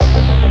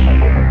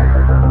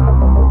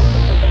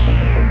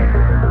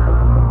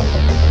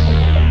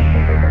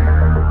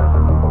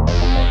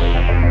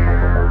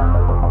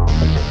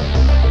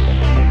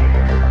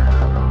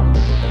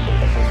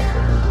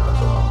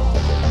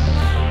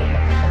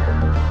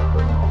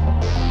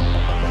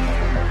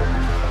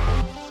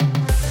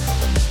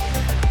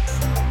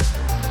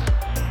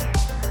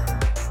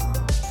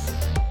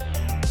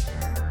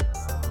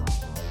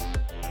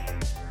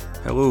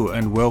Hello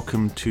and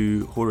welcome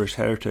to Horus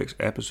Heretics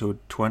episode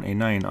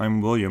 29.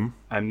 I'm William.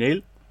 I'm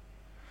Neil.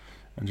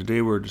 And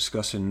today we're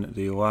discussing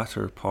the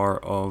latter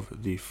part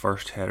of The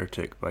First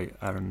Heretic by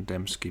Aaron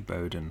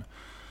Dembski-Bowden.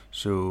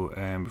 So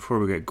before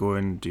we get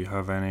going, do you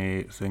have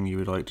anything you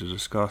would like to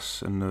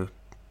discuss in the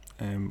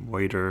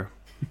wider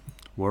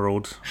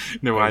world?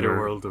 The wider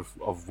world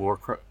of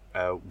Warcraft.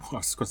 I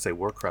was going to say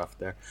Warcraft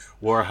there.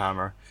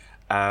 Warhammer.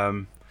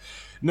 No,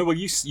 well,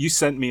 you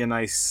sent me a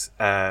nice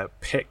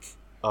pic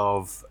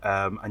of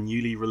a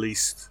newly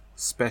released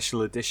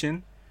special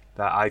edition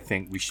that I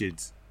think we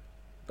should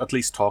at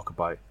least talk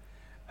about.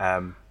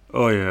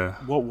 Oh yeah.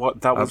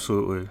 What that was?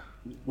 Absolutely.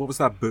 What was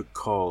that book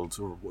called,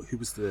 or who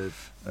was the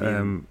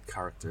main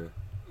character?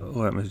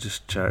 Let me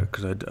just check,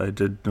 because I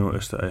did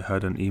notice that I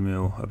had an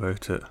email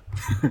about it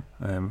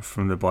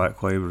from the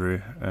Black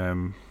Library. Let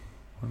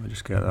me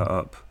just get that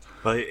up.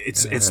 Well,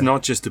 it's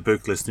not just a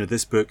book, listener.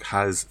 This book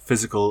has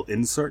physical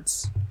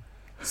inserts,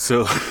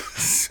 so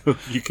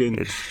you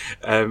can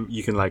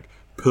like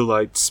pull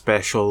out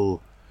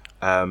special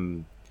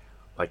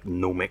like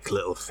gnomic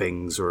little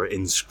things, or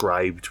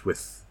inscribed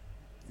with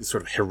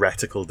sort of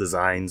heretical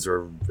designs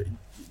or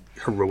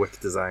heroic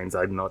designs.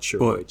 I'm not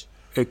sure which.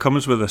 It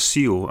comes with a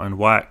seal and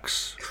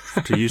wax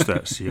to use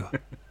that seal.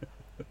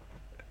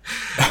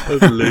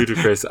 That's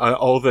ludicrous.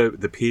 All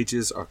the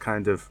pages are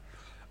kind of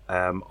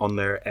on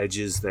their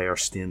edges. They are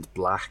stained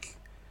black,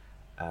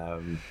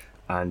 and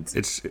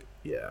it's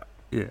yeah.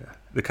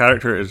 The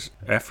character is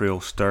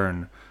Ephrael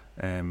Stern,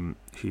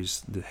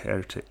 who's the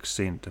heretic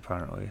saint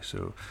apparently.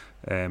 So,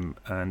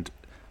 and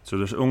so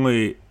there's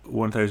only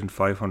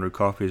 1,500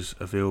 copies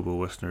available,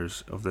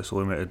 listeners, of this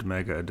limited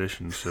mega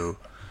edition. So.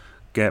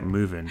 Get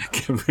moving.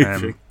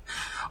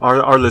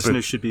 Our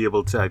listeners should be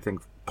able to, I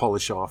think,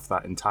 polish off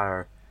that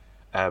entire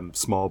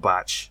small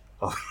batch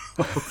of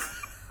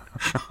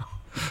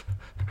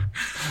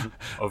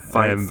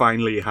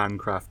finely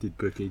handcrafted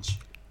bookage.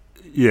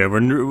 Yeah,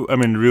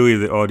 really,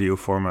 the audio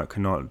format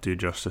cannot do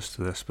justice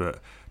to this,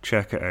 but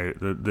check it out.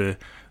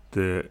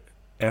 The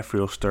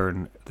Ephrael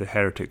Stern, the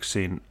Heretic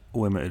Saint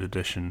limited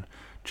edition.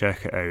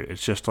 Check it out.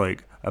 It's just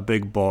like a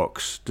big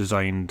box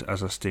designed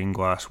as a stained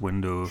glass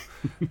window.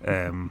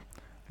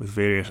 With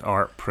various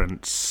art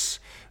prints,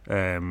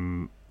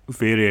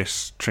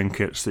 various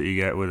trinkets that you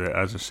get with it,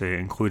 as I say,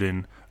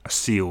 including a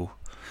seal.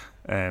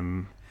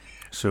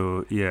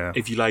 So yeah,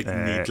 if you like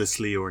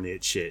needlessly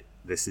ornate shit,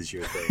 this is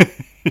your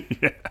thing.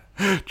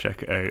 Yeah,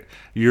 check it out.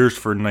 Yours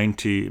for a mere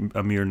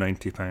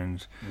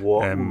 £90.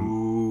 What?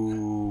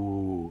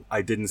 Ooh,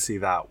 I didn't see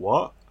that.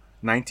 What?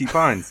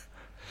 £90?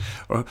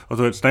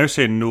 Although it's now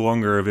saying no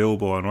longer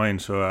available online,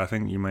 so I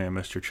think you might have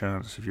missed your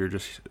chance if you're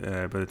just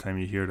by the time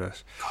you hear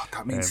this. God,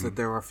 that means that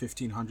there are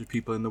 1,500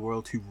 people in the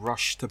world who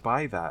rush to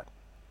buy that.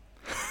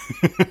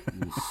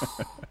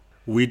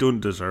 We don't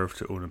deserve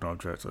to own an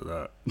object like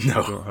that.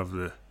 No. We don't have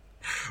the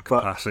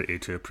capacity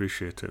to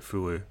appreciate it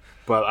fully.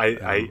 Well,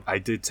 I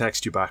did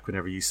text you back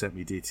whenever you sent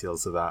me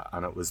details of that,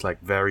 and it was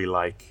like very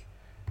like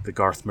the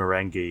Garth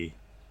Marenghi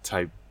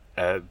type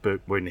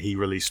book when he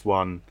released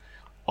one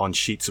on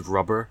sheets of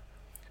rubber.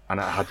 And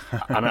it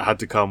had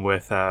to come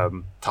with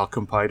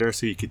talcum powder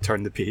so you could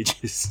turn the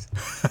pages.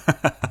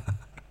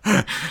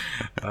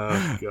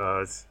 Oh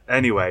god.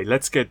 Anyway,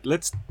 let's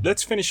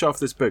finish off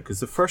this book, because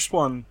the first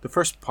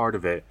part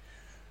of it,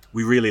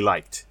 we really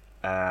liked.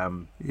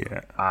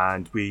 Yeah.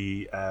 And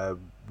we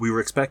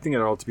were expecting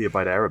it all to be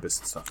about Erebus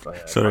and stuff.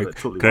 Sorry,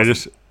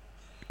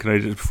 can I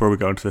just before we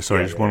go into this?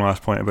 Sorry, one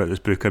last point about this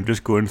book. I'm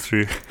just going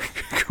through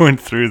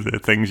the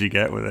things you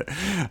get with it,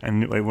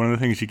 and like one of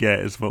the things you get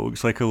is what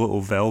looks like a little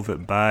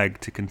velvet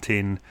bag to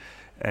contain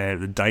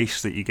the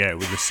dice that you get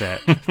with the set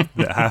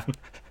that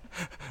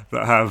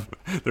have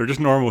they're just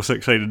normal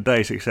 6-sided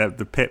dice, except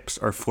the pips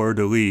are fleur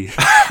de lis.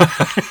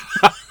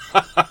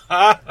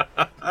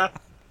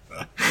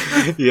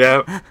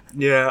 Yeah.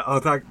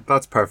 Oh,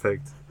 that's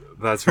perfect.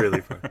 That's really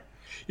perfect.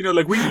 You know,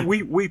 like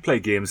we play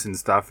games and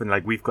stuff, and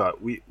like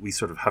we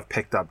sort of have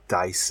picked up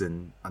dice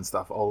and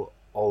stuff all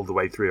the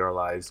way through our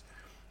lives.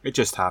 It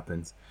just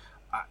happens.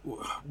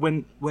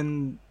 When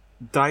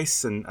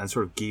dice and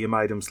sort of game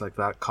items like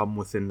that come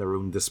within their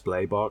own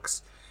display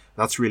box,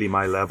 that's really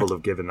my level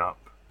of giving up.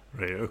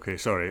 Right. Okay.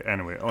 Sorry.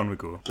 Anyway, on we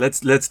go.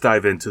 Let's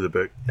dive into the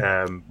book.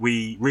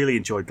 We really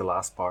enjoyed the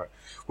last part.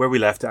 Where we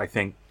left it, I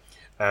think,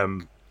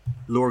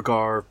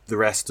 Lorgar, the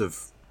rest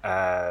of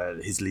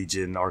his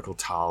legion, Arkel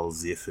Tal,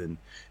 Zephin,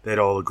 they'd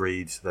all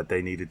agreed that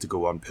they needed to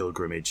go on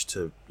pilgrimage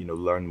to,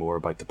 learn more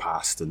about the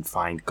past and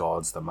find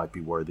gods that might be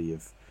worthy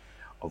of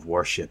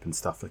worship and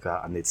stuff like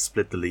that. And they'd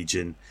split the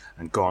legion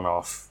and gone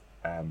off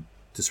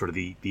to sort of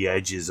the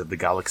edges of the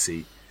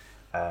galaxy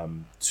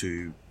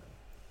to,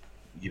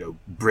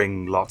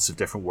 bring lots of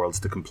different worlds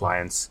to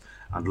compliance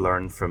and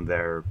learn from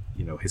their,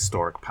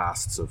 historic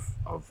pasts of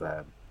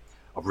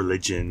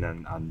religion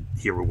and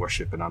hero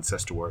worship and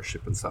ancestor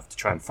worship and stuff, to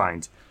try and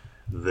find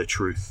the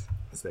truth,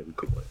 as they would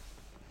call it.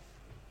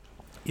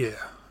 Yeah,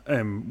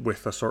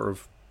 with a sort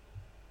of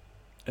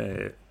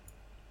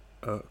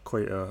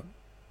quite a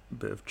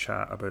bit of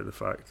chat about the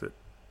fact that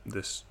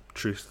this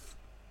truth,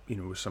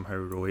 was somehow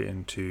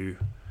relating to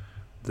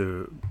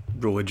the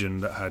religion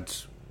that had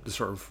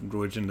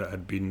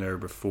been there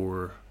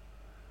before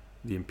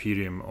the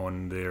Imperium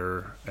on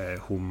their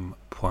home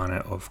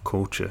planet of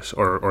Colchis,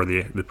 or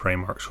the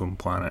Primarch's home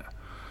planet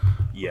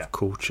of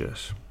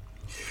Colchis.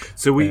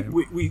 So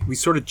we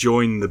sort of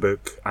join the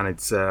book, and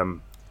it's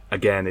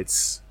again,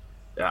 it's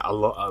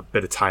a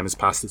bit of time has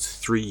passed. It's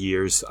 3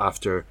 years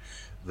after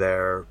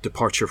their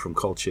departure from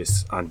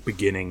Colchis and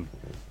beginning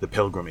the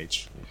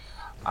pilgrimage.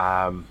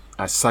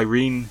 As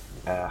Cyrene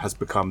has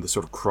become the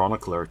sort of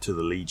chronicler to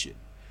the Legion,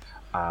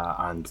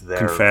 and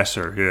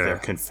their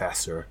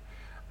confessor,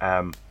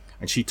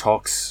 and she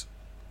talks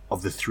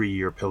of the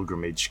 3-year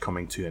pilgrimage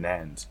coming to an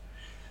end.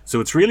 So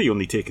it's really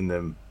only taken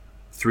them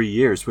 3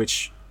 years,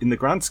 which, in the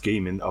grand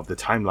scheme of the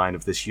timeline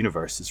of this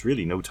universe, is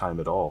really no time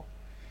at all.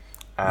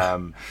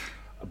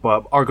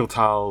 But Argyle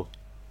Tal,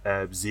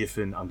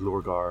 Ziafin, and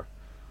Lorgar,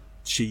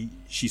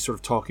 she's sort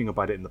of talking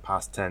about it in the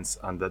past tense,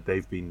 and that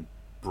they've been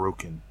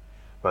broken.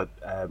 But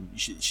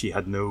she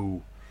had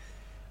no.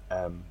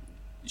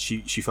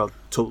 She felt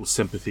total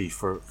sympathy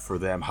for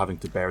them having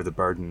to bear the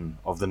burden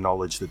of the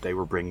knowledge that they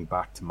were bringing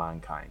back to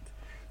mankind.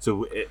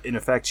 So in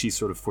effect, she's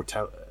sort of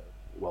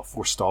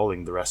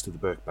forestalling the rest of the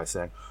book by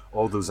saying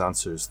all those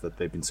answers that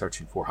they've been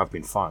searching for have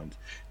been found.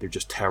 They're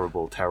just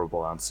terrible,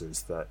 terrible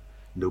answers that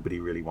nobody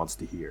really wants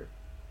to hear.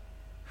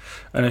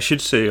 And I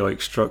should say,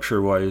 like,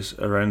 structure-wise,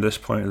 around this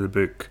point of the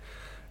book,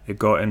 it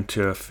got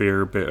into a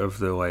fair bit of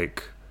the,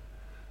 like,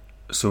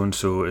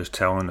 so-and-so is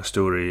telling a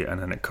story,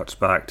 and then it cuts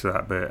back to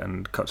that bit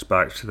and cuts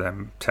back to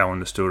them telling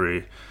the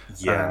story,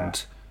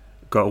 and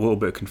got a little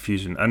bit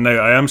confusing. And now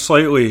I am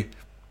slightly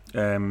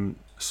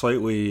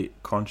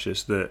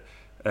conscious that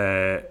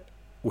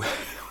we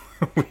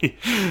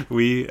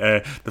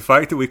the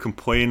fact that we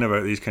complain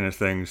about these kind of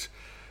things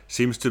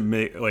seems to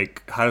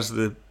has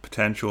the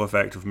potential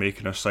effect of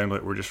making us sound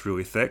like we're just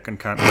really thick and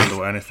can't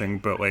handle anything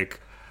but like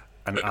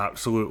an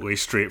absolutely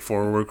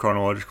straightforward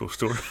chronological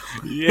story.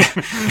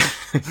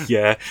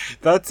 Yeah,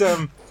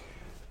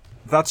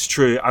 that's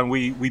true. And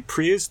we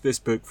praised this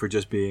book for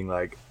just being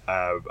like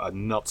a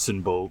nuts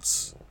and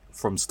bolts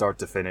from start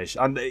to finish,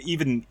 and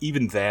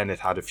even then it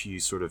had a few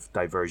sort of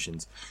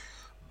diversions.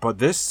 But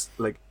this,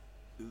 like,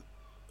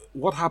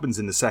 what happens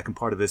in the second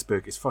part of this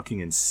book is fucking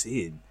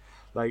insane.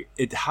 Like,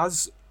 it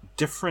has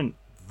different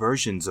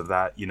versions of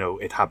that,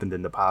 it happened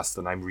in the past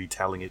and I'm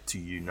retelling it to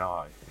you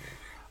now.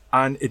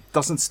 And it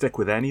doesn't stick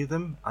with any of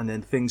them, and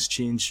then things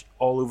change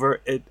all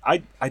over.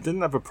 I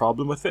didn't have a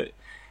problem with it,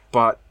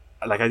 but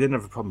I didn't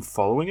have a problem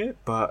following it,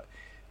 but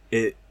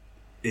it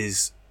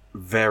is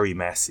very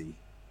messy,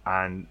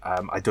 and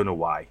I don't know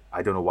why.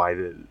 I don't know why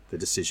the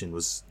decision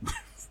was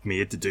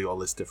made to do all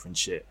this different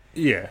shit.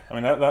 Yeah, I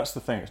mean that's the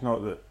thing. It's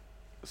not that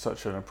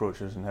such an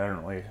approach is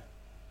inherently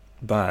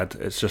bad.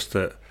 It's just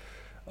that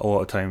a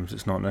lot of times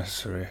it's not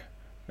necessary,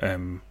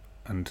 and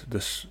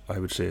this, I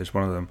would say, is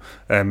one of them.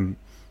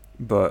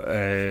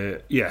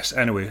 But yes,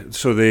 anyway,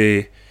 so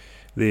they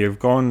have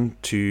gone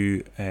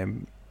to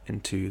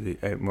into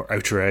the more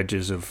outer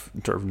edges of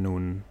sort of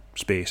known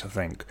space, I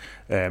think,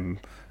 and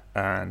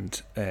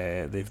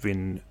they've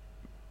been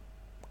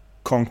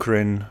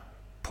conquering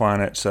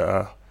planets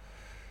at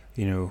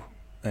a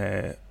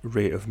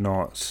rate of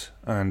knots,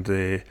 and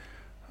they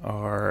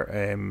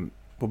are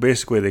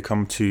basically they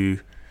come to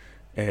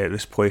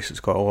this place that's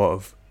got a lot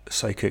of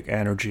psychic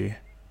energy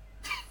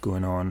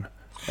going on.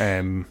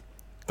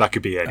 That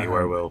could be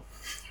anywhere, Will.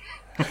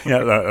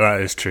 Yeah,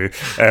 that is true.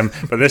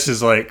 But this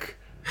is like,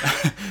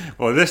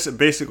 well, this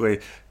basically,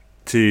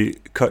 to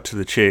cut to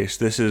the chase,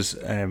 this is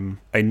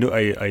I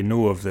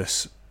know of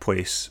this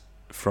place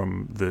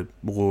from the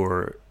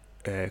lore,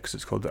 because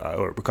it's called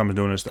it becomes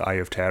known as the Eye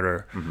of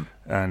Terror,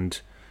 and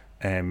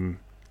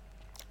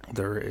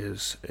there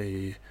is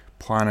a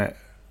planet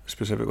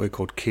specifically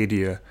called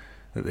Cadia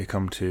that they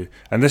come to,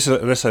 and this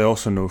I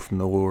also know from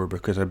the lore,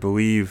 because I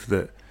believe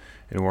that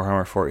in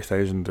Warhammer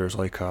 40,000 there's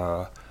like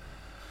a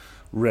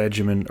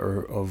regiment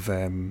of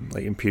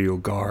like Imperial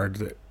Guard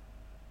that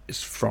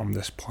is from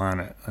this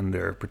planet, and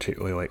they're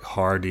particularly like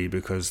hardy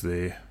because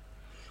they...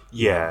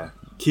 Yeah,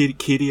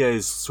 Cadia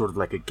is sort of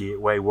like a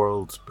gateway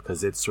world,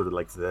 because it's sort of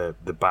like the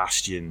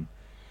bastion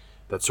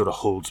that sort of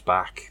holds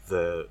back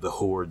the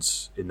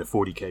hordes in the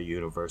 40k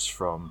universe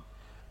from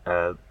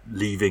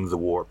leaving the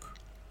warp,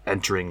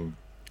 entering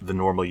the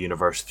normal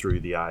universe through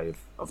the Eye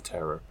of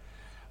Terror.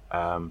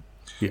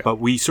 Yeah. But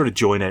we sort of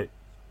join it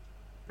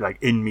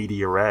like in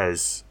media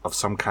res of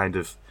some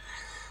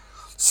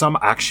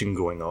action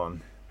going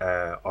on.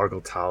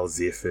 Argyle Tal,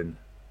 Ziafin,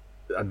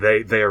 and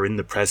they are in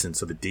the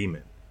presence of a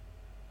demon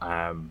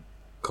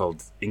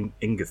called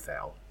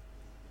Ingethel.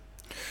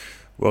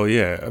 Well,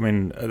 yeah, I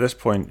mean, at this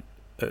point,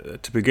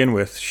 to begin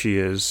with, she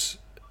is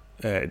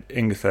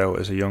Ingethel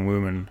is a young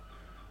woman,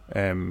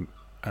 and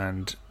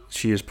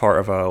she is part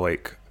of a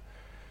like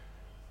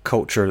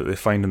culture that they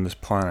find on this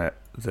planet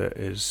that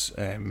is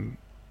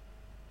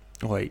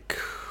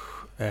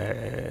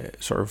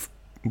sort of,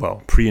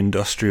 well,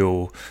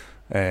 pre-industrial,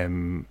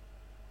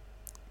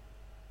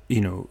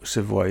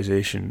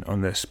 civilization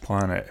on this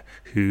planet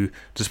who,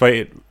 despite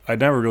it, I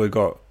never really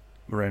got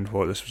around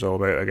what this was all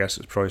about. I guess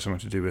it's probably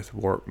something to do with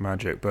warp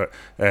magic, but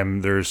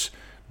there was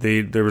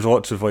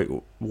lots of like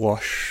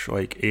lush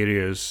like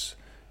areas,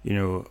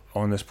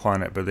 on this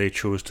planet, but they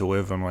chose to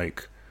live on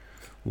like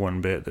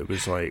one bit that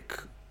was like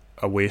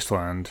a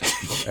wasteland.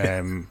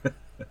 And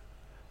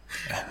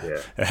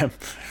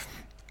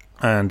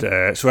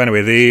so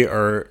anyway, they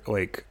are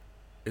like,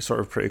 it sort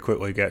of pretty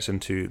quickly gets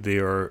into, they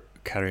are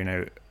carrying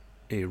out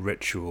a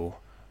ritual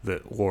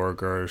that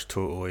Lorgar is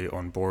totally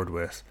on board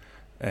with,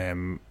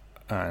 and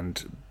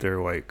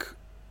they're like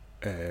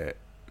to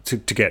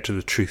get to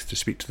the truth, to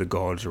speak to the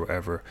gods or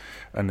whatever,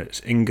 and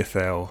it's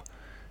Ingethel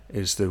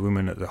is the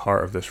woman at the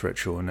heart of this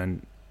ritual, and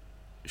then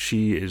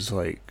she is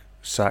like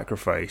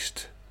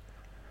sacrificed,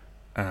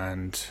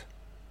 and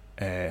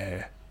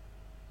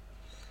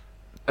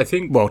I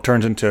think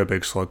turns into a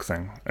big slug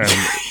thing.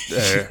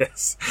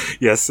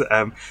 Yes.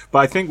 But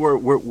I think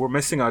we're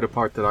missing out a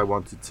part that I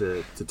wanted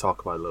to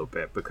talk about a little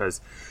bit, because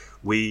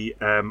we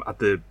at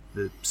the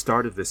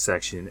start of this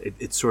section,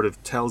 it sort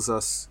of tells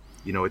us,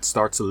 it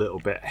starts a little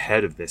bit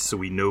ahead of this, so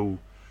we know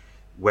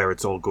where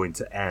it's all going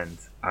to end,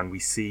 and we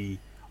see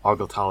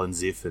Argyle and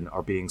Zephyr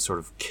are being sort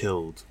of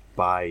killed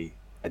by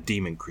a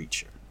demon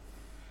creature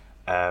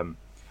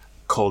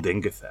called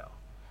Ingethel.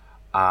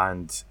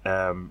 And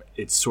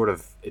it's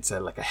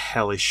like a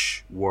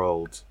hellish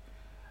world,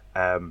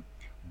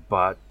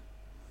 but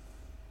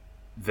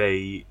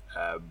they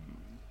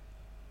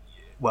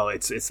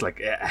it's like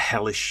a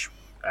hellish.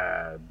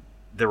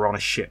 They're on a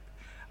ship,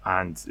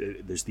 and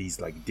there's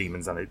these like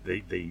demons, and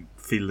they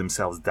feel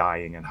themselves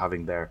dying and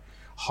having their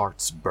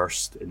hearts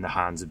burst in the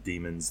hands of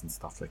demons and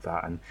stuff like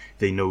that, and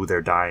they know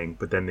they're dying,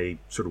 but then they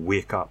sort of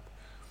wake up,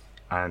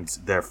 and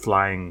they're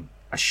flying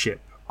a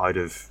ship out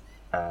of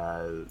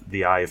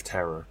the Eye of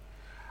Terror,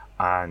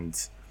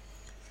 and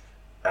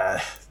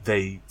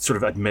they sort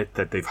of admit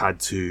that they've had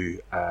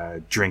to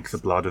drink the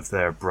blood of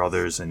their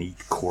brothers and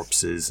eat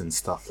corpses and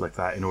stuff like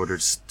that in order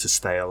to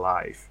stay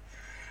alive.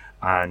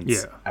 And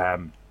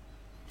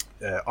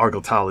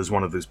Argyle is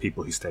one of those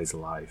people who stays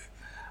alive,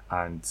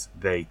 and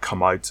they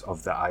come out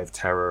of the Eye of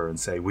Terror and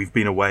say, we've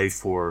been away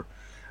for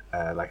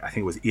I think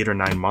it was 8 or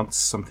 9 months,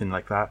 something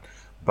like that,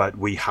 but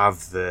we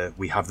have the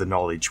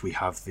knowledge, we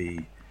have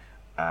the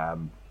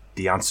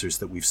answers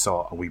that we've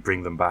sought, and we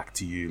bring them back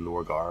to you,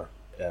 Lorgar,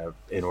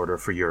 in order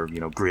for your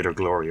greater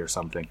glory or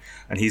something.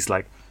 And he's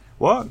like,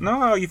 what?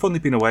 No, you've only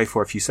been away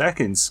for a few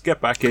seconds.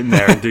 Get back in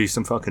there and do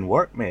some fucking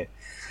work, mate.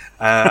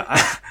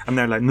 And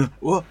they're like, no,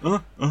 what?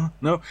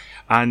 No.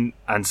 And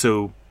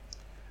so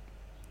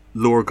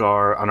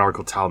Lorgar and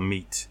Argyle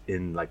meet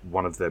in like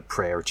one of the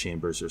prayer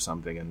chambers or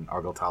something, and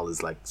Argyle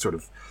is like sort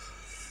of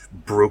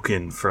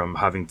broken from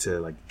having to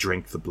like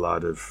drink the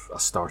blood of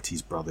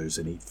Astartes' brothers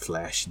and eat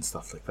flesh and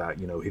stuff like that.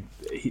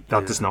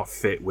 That does not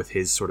fit with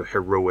his sort of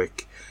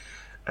heroic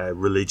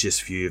religious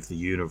view of the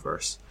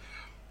universe.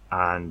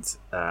 And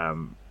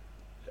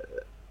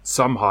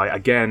somehow,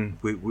 again,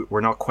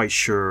 we're not quite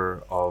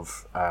sure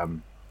of how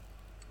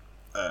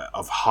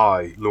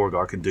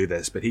Lorgar can do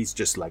this, but he's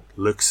just like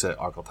looks at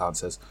Argyle and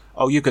says,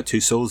 "Oh, you've got 2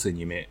 souls in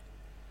you, mate."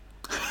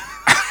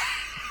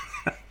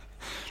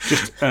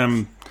 Just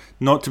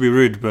not to be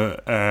rude,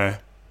 but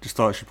just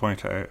thought I should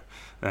point it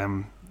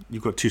out.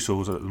 You've got 2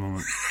 souls at the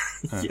moment.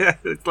 Yeah,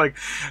 it's like,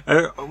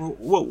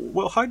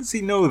 well, how does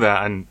he know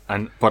that?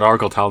 But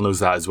Argyle knows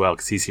that as well,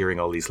 because he's hearing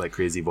all these like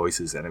crazy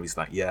voices, and he's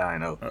like, yeah, I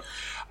know.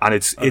 And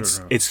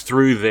it's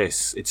through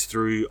this, it's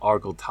through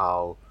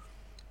Argyle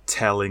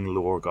telling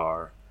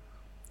Lorgar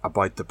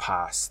about the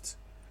past,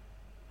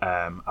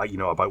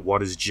 about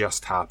what has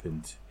just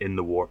happened in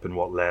the warp and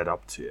what led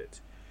up to it,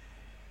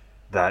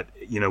 that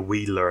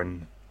we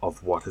learn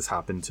of what has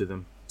happened to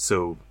them.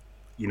 So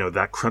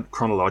that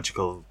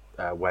chronological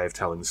way of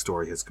telling the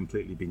story has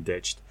completely been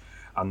ditched,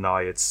 and now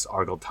it's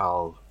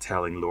Argyle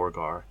telling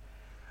Lorgar,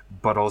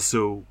 but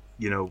also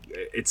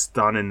it's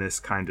done in this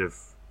kind of,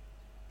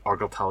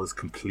 Argyle is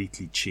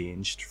completely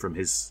changed from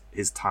his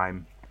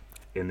time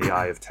in the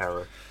Eye of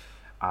Terror,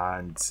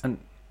 and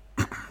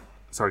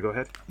sorry, go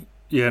ahead.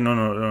 Yeah,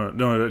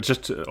 no.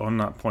 Just on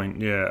that point,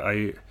 yeah,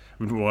 I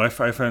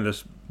found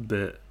this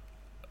bit,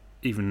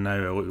 even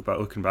now,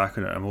 looking back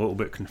on it, I'm a little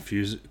bit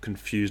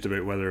confused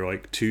about whether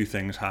like 2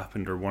 things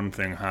happened or 1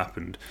 thing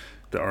happened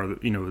that are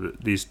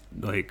these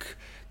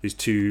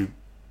 2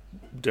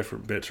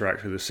 different bits are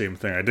actually the same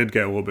thing. I did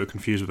get a little bit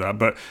confused with that,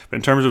 but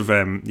in terms of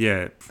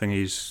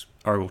thingy's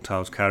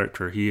Argyle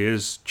character, he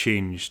is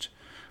changed,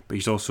 but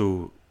he's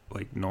also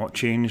like not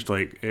changed.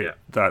 Like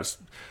that's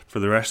for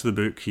the rest of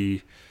the book.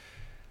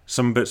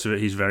 Some bits of it,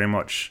 he's very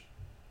much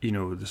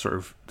the sort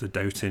of the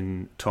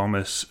doubting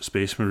Thomas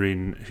space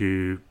marine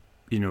who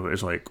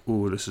is like,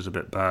 oh, this is a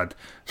bit bad,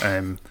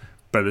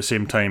 but at the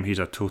same time he's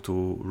a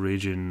total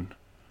raging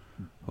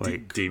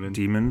like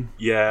demon.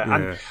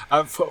 Yeah.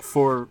 And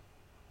for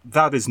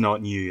that is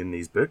not new in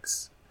these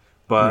books,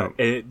 but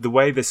the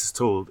way this is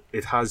told,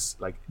 it has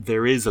like,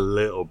 there is a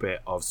little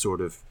bit of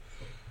sort of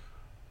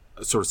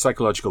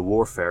psychological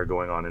warfare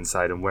going on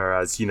inside him,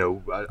 whereas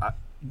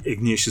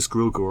Ignatius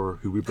Grulgor,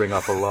 who we bring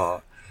up a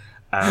lot,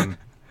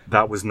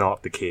 that was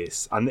not the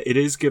case. And it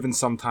is given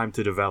some time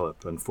to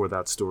develop and for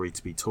that story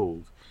to be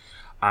told.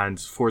 And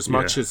for as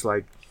much as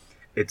like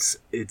it's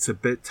a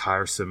bit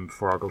tiresome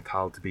for Argyle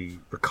Tal to be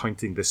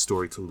recounting this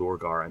story to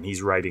Lorgar and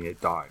he's writing it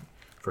down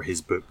for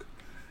his book.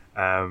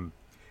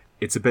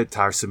 It's a bit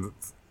tiresome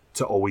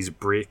to always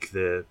break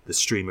the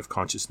stream of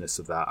consciousness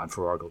of that, and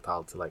for Argyle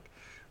Tal to like,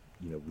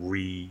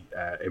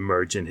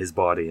 emerge in his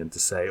body and to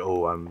say,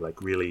 "Oh, I'm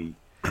like really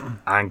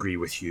angry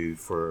with you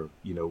for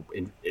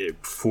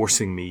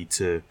forcing me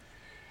to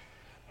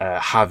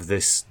have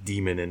this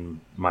demon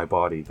in my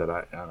body that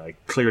I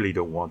clearly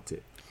don't want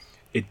it."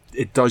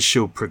 It does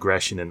show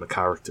progression in the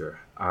character,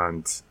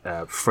 and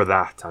for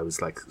that I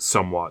was like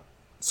somewhat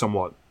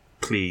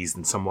pleased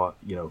and somewhat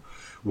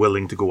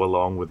willing to go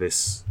along with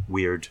this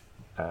weird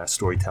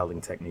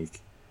storytelling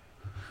technique.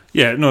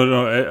 Yeah,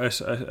 no, I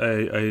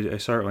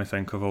certainly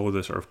think of all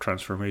the sort of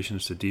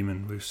transformations to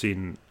demon we've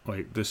seen,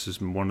 like this is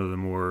one of the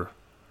more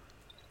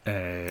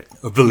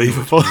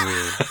believable. One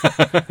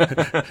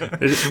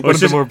of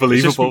the more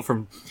believable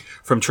from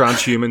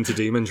transhuman to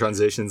demon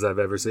transitions I've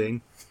ever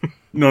seen.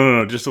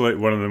 No, just like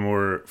one of the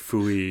more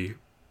fully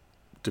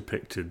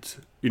depicted.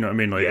 You know what I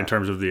mean? Like in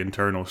terms of the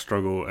internal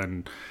struggle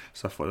and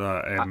stuff like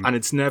that. And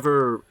it's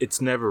never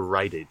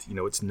righted.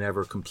 It's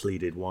never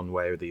completed one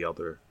way or the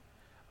other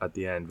at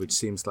the end, which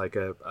seems like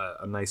a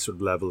nice sort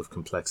of level of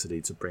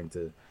complexity to bring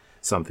to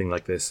something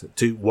like this,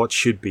 to what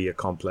should be a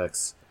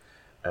complex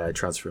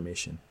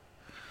transformation.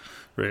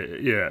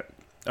 Right, yeah.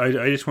 I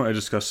just want to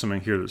discuss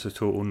something here that's a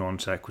total non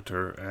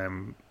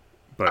sequitur,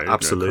 but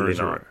absolutely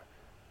not.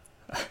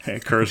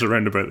 It occurs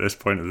around about this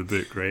point of the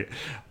book, right?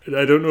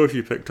 I don't know if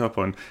you picked up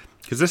on,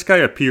 because this guy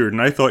appeared, and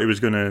I thought he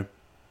was going to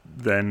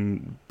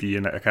then be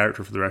a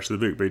character for the rest of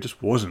the book, but he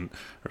just wasn't.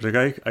 There's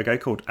a guy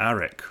called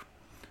Arik,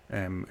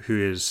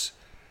 who is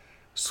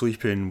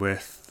sleeping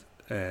with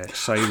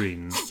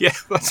Cyrene. Yeah,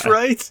 that's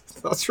right.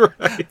 That's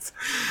right.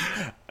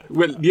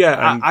 Well,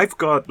 yeah, I've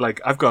got.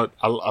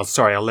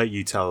 I'll let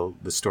you tell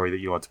the story that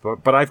you want to.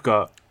 But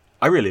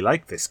I really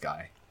like this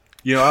guy.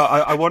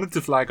 I wanted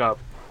to flag up.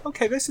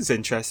 Okay, this is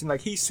interesting.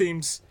 Like he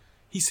seems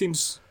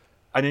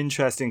an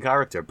interesting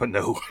character, but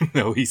no,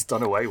 he's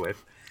done away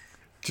with.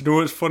 Do you know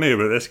what's funny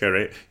about this guy,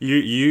 right?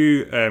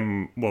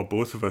 You, well,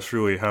 both of us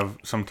really have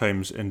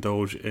sometimes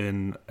indulged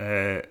in,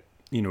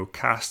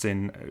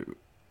 casting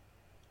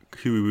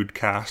who we would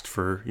cast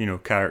for,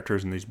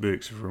 characters in these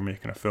books if we're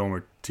making a film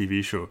or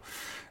TV show.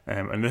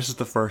 And this is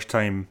the first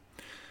time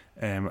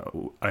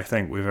I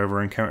think we've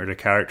ever encountered a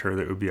character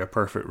that would be a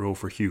perfect role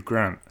for Hugh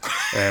Grant.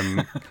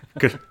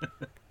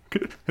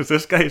 Because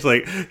this guy's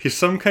like, he's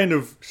some kind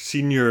of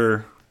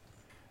senior,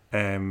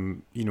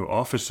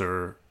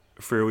 officer,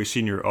 fairly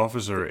senior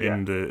officer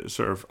in the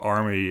sort of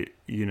army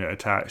unit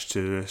attached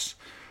to this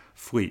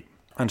fleet.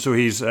 And so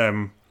he's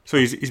been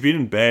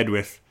in bed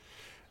with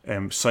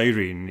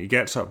Cyrene. He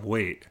gets up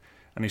late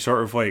and he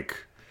sort of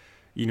like,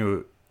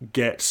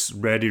 gets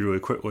ready really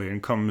quickly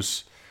and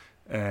comes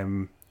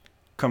in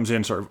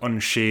sort of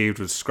unshaved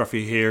with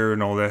scruffy hair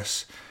and all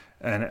this,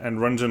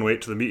 and runs in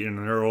late to the meeting,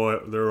 and they're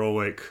all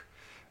like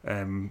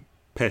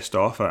pissed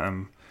off at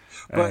him.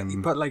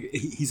 But like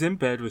he's in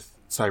bed with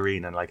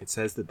Cyrene, and like it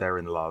says that they're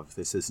in love.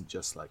 This isn't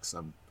just like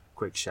some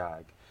quick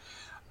shag,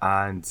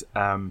 and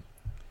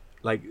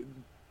like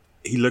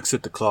he looks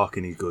at the clock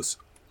and he goes,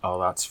 "Oh,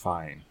 that's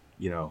fine.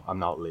 I'm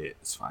not late.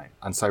 It's fine."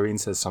 And Cyrene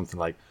says something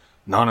like,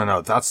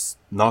 No, that's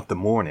not the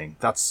morning.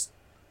 That's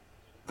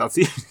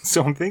even.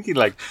 So I'm thinking,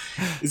 like,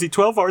 is he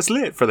 12 hours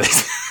late for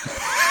this?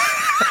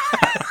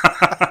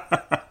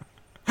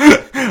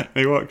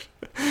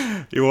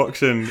 He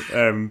walks in,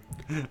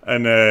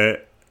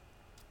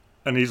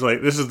 and he's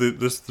like, "This is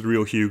the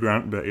real Hugh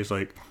Grant bit." He's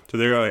like, so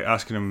they're like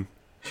asking him.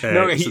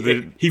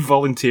 He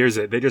volunteers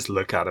it. They just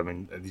look at him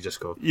and they just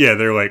go, "Yeah."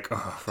 They're like,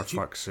 "Oh, for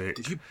fuck's sake!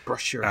 Did you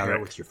brush your hair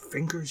with your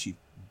fingers, you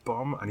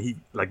bum?" And he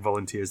like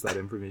volunteers that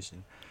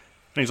information.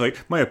 And he's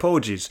like, "My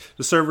apologies.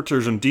 The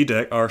servitors on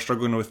D-Deck are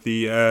struggling with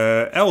the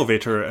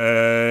elevator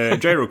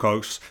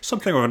gyrocogs.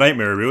 Something of a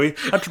nightmare, really.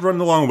 I had to run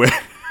the long way."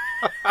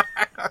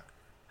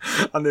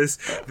 And this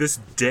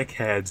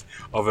dickhead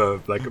of a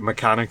like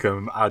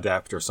Mechanicum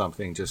adept or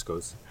something just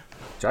goes,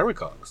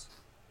 "Gyrocogs?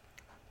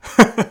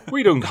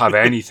 We don't have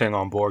anything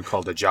on board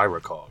called a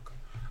gyrocog."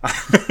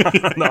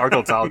 And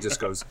Argyle Tal just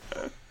goes,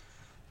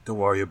 "Don't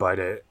worry about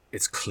it.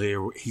 It's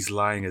clear he's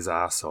lying his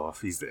ass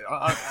off."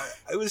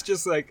 I was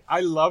just like, I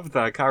love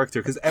that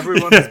character because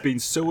everyone has been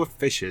so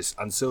officious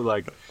and so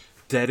like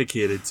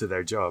dedicated to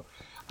their job,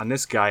 and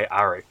this guy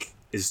Arik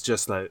is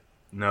just like,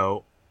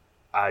 no,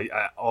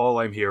 I all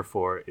I'm here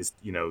for is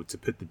to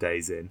put the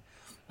days in.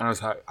 And I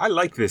was like, I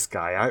like this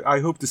guy. I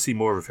hope to see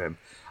more of him,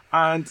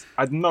 and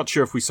I'm not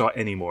sure if we saw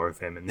any more of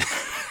him.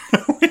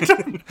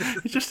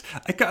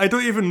 I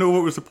don't even know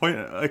what was the point.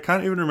 I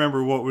can't even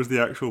remember what was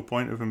the actual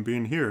point of him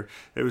being here.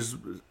 It was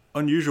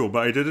unusual,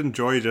 but I did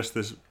enjoy just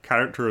this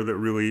character that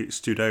really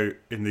stood out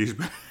in these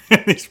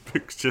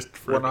books. Just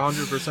for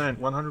 100%.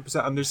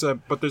 And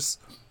there's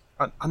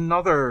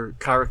another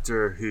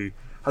character who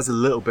has a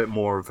little bit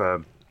more of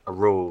a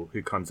role,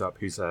 who comes up,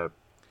 who's a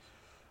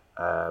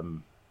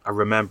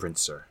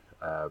remembrancer,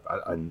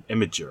 an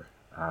imager.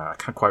 I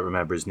can't quite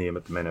remember his name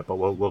at the minute, but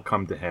we'll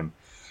come to him.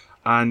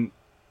 And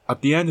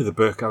at the end of the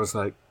book, I was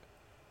like,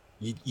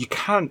 you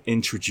can't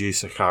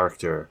introduce a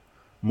character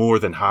more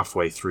than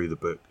halfway through the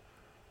book,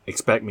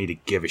 expect me to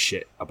give a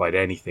shit about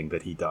anything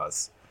that he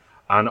does.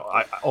 And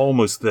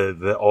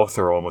the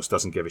author almost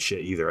doesn't give a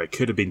shit either. It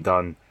could have been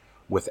done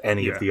with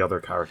any of the other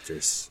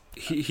characters.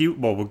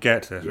 Well, we'll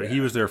get to this. Yeah. He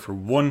was there for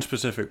one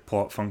specific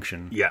plot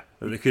function. Yeah.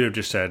 They could have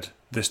just said,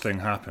 this thing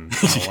happened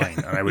on the line,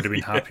 and I would have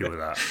been happy with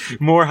that.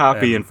 More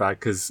happy, in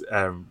fact, because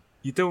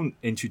you don't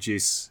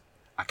introduce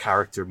a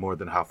character more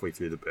than halfway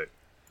through the book.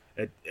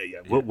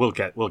 We'll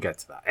get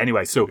to that.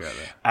 Anyway, so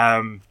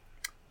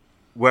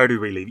where do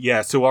we leave?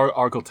 Yeah, so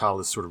Argyle Tal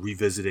is sort of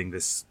revisiting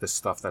this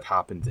stuff that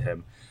happened to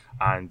him,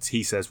 and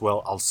he says,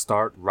 well, I'll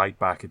start right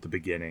back at the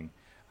beginning,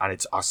 and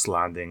it's us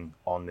landing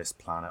on this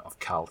planet of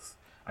Calth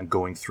and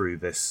going through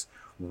this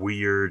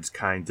weird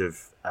kind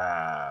of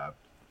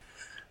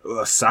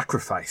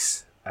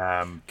sacrifice.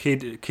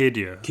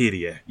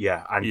 Cadia.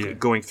 Yeah, and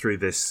going through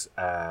this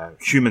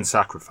human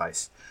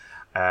sacrifice.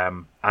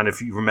 And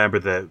if you remember,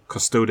 the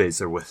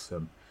Custodes are with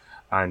them,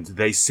 and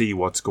they see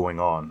what's going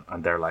on,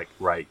 and they're like,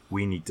 right,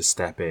 we need to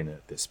step in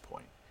at this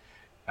point.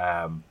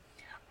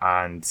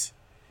 And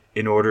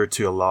in order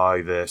to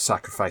allow the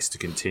sacrifice to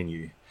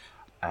continue,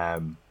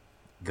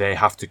 they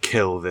have to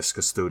kill this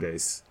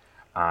Custodes,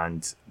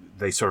 and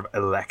they sort of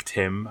elect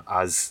him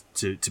as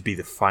to be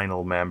the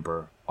final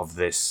member of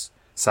this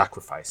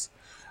sacrifice.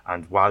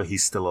 And while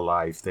he's still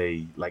alive,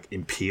 they like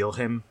impale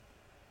him,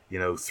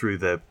 through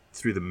the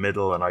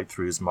middle and out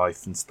through his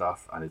mouth and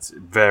stuff, and it's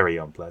very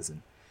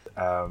unpleasant.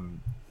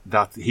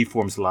 That he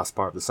forms the last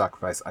part of the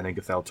sacrifice, and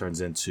Ingethel turns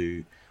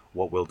into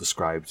what we'll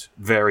describe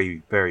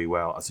very, very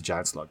well as a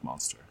giant slug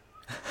monster.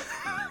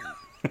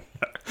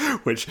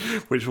 which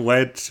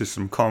led to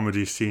some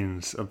comedy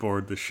scenes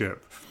aboard the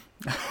ship.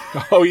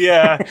 Oh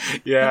yeah.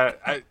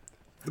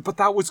 But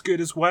that was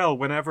good as well.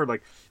 Whenever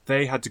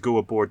they had to go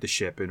aboard the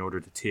ship in order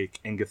to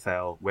take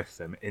Ingethel with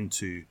them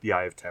into the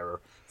Eye of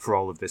Terror for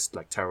all of this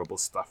terrible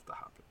stuff to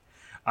happen,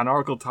 and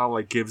Argyle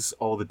Tal gives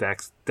all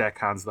the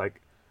deckhands a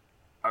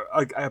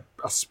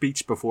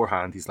speech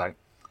beforehand. He's like,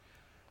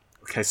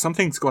 okay,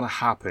 something's going to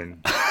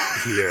happen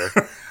here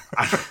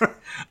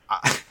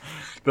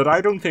that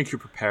I don't think you're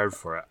prepared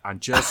for it,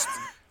 and just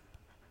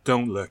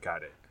don't look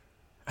at it.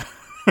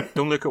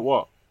 Don't look at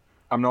what?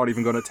 I'm not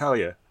even going to tell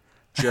you.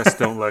 Just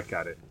don't look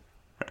at it.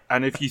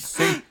 And if you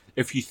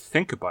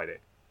think about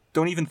it,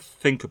 don't even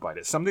think about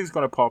it. Something's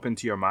going to pop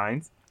into your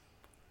mind.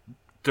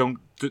 Don't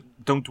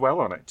dwell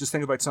on it. Just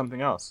think about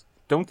something else.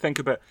 Don't think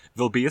about.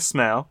 There'll be a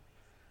smell.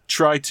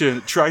 Try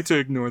to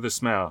ignore the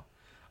smell.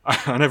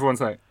 And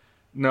everyone's like,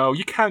 no,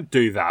 you can't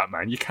do that,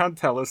 man. You can't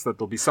tell us that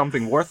there'll be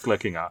something worth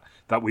looking at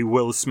that we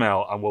will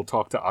smell and will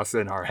talk to us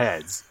in our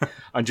heads,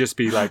 and just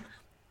be like,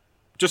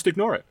 just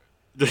ignore it.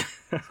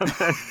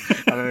 and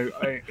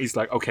then he's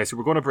like, okay, so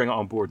we're going to bring it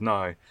on board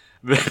now.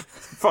 The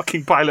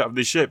fucking pilot of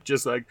the ship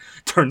just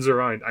turns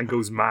around and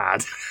goes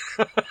mad.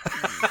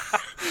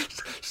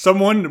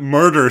 Someone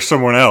murders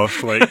someone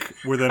else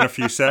within a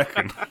few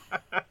seconds.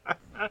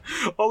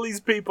 All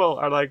these people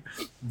are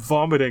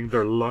vomiting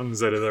their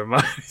lungs out of their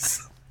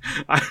mouths.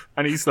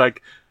 And he's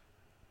like,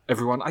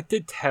 everyone, I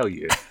did tell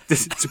you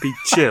this to be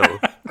chill.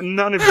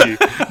 None of you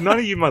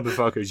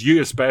motherfuckers,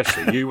 you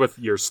especially, you with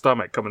your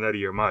stomach coming out of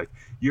your mouth,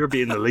 you're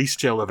being the least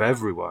chill of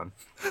everyone.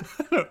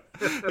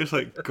 It's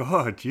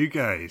God, you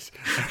guys.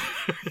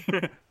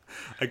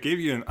 I gave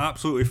you an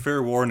absolutely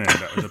fair warning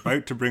that I was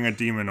about to bring a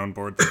demon on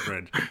board the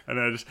bridge.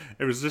 And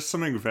it was just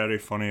something very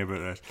funny about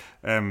this.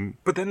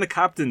 But then the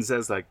captain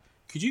says,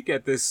 could you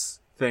get this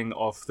thing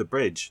off the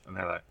bridge? And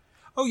they're like,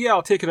 oh yeah,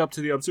 I'll take it up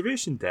to the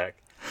observation deck.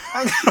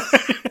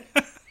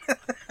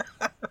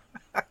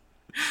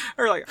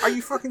 They're like, are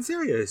you fucking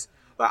serious?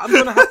 I'm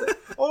gonna have to.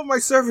 All my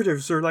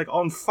servitors are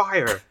on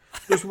fire.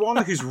 There's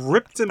one who's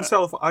ripped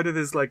himself out of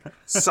his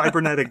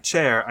cybernetic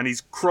chair, and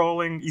he's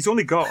crawling. He's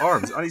only got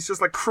arms, and he's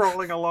just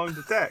crawling along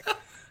the deck.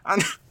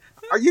 And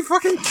are you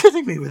fucking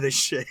kidding me with this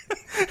shit?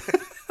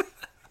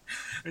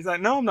 He's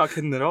like, no, I'm not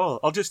kidding at all.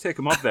 I'll just take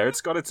him up there.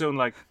 It's got its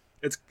own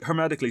it's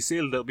hermetically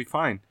sealed. It'll be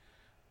fine.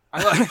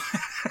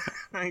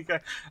 Okay,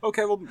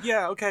 well,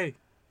 yeah, okay.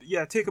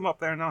 Yeah, take him up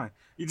there now.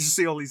 You just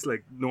see all these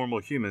normal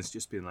humans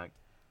just being like,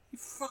 you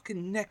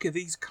fucking neck of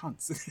these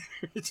cunts.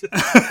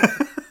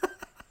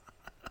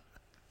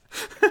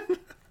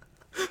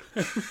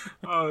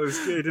 Oh, it was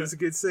good. It was a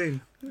good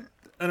scene.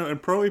 I know,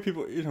 and probably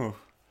people,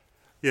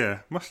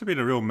 must have been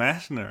a real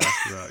mess in there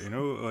after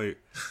that,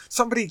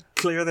 Somebody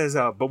clear this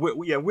up, but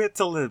wait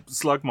till the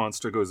slug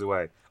monster goes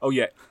away. Oh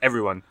yeah,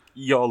 everyone,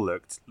 y'all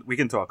looked. We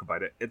can talk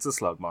about it. It's a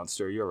slug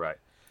monster, you're right.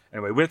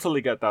 Anyway, wait till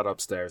they get that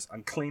upstairs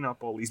and clean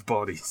up all these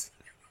bodies.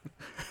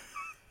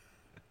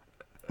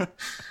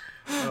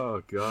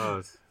 Oh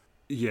god.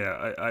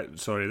 Yeah, I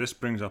sorry, this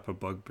brings up a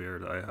bugbear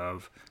that I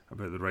have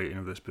about the writing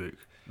of this book.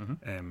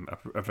 Mm-hmm.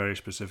 A very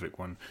specific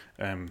one.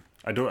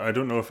 I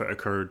don't know if it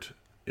occurred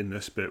in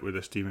this bit with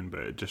this demon,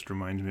 but it just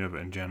reminds me of it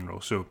in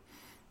general. So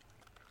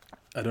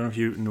I don't know if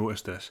you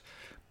noticed this,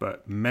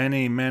 but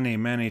many, many,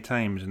 many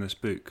times in this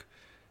book,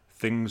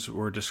 things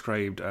were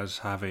described as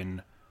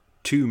having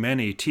too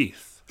many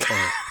teeth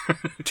or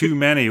too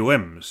many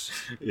limbs,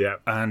 Yeah.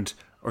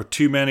 or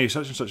too many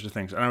such and such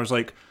things. And I was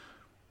like,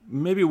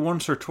 maybe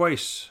once or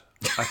twice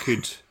I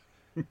could,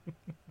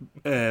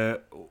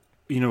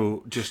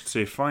 just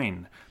say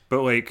fine,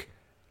 but like,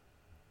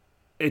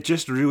 it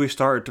just really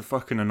started to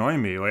fucking annoy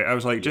me. Like, I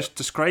was like, just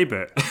describe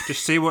it.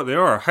 Just say what they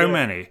are. How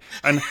many?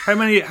 And how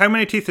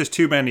many teeth is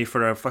too many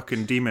for a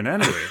fucking demon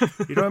anyway?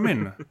 You know what I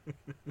mean?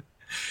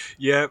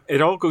 Yeah,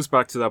 it all goes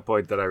back to that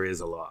point that I raise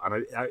a lot,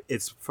 and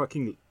it's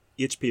fucking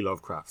H.P.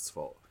 Lovecraft's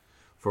fault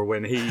for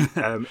when he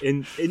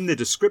in the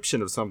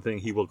description of something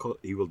he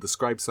will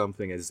describe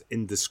something as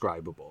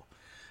indescribable,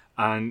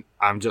 and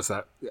I'm just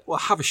like, well,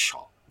 have a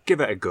shot, give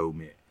it a go,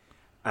 mate.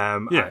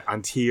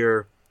 And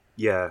here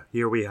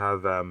we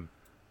have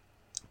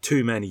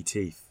too many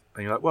teeth,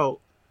 and you're like,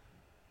 well,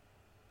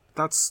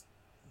 that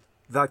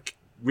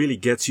really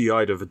gets you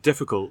out of a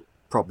difficult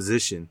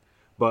proposition,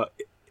 but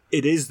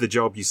it is the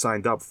job you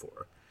signed up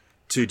for,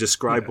 to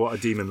describe what a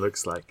demon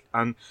looks like.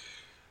 And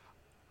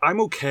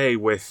I'm okay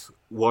with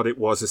what it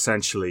was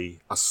essentially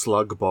a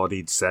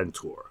slug-bodied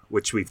centaur,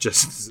 which we've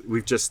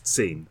just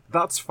seen.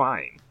 That's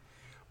fine.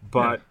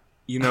 But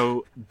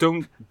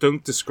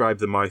don't describe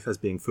the mouth as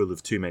being full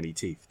of too many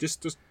teeth.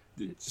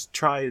 Just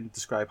try and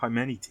describe how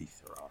many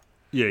teeth there are.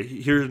 Yeah,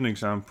 here's an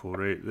example,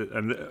 right?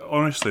 And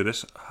honestly,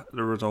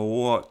 there was a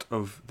lot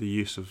of the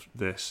use of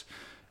this,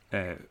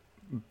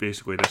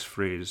 basically this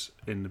phrase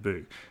in the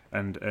book.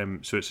 And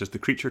so it says, the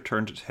creature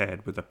turns its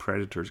head with a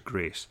predator's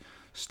grace,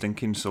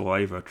 stinking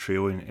saliva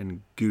trailing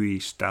in gooey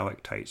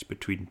stalactites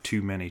between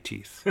too many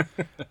teeth.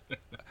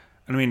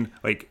 I mean,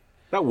 like,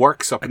 that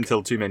works up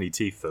until too many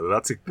teeth, though.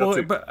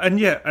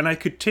 And I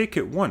could take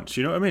it once.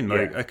 You know what I mean?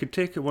 Like, I could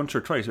take it once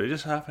or twice. But it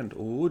just happened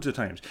loads of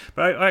times.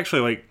 But I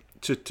actually like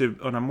to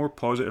on a more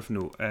positive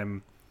note.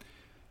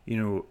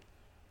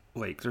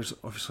 Like, there's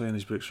obviously in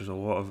these books there's a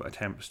lot of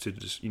attempts to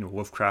just,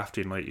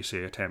 Lovecraftian, like you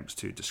say, attempts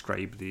to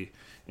describe the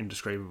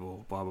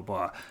indescribable, blah blah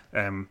blah.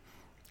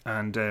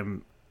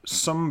 And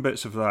some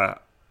bits of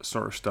that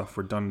sort of stuff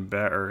were done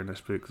better in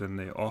this book than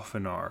they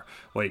often are.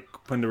 Like,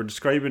 when they were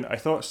describing, I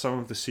thought some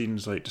of the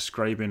scenes, like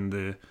describing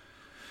the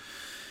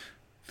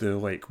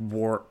like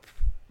warp,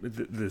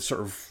 the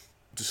sort of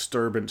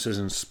disturbances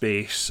in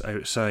space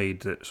outside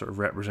that sort of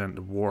represent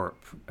the warp,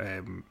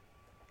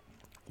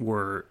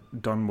 were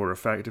done more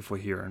effectively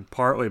here, and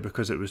partly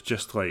because it was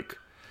just like,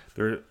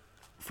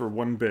 for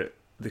one bit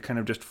they kind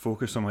of just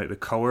focused on like the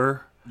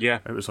colour. Yeah,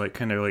 it was like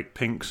kind of like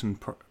pinks and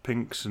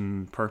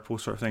purple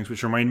sort of things,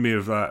 which remind me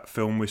of that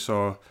film we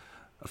saw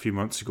a few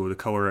months ago, The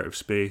Colour Out of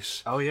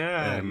Space. Oh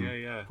yeah,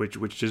 yeah.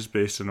 Which is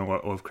based on a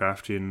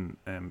Lovecraftian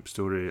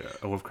story,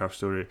 a Lovecraft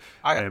story.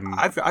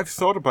 I've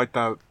thought about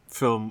that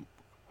film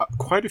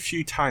quite a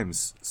few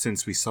times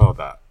since we saw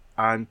that,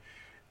 and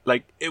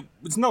like, it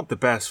was not the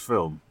best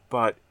film,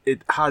 but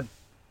it had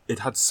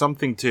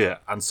something to it,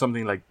 and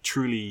something like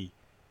truly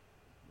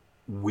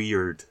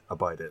weird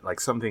about it,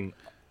 like something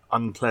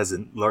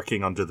unpleasant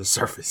lurking under the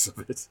surface of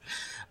it.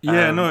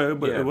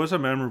 It was a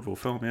memorable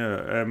film.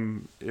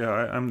 I'm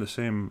the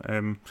same.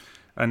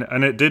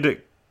 And it did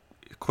it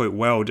quite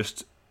well,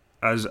 just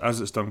as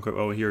it's done quite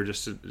well here.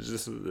 Just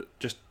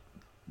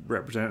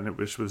representing it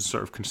with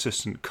sort of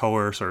consistent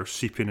color, sort of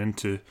seeping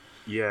into.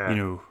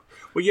 Yeah.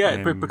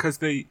 But because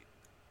the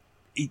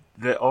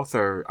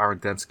author Aaron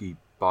Dembski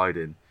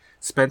Bowden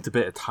spent a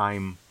bit of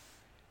time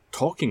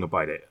talking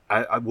about it,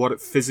 what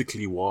it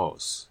physically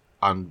was,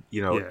 and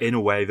in a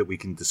way that we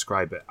can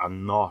describe it,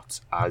 and not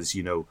as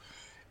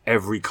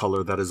every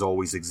color that has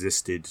always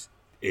existed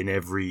in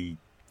every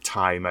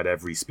time at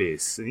every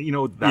space.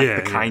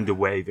 The kind of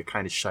way, the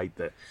kind of shite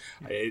that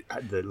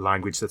the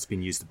language that's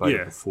been used about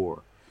it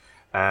before.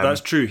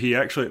 That's true. He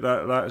actually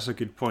that is a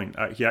good point.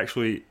 He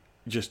actually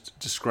just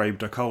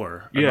described a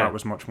color, and that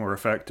was much more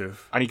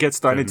effective. And he gets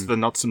down into the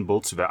nuts and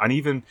bolts of it,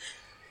 and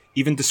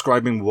even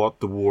describing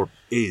what the warp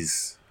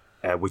is,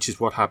 which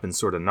is what happens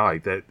sort of now.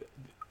 That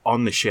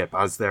on the ship,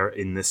 as they're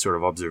in this sort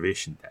of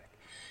observation deck,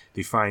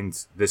 they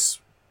find this.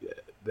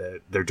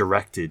 They're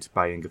directed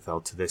by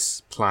Ingethel to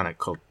this planet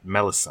called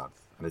Melisandre,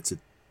 and it's a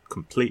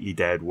completely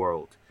dead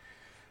world.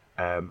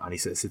 And he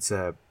says it's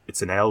an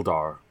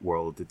Eldar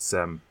world. It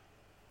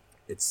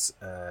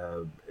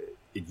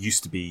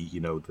used to be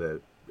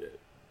the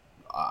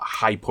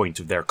high point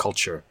of their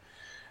culture,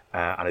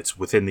 and it's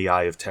within the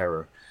Eye of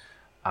Terror.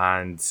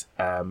 And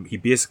he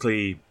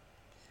basically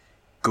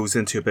goes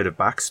into a bit of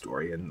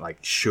backstory and like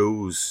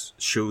shows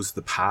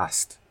the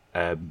past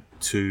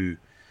to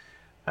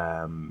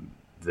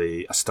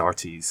the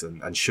Astartes,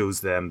 and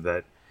shows them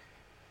that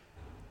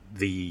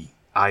the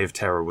Eye of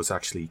Terror was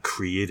actually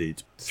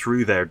created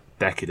through their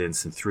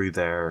decadence and through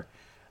their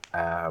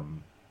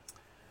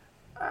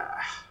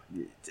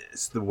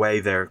it's the way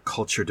their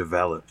culture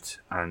developed,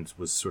 and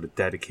was sort of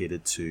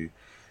dedicated to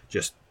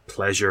just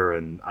pleasure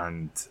and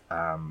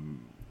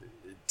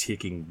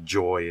taking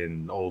joy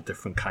in all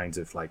different kinds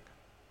of like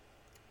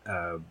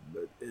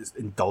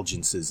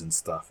indulgences and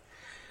stuff,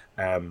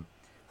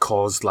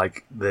 caused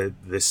like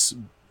this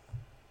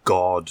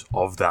god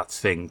of that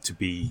thing to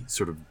be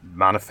sort of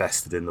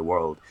manifested in the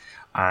world,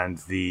 and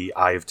the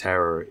Eye of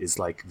Terror is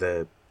like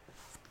the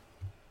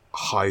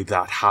how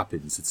that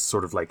happens. It's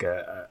sort of like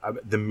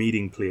the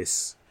meeting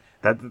place.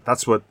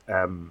 That's what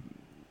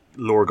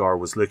Lorgar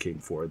was looking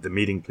for, the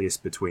meeting place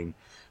between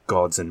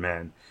gods and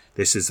men.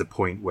 This is a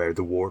point where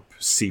the warp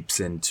seeps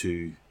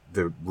into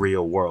the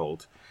real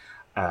world,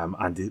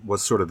 and it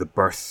was sort of the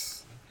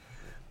birth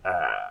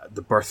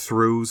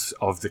throes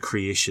of the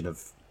creation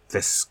of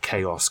this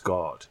chaos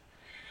god,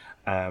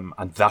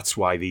 and that's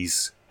why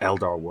these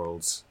Eldar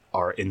worlds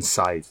are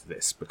inside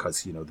this,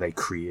 because they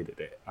created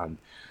it, and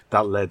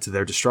that led to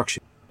their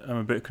destruction. I'm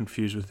a bit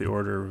confused with the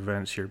order of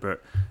events here,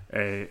 but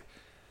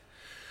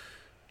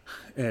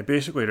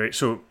basically, right.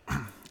 So,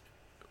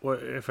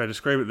 what if I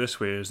describe it this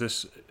way? Is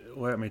this?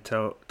 Let me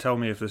tell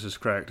me if this is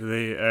correct.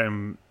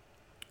 This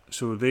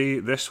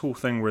whole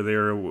thing where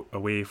they're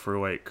away for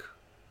like,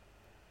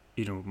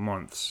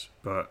 months,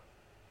 but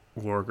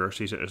Lorgar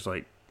sees it as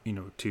like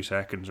 2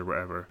 seconds or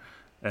whatever.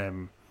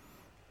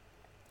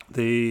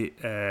 This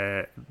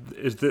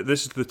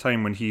is the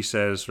time when he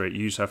says, right,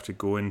 you just have to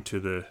go into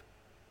the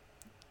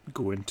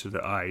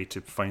eye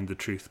to find the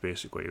truth.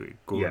 Basically,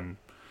 go and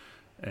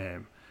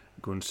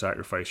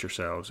sacrifice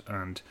yourselves,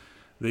 and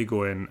they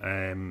go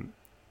in.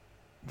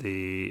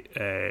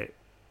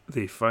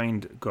 They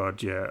find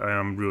God. Yeah, I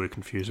am really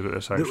confused about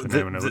this actually.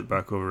 Now when I look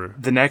back over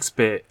the next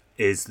bit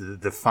is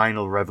the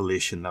final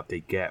revelation that they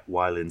get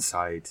while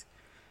inside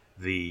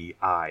the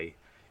eye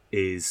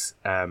is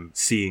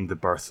seeing the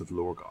birth of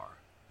Lorgar.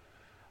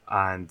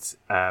 And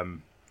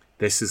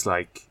this is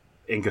like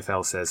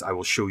Ingathel says, I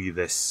will show you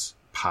this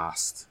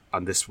past,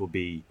 and this will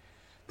be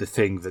the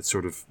thing that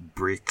sort of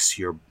breaks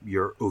your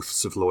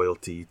oaths of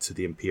loyalty to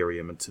the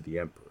Imperium and to the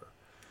Emperor.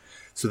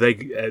 So they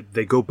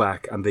go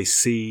back and they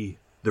see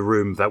the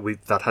room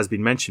that has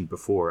been mentioned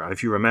before. And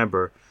if you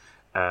remember,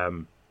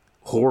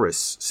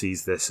 Horus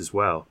sees this as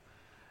well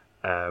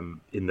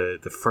in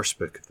the first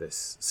book of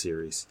this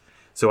series.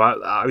 So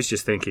I was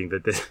just thinking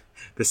that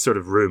this sort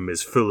of room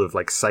is full of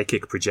like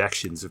psychic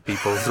projections of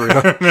people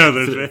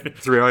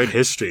throughout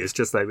history. It's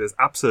just like this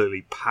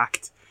absolutely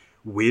packed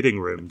waiting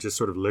room, just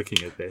sort of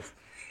looking at this.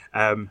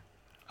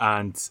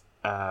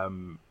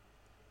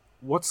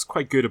 What's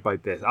quite good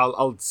about this,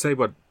 I'll say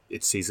what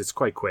it sees. It's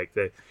quite quick.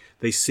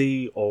 They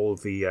see all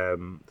the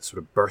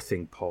sort of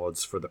birthing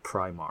pods for the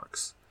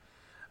Primarchs,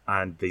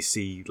 and they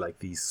see like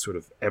these sort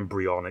of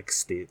embryonic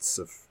states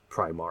of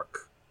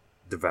Primarch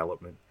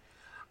development.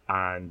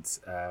 And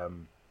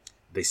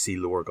they see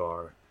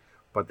Lorgar,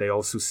 but they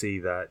also see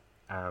that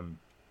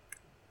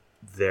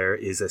there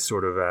is a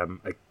sort of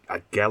a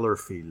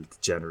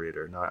Gellerfield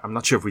generator. Now, I'm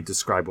not sure if we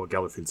describe what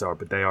Gellerfields are,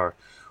 but they are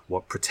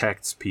what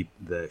protects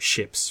the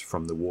ships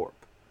from the warp.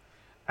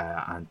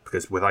 And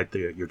because without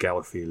your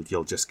Gellerfield,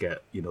 you'll just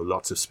get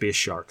lots of space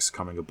sharks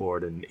coming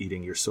aboard and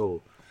eating your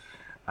soul.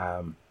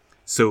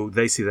 So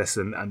they see this,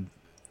 and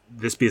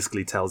this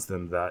basically tells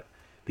them that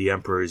the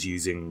Emperor is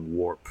using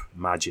warp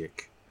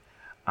magic.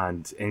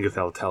 And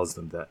Ingathel tells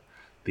them that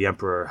the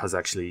Emperor has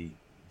actually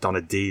done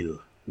a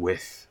deal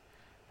with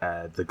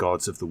the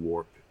gods of the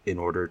warp in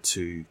order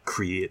to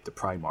create the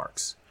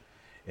Primarchs,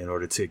 in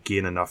order to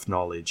gain enough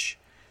knowledge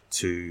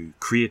to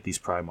create these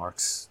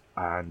Primarchs.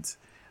 And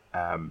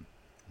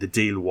the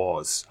deal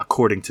was,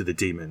 according to the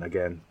demon,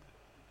 again,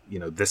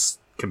 this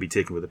can be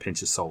taken with a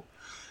pinch of salt.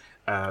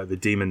 The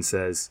demon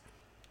says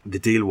the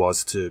deal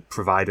was to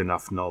provide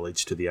enough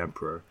knowledge to the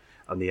Emperor,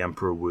 and the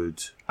Emperor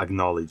would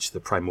acknowledge the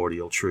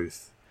primordial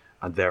truth,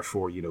 and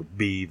therefore,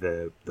 be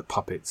the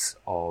puppets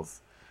of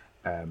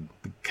the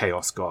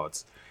Chaos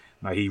Gods.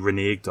 Now, he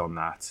reneged on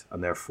that,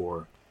 and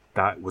therefore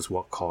that was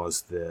what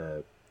caused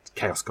the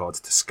Chaos Gods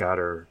to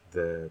scatter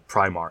the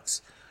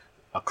Primarchs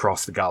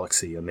across the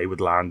galaxy, and they would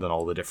land on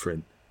all the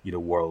different,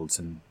 worlds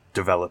and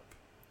develop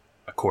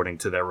according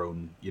to their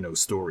own,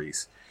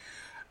 stories.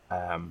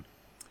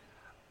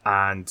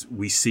 And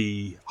we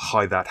see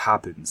how that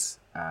happens,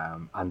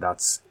 and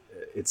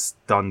it's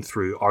done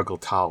through Argel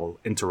Tal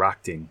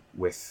interacting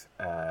with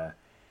the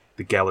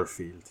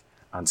Gellerfield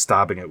and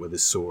stabbing it with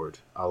his sword,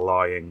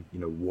 allowing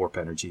warp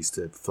energies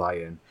to fly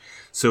in.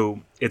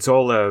 So it's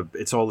all a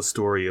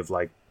story of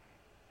like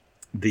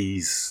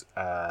these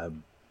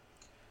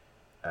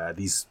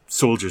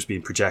soldiers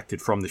being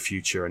projected from the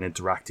future and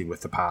interacting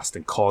with the past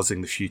and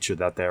causing the future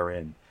that they're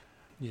in.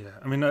 Yeah,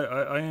 I mean,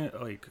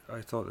 I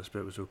thought this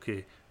bit was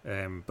okay,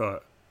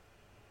 but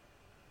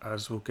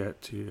as we'll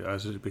get to,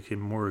 as it became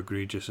more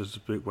egregious as the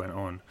book went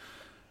on,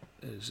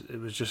 it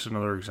was just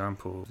another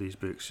example of these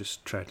books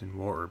just treading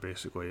water,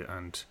 basically,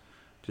 and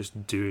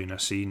just doing a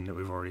scene that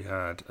we've already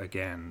had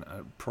again,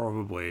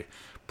 probably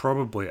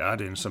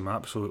adding some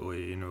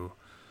absolutely,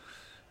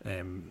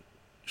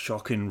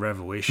 shocking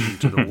revelation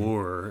to the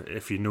lore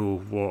if you know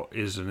what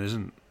is and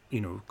isn't,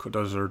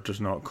 does or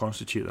does not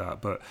constitute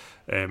that, but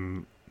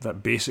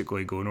that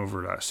basically going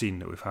over that scene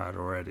that we've had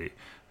already,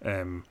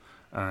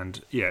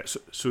 And yeah,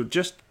 so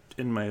just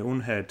in my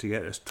own head to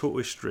get this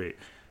totally straight,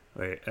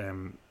 right?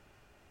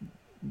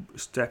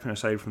 Stepping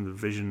aside from the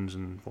visions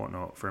and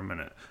whatnot for a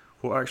minute,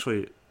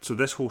 so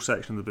this whole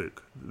section of the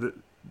book,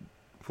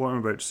 what I'm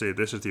about to say,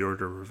 this is the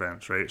order of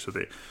events, right? So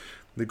they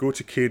go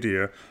to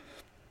Cadia,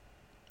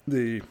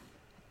 they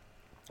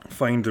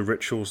find the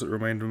rituals that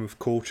remind them of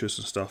Colchis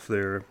and stuff.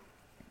 They're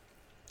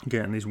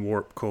getting these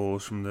warp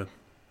calls from the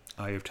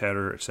Eye of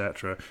Terror,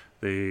 etc.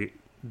 They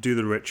do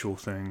the ritual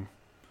thing,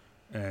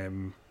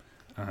 and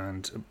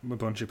a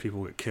bunch of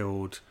people get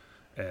killed.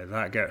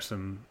 That gets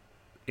them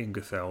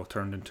Ingathel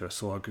turned into a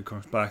slug who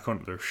comes back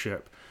onto their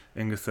ship.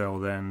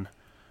 Ingathel then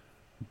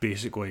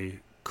basically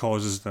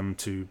causes them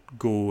to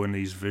go in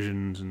these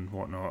visions and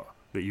whatnot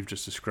that you've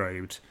just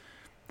described.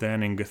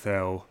 Then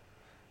Ingathel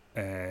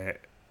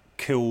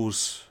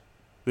kills.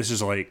 This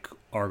is like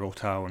Argol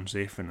Tal and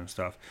Zaphon and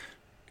stuff.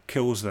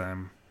 Kills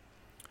them,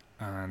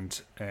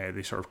 and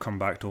they sort of come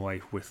back to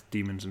life with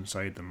demons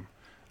inside them.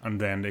 And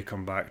then they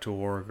come back to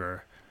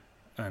Orger,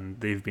 and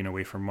they've been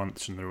away for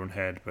months in their own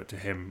head, but to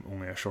him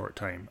only a short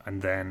time.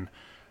 And then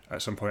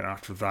at some point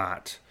after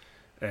that,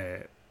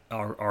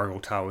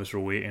 Argol Tal is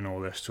relating all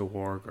this to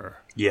Orger.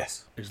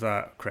 Yes. Is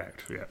that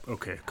correct? Yeah.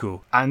 Okay,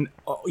 cool. And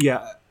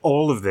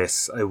all of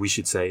this, we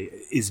should say,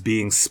 is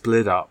being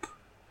split up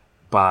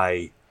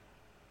by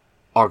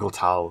Argol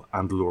Tal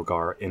and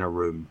Lorgar in a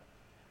room,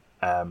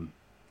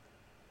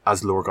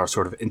 as Lorgar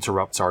sort of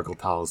interrupts Argol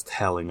Tal's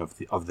telling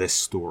of this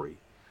story,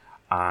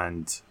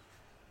 and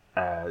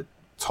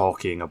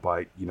talking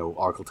about,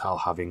 Argol Tal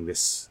having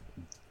this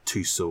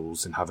two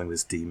souls and having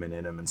this demon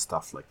in him and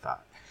stuff like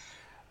that.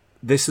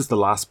 This is the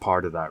last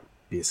part of that,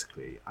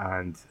 basically,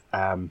 and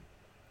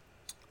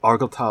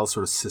Argol Tal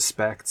sort of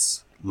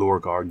suspects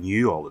Lorgar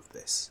knew all of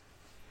this,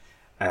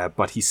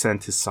 but he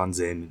sent his sons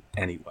in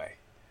anyway,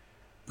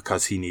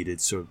 because he needed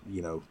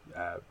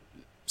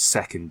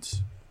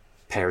second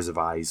pairs of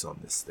eyes on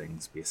these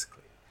things,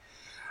 basically.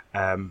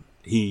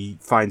 He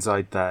finds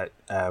out that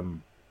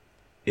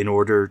in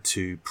order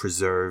to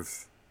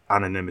preserve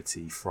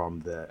anonymity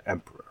from the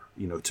Emperor,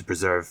 to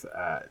preserve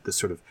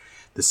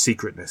the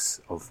secretness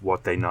of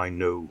what they now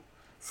know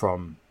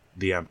from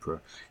the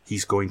Emperor,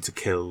 he's going to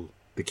kill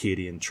the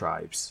Cadian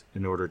tribes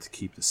in order to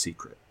keep the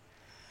secret.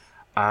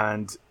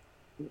 And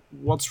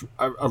what's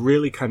a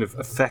really kind of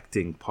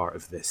affecting part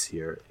of this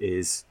here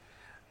is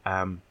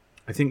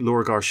I think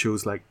Lorgar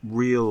shows like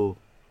real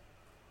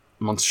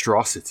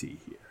monstrosity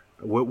here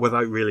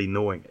without really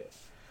knowing it,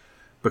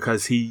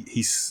 because he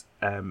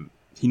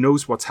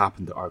knows what's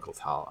happened to Argol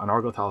Tal, and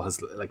Argol Tal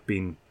has like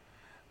been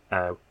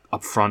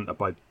upfront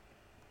about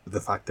the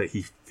fact that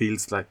he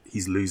feels like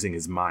he's losing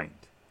his mind,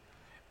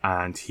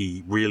 and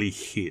he really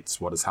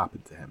hates what has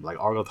happened to him. Like,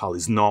 Argol Tal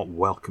is not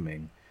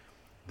welcoming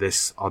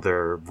this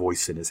other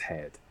voice in his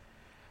head,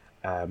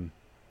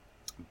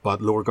 but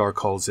Lorgar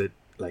calls it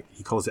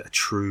a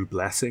true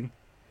blessing,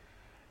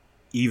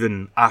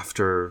 even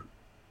after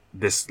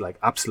this like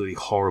absolutely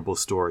horrible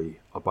story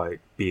about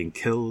being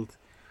killed,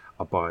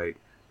 about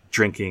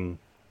drinking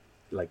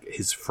like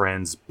his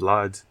friend's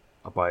blood,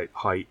 about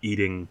how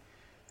eating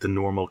the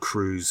normal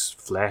crew's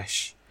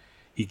flesh.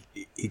 He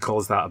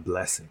calls that a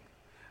blessing.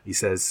 He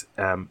says,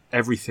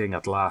 everything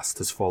at last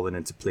has fallen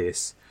into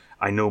place.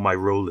 I know my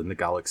role in the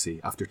galaxy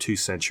after 2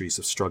 centuries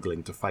of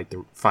struggling to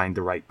find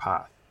the right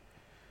path.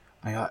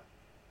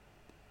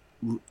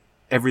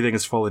 Everything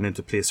has fallen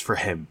into place for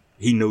him.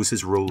 He knows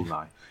his role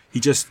now.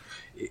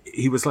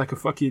 He was like a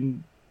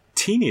fucking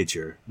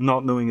teenager,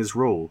 not knowing his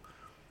role,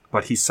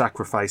 but he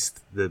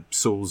sacrificed the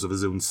souls of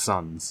his own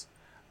sons.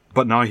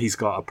 But now he's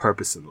got a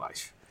purpose in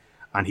life,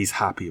 and he's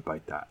happy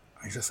about that.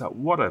 I just thought,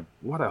 what a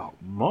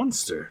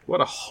monster!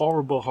 What a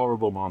horrible,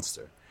 horrible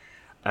monster!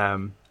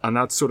 And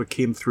that sort of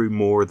came through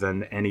more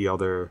than any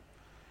other,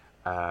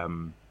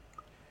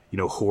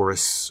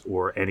 Horus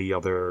or any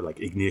other, like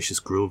Ignatius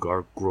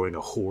Grulgar growing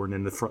a horn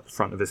in the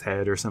front of his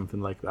head or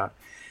something like that.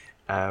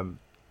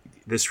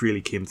 This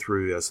really came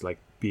through as like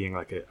being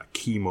like a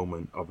key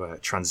moment of a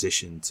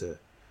transition to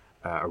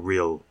a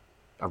real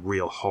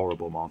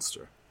horrible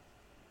monster.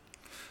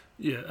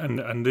 Yeah,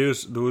 and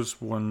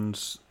those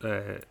ones,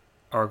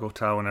 Argol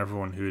Tal and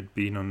everyone who had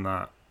been on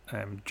that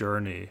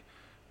journey,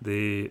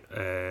 they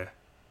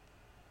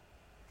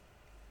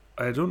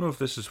I don't know if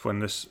this is when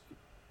this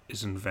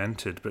is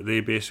invented, but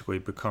they basically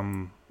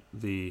become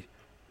the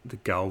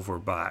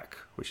Galvor Back,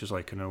 which is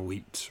like an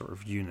elite sort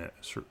of unit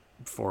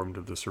formed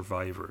of the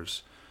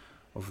survivors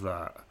of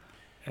that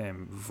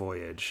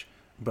voyage.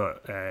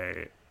 But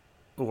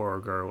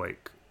Lorgar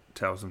like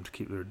tells them to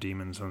keep their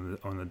demons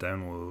on the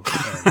down low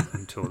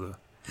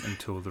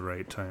until the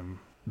right time.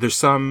 There's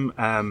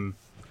some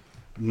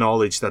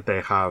knowledge that they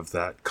have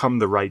that come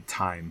the right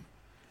time,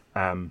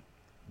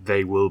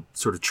 they will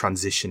sort of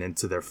transition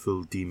into their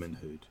full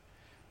demonhood.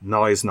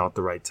 Now is not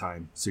the right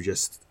time, so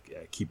just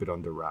keep it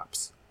under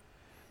wraps.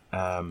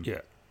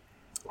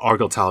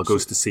 Argol Tal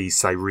goes to see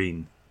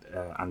Cyrene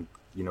and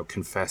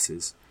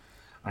confesses,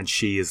 and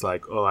she is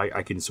like, "Oh,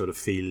 I can sort of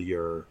feel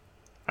your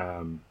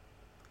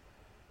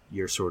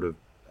sort of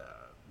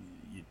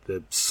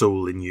the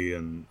soul in you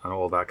and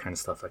all that kind of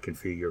stuff. I can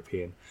feel your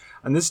pain.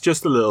 And this is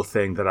just a little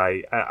thing that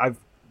I've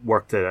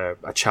worked at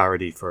a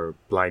charity for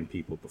blind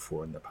people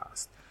before in the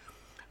past.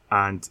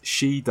 And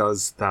she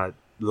does that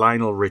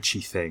Lionel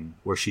Richie thing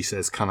where she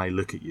says, "Can I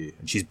look at you?"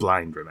 And she's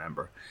blind,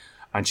 remember?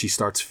 And she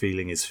starts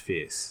feeling his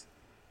face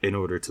in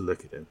order to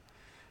look at him.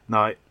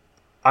 Now,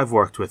 I've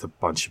worked with a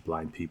bunch of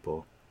blind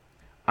people,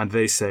 and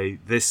they say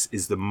this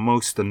is the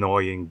most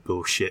annoying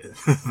bullshit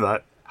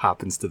that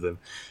happens to them.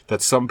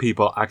 That some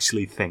people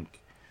actually think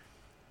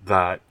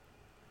that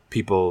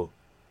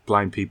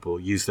blind people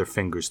use their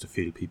fingers to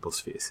feel people's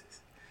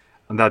faces,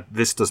 and that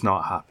this does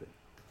not happen.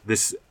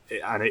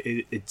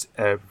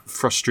 It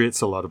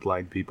frustrates a lot of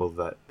blind people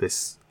that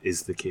this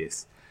is the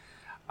case.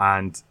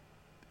 And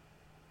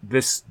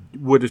this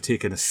would have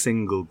taken a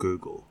single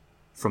Google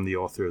from the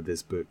author of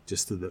this book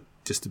just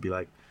to be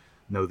like,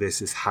 no,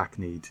 this is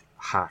hackneyed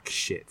hack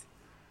shit.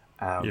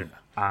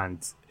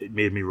 And it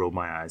made me roll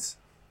my eyes.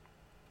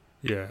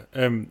 Yeah.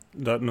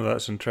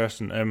 That's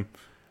interesting.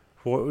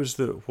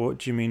 What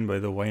do you mean by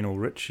the Lionel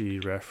Richie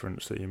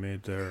reference that you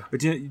made there?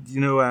 But you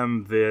know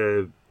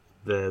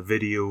the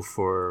video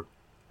for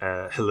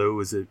 "Hello,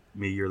 Is It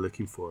Me You're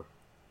Looking For"?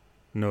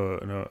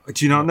 No.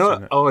 Do you not know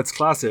it? Oh, it's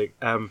classic.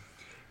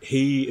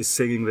 He is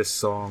singing this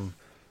song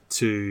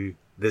to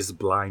this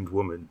blind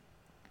woman.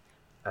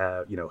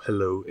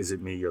 "Hello, is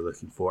it me you're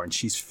looking for?" And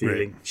she's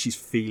feeling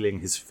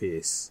his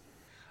face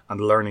and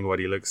learning what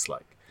he looks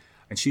like.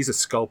 And she's a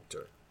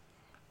sculptor.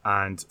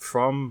 And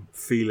from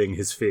feeling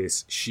his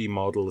face, she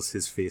models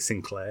his face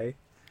in clay.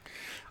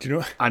 Do you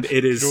know? And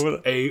it is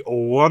a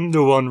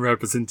 1-to-1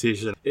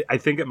 representation. I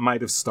think it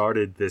might have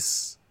started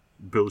this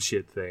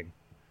bullshit thing.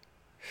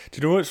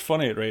 Do you know what's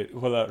funny, right?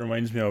 What that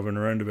reminds me of in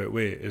a roundabout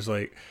way is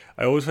like,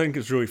 I always think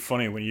it's really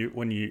funny when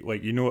you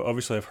like,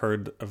 obviously I've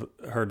heard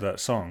that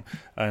song,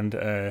 and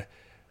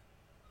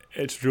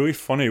it's really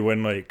funny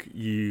when like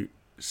you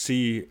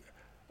see.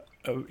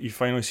 You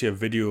finally see a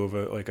video of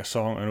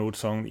an old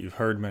song that you've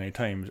heard many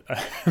times.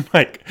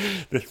 Like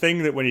the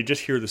thing that when you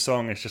just hear the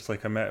song, it's just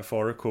like a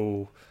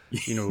metaphorical,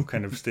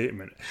 kind of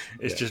statement.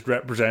 It's just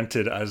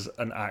represented as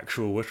an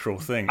actual literal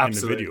thing.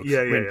 Absolutely. In the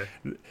video.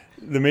 Yeah.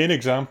 The main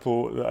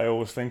example that I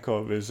always think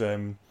of is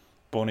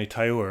Bonnie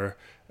Tyler.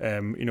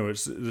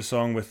 It's the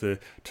song with the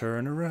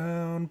 "Turn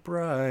Around,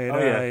 Bright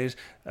Eyes,"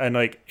 and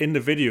like in the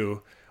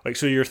video, like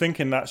so you're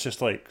thinking that's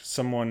just like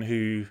someone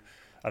who,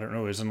 I don't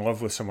know, is in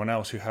love with someone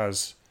else who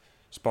has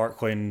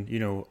sparkling,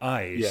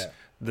 eyes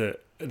that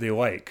they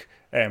like.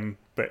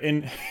 But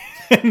in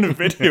the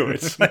video,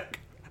 it's like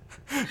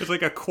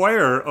a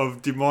choir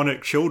of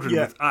demonic children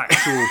with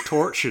actual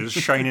torches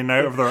shining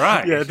out of their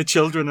eyes. Yeah, the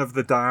children of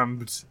the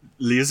damned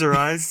laser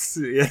eyes.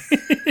 Yeah.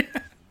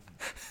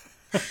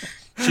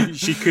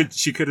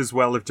 She could as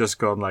well have just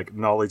gone like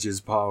knowledge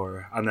is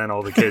power, and then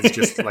all the kids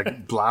just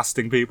like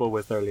blasting people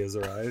with their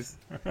laser eyes.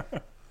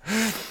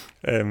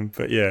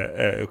 But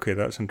yeah, okay,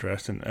 that's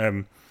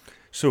interesting.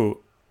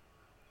 So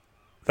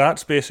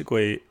that's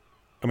basically,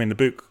 the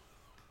book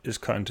is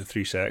cut into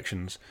 3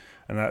 sections,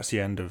 and that's the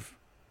end of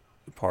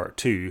part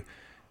 2,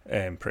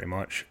 pretty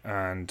much.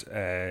 And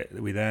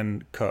we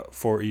then cut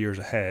 40 years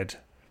ahead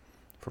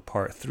for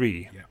part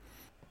 3. Yeah.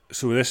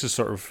 So this is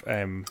sort of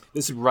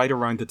this is right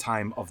around the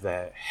time of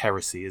the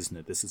heresy, isn't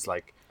it? This is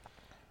like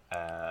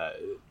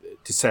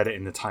to set it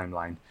in the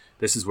timeline.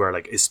 This is where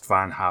like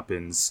Istvan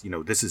happens.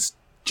 This is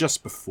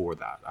just before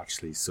that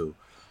actually. So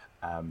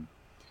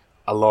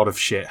a lot of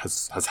shit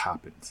has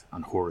happened,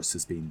 and Horus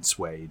has been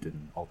swayed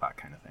and all that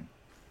kind of thing.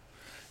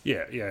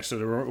 Yeah. So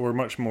we're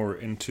much more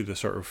into the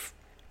sort of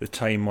the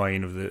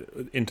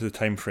timeline into the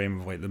time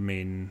frame of like the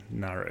main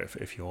narrative,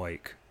 if you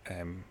like,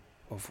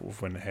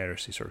 of when the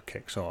heresy sort of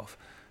kicks off.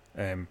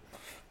 And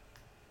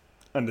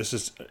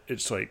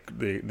it's like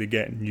they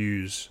get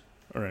news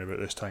around about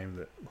this time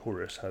that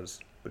Horus has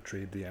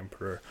betrayed the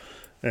Emperor,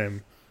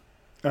 and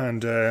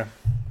enter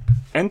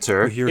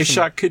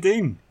Ishak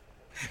Kadim,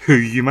 who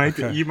you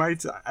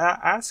might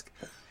ask.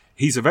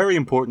 He's a very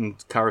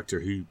important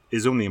character who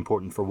is only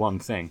important for one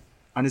thing,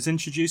 and is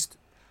introduced.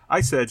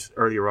 I said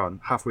earlier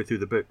on, halfway through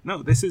the book.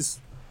 No, this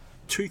is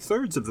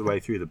 2/3 of the way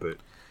through the book.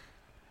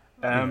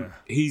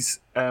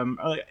 He's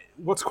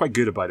what's quite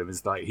good about him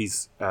is that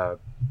he's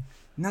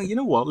now, you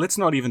know what, let's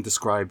not even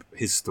describe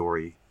his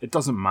story. It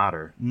doesn't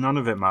matter. None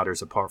of it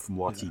matters apart from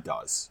what he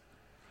does.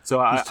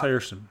 So he's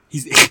tiresome.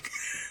 He's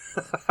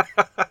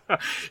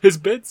his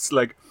bits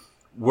like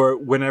were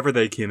whenever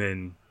they came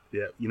in,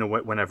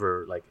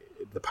 whenever like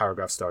the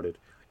paragraph started,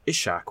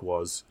 Ishak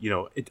was,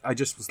 I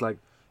just was like,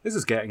 this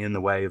is getting in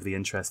the way of the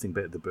interesting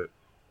bit of the book.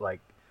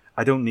 Like,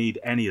 I don't need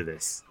any of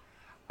this.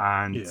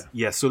 And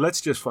so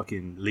let's just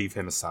fucking leave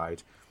him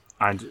aside,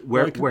 and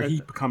where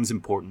he becomes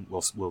important,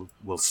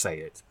 we'll say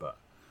it. But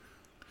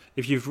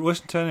if you've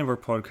listened to any of our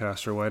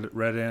podcasts or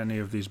read any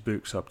of these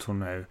books up till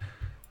now,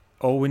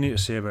 all we need to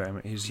say about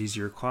him is he's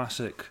your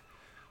classic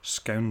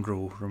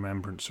scoundrel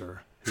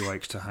remembrancer who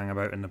likes to hang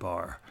about in the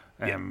bar,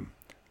 and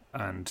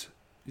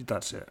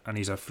that's it. And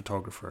he's a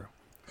photographer.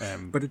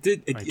 But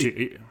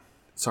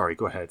sorry,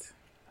 go ahead.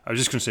 I was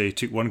just going to say he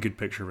took one good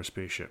picture of a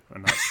spaceship,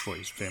 and that's what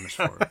he's famous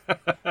for.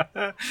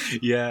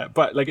 Yeah,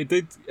 but like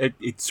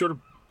it sort of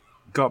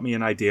got me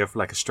an idea for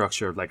like a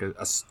structure, like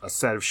a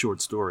set of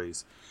short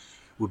stories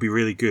would be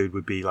really good.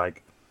 Would be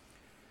like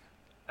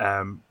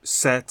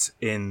set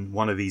in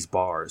one of these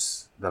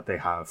bars that they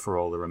have for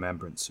all the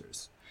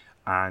remembrancers,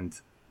 and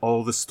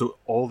all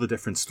the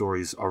different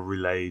stories are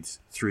relayed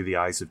through the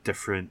eyes of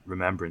different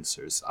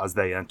remembrancers as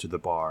they enter the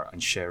bar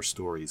and share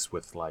stories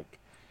with, like,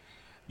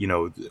 you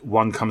know,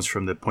 one comes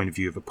from the point of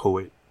view of a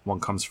poet, one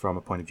comes from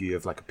a point of view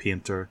of like a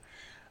painter,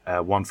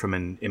 one from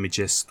an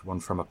imagist, one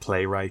from a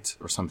playwright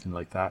or something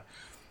like that,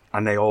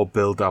 and they all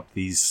build up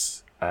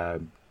these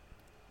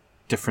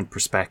different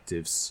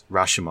perspectives,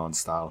 Rashomon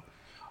style,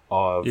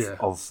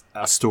 of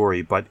a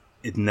story, but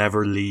it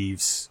never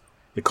leaves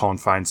the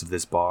confines of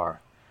this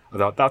bar. I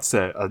thought that's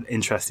an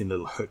interesting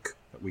little hook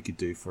that we could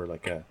do for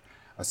like a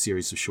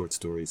series of short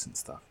stories and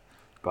stuff.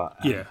 But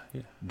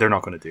they're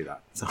not going to do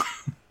that. So.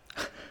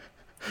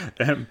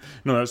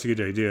 No, that's a good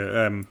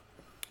idea.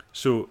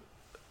 So,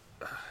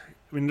 I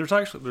mean, there's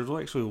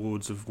actually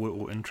loads of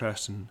little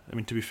interesting. I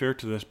mean, to be fair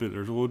to this book,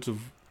 there's loads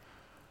of,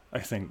 I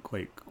think,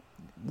 like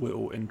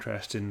little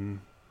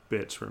interesting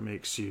bits where it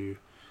makes you,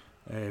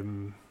 I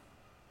don't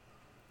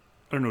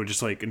know,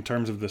 just like in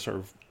terms of the sort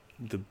of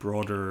the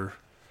broader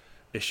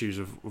issues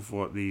of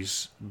what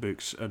these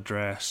books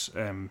address.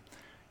 You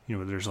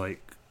know, there's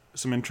like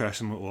some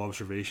interesting little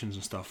observations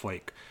and stuff,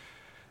 like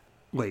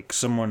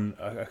someone,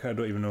 I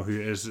don't even know who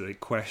it is, like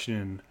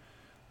questioning,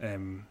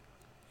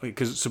 like,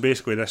 cause so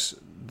basically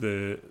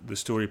the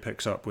story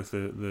picks up with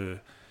the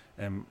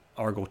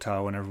Argyle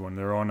Tal and everyone.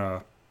 They're on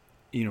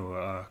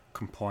a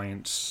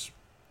compliance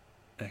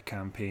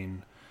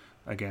campaign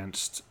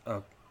against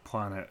a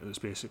planet that's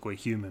basically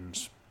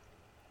humans,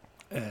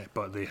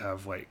 but they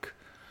have like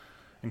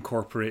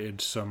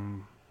incorporated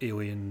some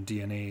alien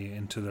DNA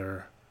into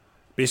their,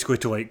 basically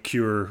to like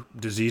cure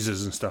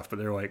diseases and stuff, but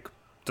they're like,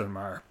 doesn't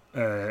matter,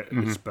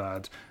 it's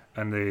bad,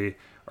 and they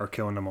are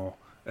killing them all.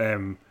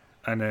 And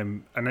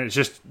it's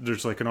just,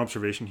 there's like an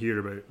observation here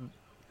about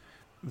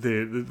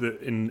the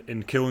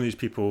in killing these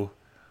people,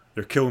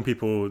 they're killing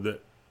people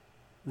that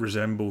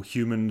resemble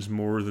humans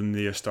more than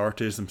the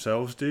Astartes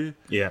themselves do.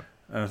 Yeah,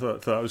 and I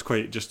thought that was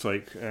quite just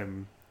like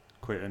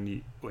quite a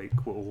neat like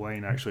little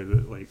line actually,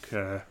 that like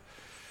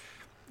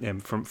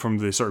from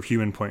the sort of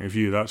human point of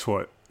view, that's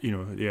what, you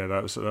know. Yeah,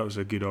 that was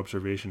a good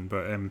observation.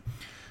 But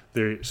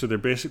they're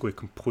basically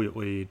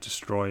completely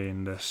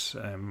destroying this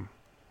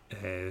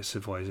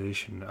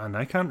civilization, and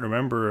I can't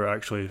remember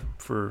actually,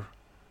 for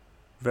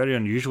very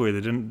unusually,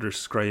 they didn't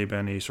describe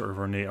any sort of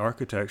ornate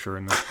architecture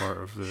in this part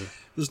of the.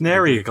 There's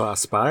nary a glass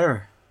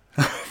spire.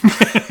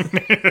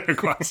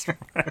 Glass.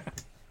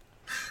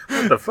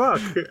 What the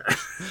fuck?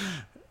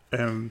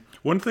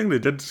 One thing they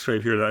did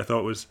describe here that I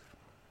thought was,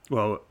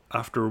 well,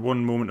 after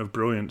one moment of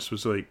brilliance,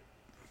 was like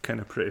kind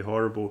of pretty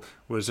horrible,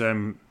 was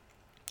so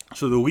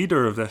the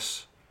leader of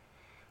this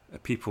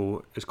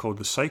people is called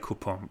the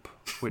Psychopomp,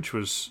 which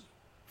was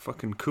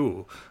fucking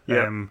cool.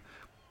 Yeah.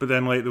 But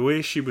then like the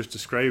way she was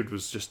described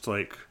was just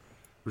like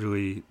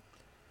really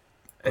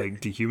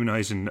like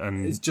dehumanizing,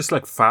 and it's just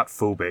like fat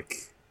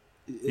phobic.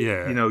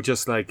 Yeah. You know,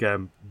 just like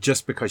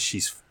just because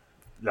she's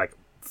like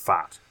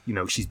fat, you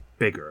know, she's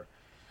bigger.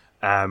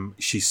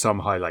 She's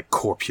somehow like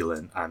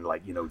corpulent and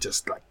like, you know,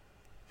 just like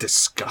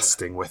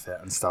disgusting with it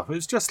and stuff. It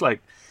was just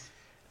like,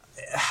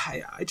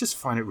 I just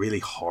find it really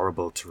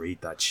horrible to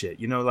read that shit.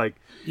 You know, like,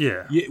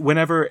 yeah.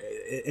 Whenever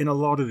in a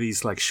lot of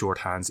these like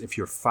shorthands, if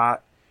you're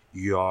fat,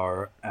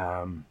 you're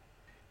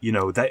you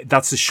know,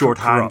 that's a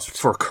shorthand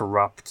for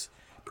corrupt,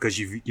 because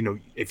you know,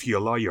 if you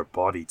allow your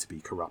body to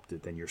be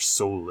corrupted, then your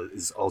soul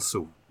is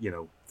also, you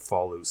know,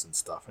 follows and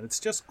stuff, and it's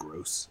just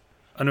gross.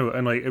 I know,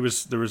 and like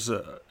there was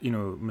a, you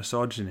know,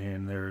 misogyny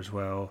in there as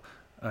well,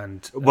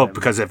 and well,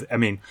 because I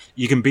mean,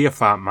 you can be a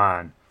fat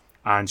man,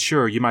 and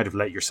sure, you might have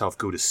let yourself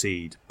go to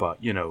seed,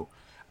 but you know,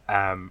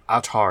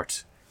 at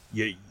heart,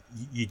 you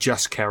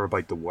just care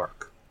about the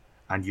work,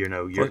 and you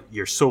know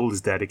your soul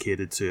is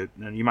dedicated to it,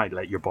 and you might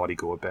let your body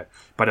go a bit.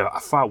 But a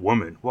fat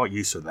woman, what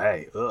use are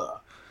they? Ugh.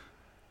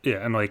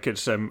 Yeah, and like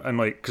it's and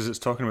like because it's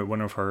talking about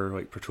one of her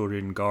like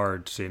Praetorian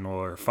Guard saying,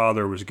 "Oh, her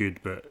father was good,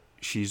 but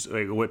she's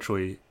like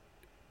literally."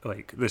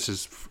 Like, this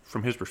is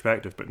from his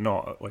perspective, but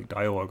not like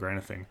dialogue or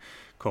anything,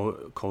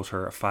 calls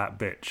her a fat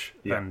bitch.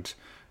 Yeah.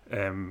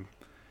 And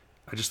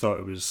I just thought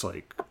it was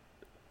like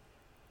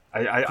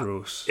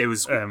gross. It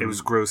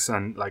was gross,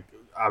 and like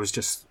I was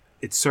just,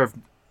 it served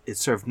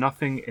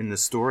nothing in the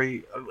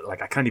story.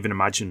 Like, I can't even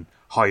imagine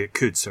how it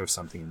could serve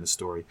something in the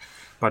story,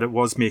 but it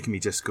was making me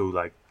just go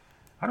like,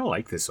 I don't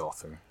like this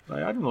author.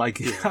 Like, I don't like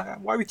it.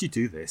 Why would you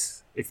do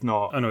this if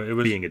not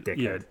being a dickhead?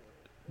 Yeah,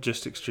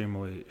 just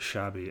extremely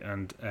shabby,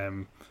 and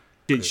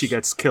she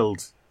gets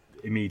killed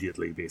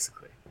immediately,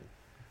 basically.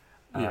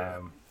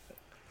 Yeah.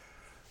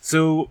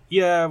 So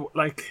yeah,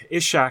 like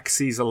Ishak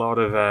sees a lot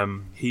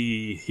of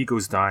he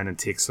goes down and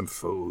takes some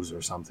photos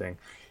or something.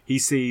 He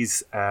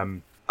sees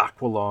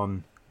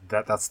Aquilon,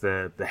 that's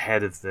the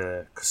head of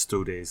the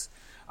Custodes,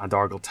 and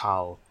Argyle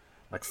Tal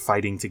like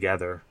fighting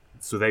together.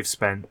 So they've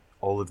spent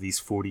all of these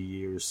 40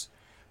 years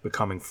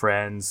becoming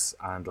friends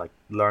and like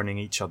learning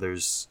each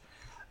other's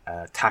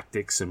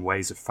tactics and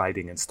ways of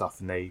fighting and stuff,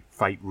 and they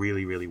fight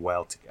really, really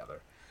well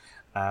together.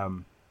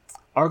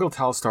 Argyle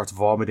Tal starts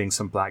vomiting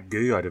some black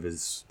goo out of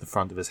the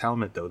front of his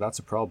helmet, though. That's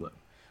a problem.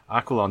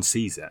 Aquilon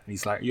sees it, and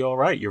he's like, "You all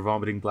right? You're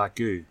vomiting black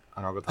goo."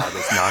 And Argyle Tal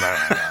goes, no,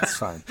 it's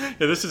fine.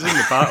 Yeah, this is in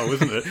the battle,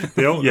 isn't it?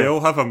 They all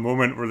have a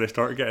moment where they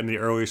start getting the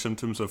early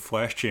symptoms of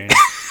flesh change,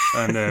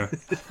 and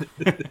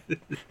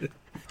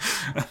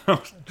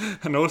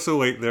and also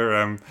like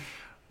their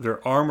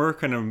armor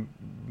kind of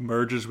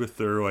merges with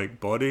their like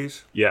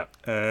bodies. Yeah.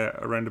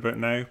 Around about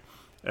now.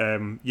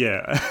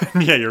 Yeah,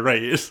 yeah, you're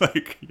right. It's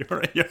like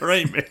you're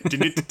right, mate. Do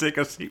you need to take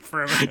a seat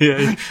for a minute?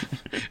 Yeah.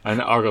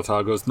 And Argyle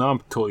Tal goes, "No, I'm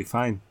totally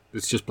fine.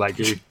 It's just black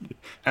goo."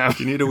 Do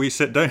you need a wee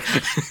sit down?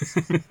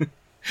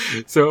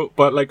 So,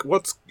 but like,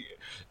 what's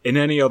in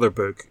any other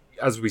book,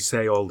 as we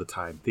say all the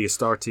time, the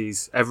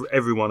Astartes,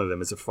 every one of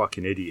them is a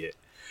fucking idiot.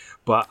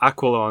 But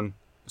Aquilon,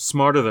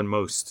 smarter than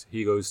most,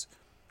 he goes,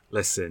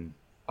 "Listen,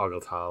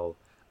 Argyle Tal,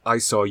 I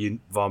saw you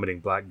vomiting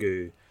black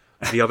goo.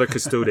 The other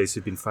Custodes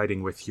who've been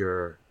fighting with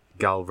your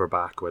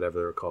Galverback, whatever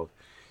they're called,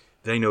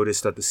 they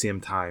noticed at the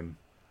same time.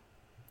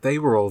 They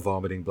were all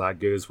vomiting black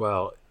goo as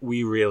well.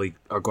 We really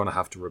are going to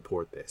have to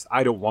report this.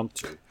 I don't want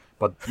to,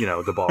 but, you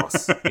know, the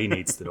boss, he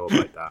needs to know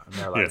about that." And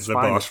they're like, "Yes, the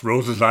boss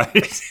rolls his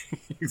eyes."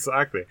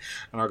 Exactly.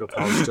 And Argyle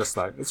Tal's just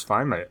like, "It's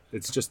fine, mate.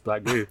 It's just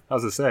black goo.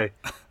 As I say,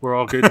 we're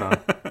all good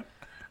now."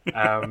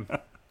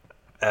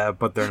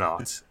 But they're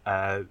not.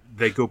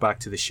 They go back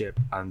to the ship,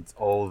 and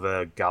all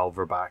the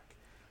Galverback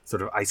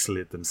sort of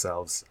isolate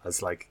themselves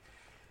as, like,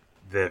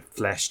 the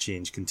flesh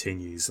change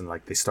continues, and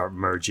like they start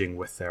merging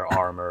with their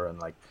armor and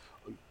like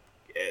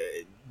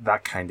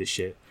that kind of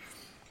shit.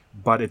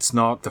 But it's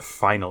not the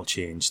final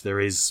change. There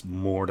is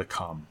more to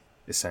come,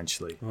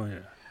 essentially.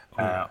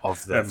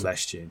 Of the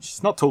flesh change.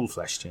 It's not total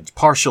flesh change.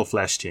 Partial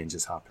flesh change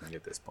is happening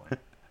at this point.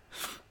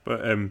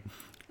 But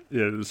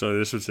yeah. So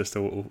this was just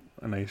a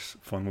nice,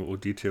 fun little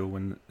detail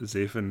when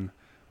Zaphon,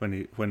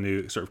 when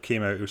they sort of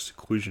came out of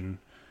seclusion,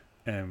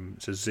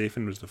 it says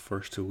Zaphon was the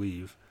first to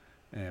leave.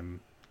 And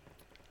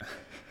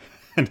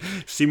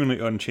seemingly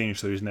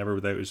unchanged, so he's never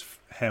without his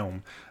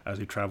helm as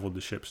he travelled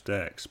the ship's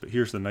decks. But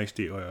here's the nice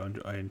detail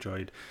I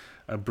enjoyed.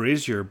 A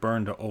brazier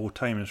burned at all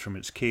times from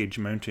its cage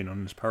mounting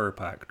on his power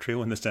pack,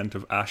 trailing the scent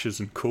of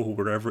ashes and coal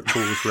wherever it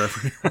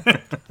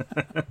went.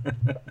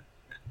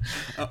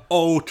 At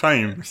all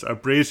times, a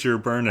brazier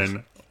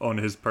burning on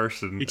his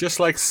person. He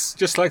just likes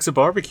a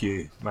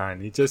barbecue,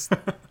 man. He just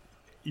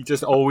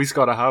always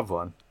got to have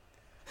one.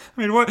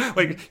 I mean, what?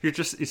 Like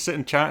he's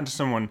sitting chatting to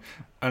someone,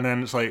 and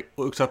then it's like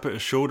looks up at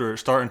his shoulder,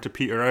 it's starting to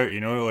peter out. You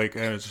know, like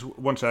just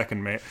 1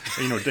 second, mate.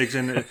 You know, digs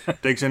in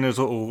his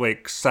little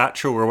like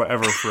satchel or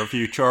whatever for a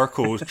few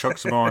charcoals,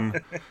 chucks them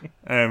on.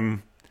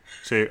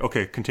 Say,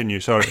 okay, continue.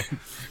 Sorry.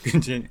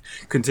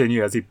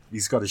 Continue as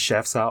he's got his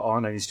chef's hat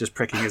on and he's just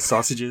pricking his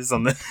sausages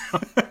on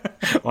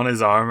the on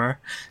his armor.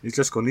 He's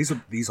just going,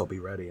 these will be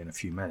ready in a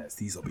few minutes.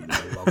 These will be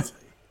really lovely.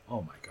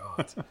 Oh my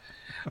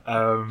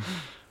god.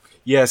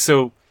 Yeah.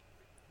 So.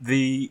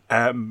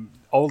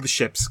 All the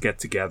ships get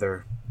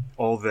together,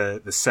 all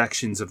the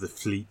sections of the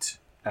fleet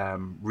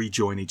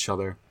rejoin each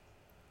other.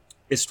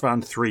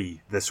 Istvan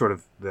III, the sort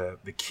of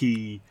the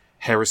key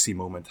heresy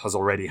moment, has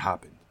already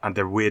happened, and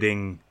they're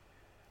waiting.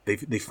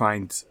 They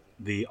find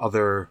the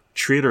other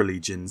traitor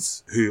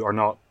legions who are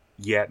not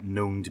yet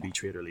known to be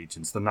traitor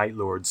legions. The Night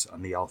Lords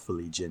and the Alpha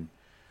Legion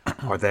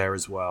are there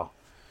as well,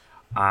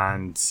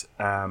 and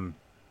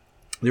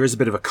there is a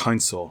bit of a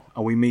council,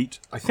 and we meet.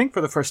 I think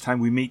for the first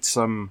time we meet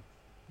some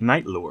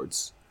Night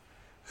Lords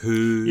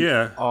who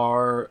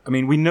are, I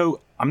mean, we know,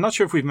 I'm not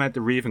sure if we've met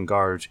the Raven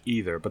Guard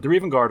either, but the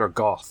Raven Guard are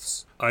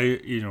Goths.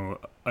 I'm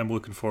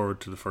looking forward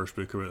to the first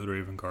book about the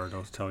Raven Guard,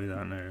 I'll tell you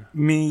that now.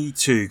 Me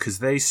too, because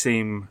they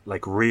seem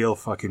like real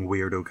fucking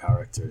weirdo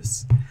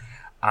characters.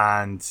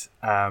 And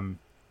the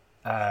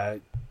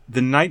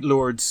Night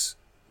Lords,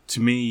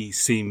 to me,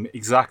 seem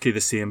exactly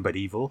the same but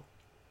evil.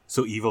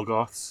 So evil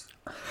Goths.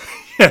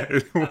 Yeah,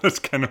 it was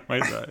kind of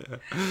like that,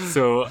 yeah.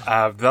 So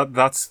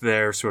that's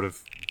their sort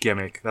of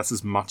gimmick. That's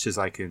as much as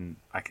I can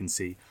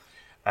see.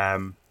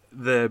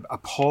 The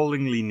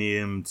appallingly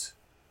named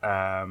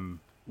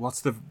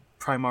what's the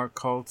Primarch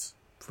called?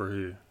 For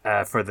who?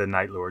 For the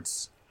Night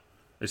Lords.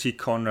 Is he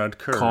Conrad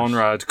Kurz?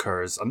 Conrad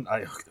Kurz. And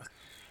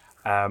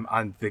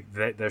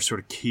their sort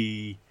of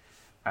key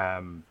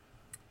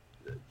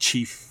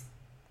chief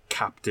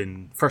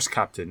captain, first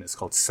captain, is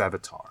called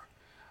Sevatar.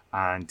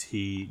 And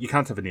you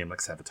can't have a name like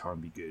Sevatar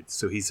and be good.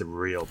 So he's a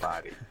real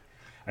baddie.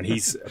 And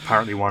he's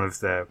apparently one of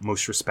the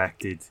most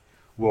respected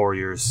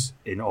warriors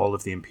in all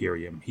of the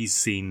Imperium. He's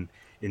seen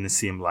in the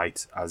same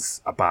light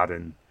as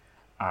Abaddon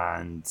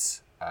and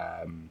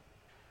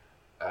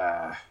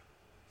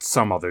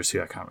some others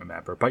who I can't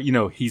remember. But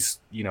he's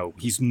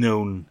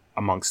known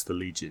amongst the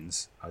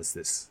legions as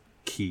this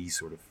key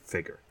sort of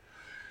figure.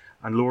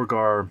 And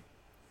Lorgar,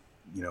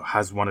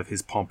 has one of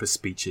his pompous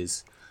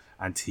speeches,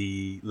 and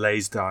he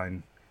lays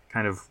down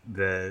kind of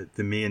the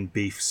main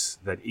beefs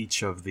that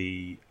each of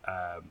the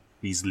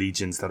these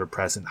legions that are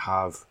present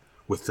have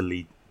with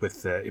the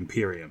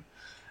Imperium,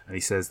 and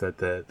he says that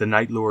the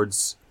Night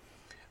Lords,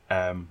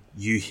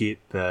 you hate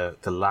the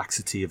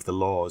laxity of the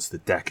laws, the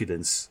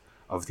decadence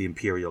of the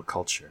Imperial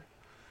culture.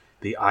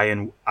 The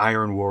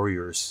Iron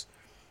Warriors,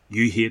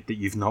 you hate that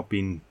you've not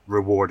been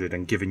rewarded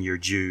and given your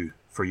due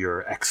for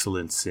your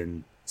excellence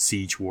in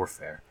siege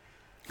warfare.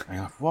 And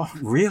I'm like, what?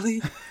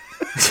 Really?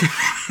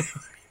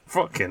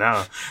 Fucking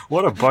hell.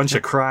 What a bunch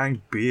of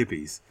crying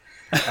babies.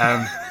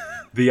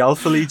 The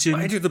Alpha Legion...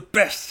 I do the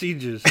best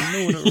sieges.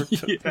 No one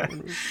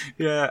ever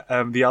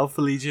the Alpha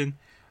Legion,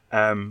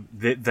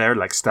 they're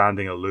like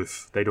standing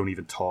aloof. They don't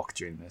even talk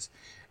during this.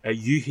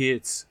 You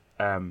hate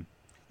the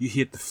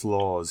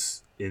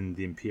flaws in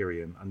the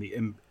Imperium and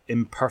the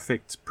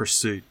imperfect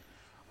pursuit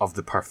of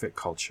the perfect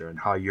culture, and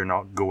how you're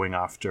not going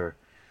after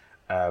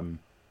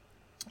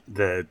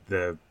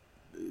the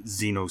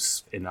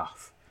Xenos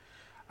enough.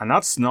 And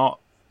that's not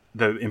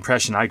the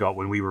impression I got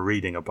when we were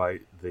reading about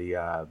the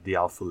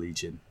Alpha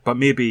Legion. But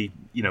maybe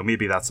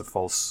that's a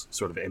false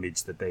sort of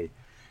image that they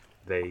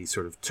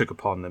sort of took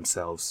upon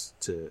themselves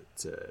to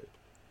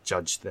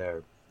judge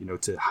their,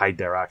 to hide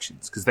their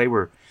actions, because they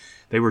were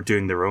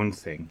doing their own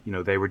thing.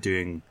 They were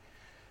doing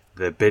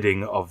the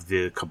bidding of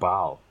the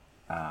Cabal,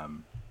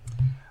 and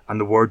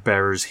the word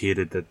bearers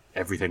hated that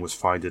everything was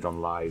founded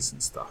on lies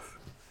and stuff.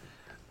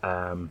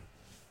 And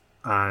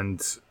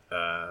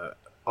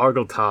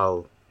Argyle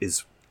Tal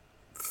is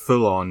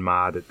full on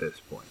mad at this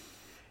point.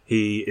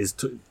 He is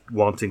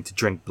wanting to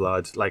drink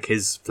blood. Like,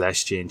 his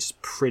flesh change has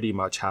pretty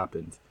much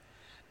happened,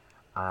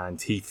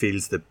 and he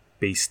feels the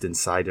beast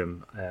inside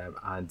him,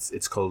 and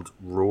it's called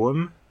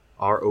Roam,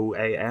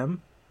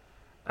 Roam.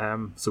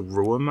 So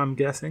Roam, I'm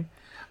guessing.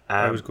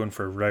 I was going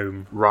for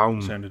Raum.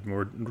 Raum sounded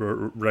more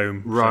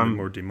Raum sounded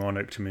more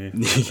demonic to me.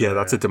 Yeah,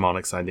 that's a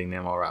demonic sounding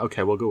name. All right,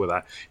 okay, we'll go with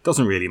that.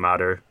 Doesn't really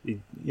matter.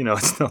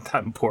 It's not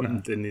that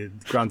important in the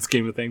grand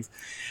scheme of things.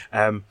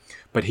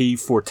 But he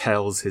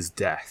foretells his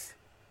death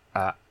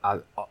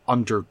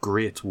under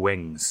great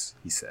wings,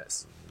 he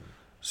says.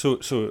 So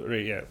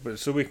right, yeah, but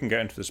so we can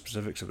get into the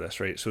specifics of this,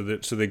 right?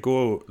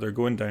 They're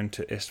going down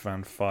to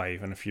Istvan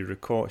 5, and if you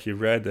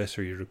read this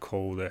or you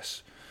recall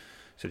this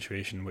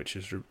situation, which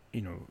is,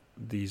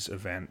 these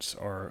events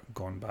are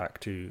gone back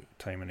to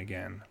time and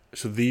again.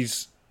 So the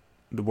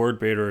word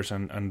bearers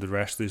and the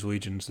rest of these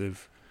legions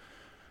they've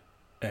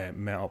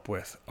met up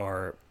with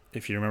are,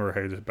 if you remember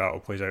how the battle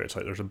plays out, it's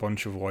like there's a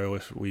bunch of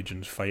loyalist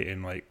legions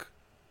fighting like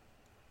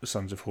the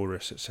Sons of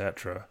Horus,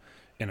 etc.,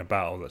 in a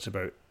battle that's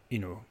about,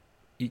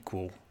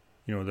 equal.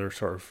 They're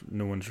sort of,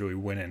 no one's really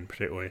winning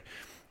particularly,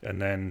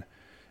 and then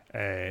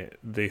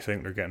they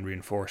think they're getting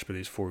reinforced by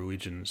these 4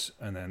 legions,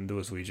 and then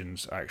those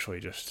legions actually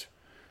just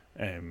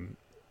turn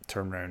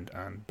around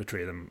and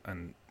betray them,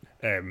 and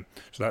so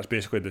that's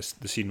basically the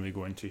scene we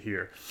go into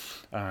here.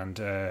 And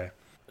one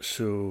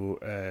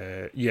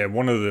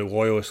of the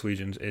loyalist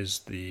legions is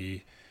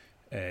the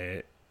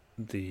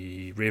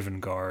Raven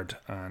Guard,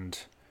 and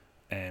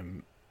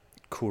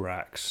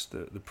Corax,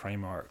 the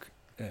Primarch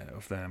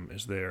of them,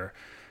 is there,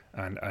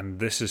 and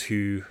this is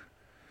who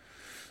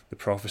the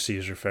prophecy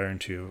is referring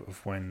to,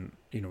 of when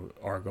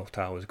Argyle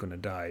Tal is going to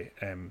die.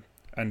 And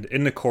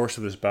in the course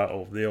of this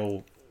battle,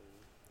 the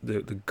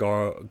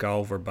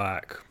Galver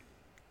back,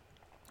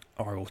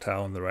 Argyle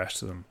Tal and the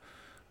rest of them,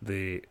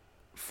 they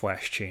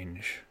flesh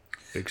change,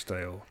 big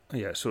style.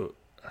 Yeah. So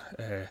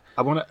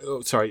I want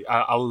to. Sorry,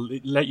 I'll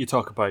let you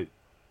talk about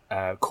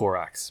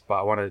Corax, but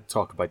I want to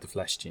talk about the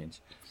flesh change.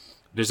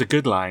 There's a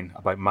good line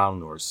about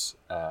Malnor's.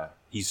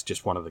 He's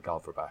just one of the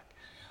Galver back.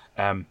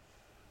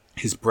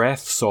 His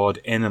breath sawed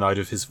in and out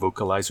of his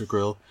vocalizer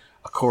grill.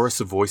 A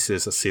chorus of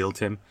voices assailed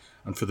him,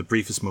 and for the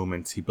briefest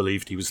moment he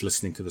believed he was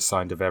listening to the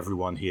sound of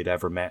everyone he had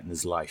ever met in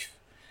his life.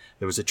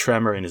 There was a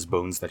tremor in his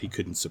bones that he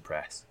couldn't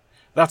suppress.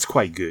 That's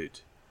quite good.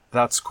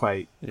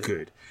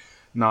 Good.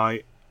 Now,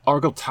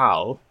 Argyle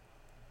Tal,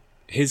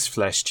 his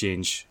flesh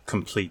change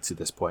completes at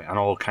this point, and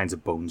all kinds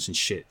of bones and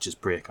shit just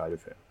break out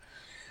of him.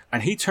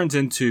 And he turns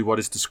into what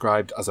is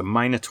described as a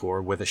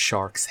minotaur with a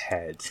shark's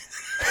head.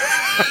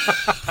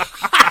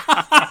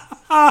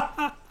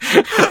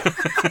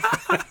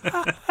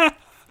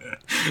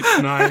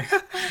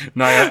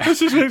 This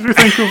just makes me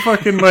think of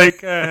fucking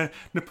like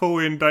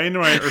Napoleon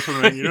Dynamite or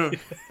something,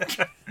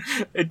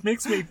 It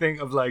makes me think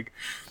of like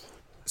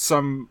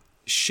some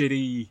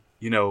shitty,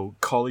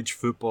 college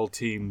football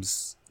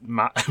team's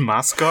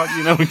mascot,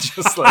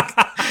 just like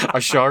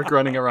a shark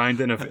running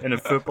around in a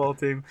football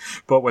team,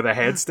 but with a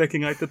head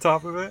sticking out the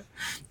top of it.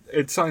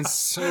 It sounds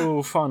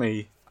so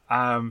funny.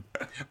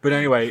 But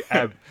anyway,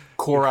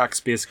 Corax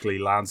basically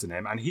lands on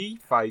him, and he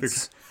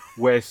fights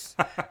with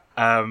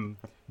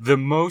the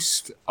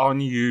most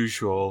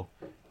unusual,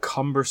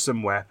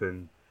 cumbersome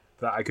weapon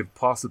that I could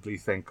possibly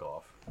think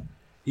of.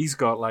 He's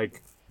got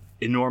like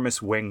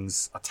enormous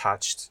wings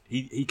attached.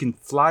 He can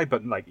fly,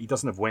 but like he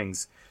doesn't have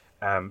wings.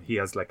 He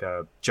has like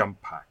a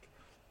jump pack,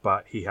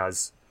 but he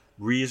has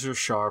razor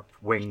sharp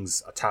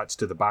wings attached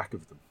to the back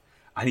of them,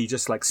 and he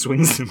just like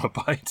swings them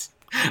about.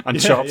 and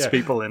chops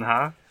people in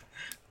half.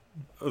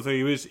 Although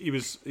he was,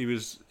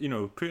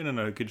 putting in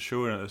a good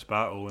showing at this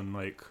battle, and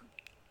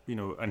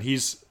and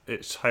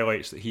it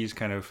highlights that he's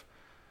kind of,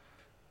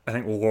 I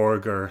think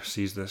Lorgar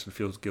sees this and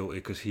feels guilty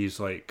because he's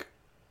like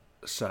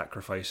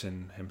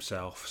sacrificing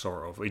himself,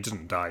 sort of. He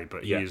doesn't die,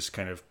 but he is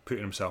kind of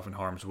putting himself in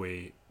harm's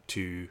way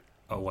to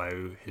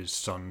allow his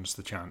sons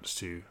the chance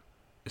to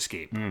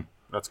escape.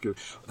 That's good.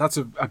 That's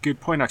a good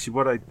point, actually.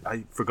 What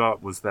I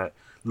forgot was that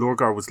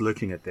Lorgar was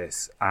looking at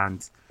this,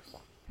 and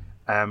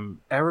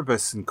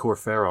Erebus and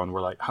Corferon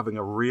were like having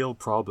a real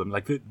problem.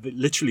 Like they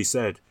literally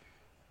said,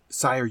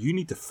 "Sire, you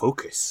need to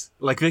focus."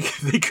 Like they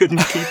couldn't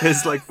keep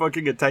his like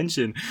fucking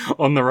attention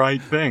on the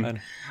right thing.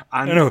 And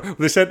I know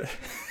they said,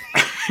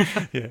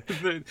 they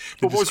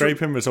describe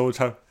him as always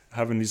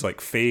having these like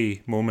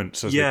Fey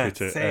moments, as they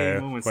put it. Fey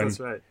moments. That's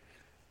right.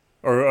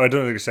 Or I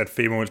don't think it said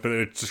Fey moments, but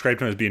it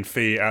described him as being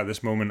Fey at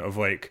this moment of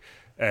like,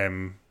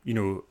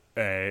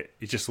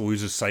 he just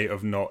loses sight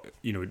of not,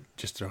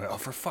 just they're like, oh,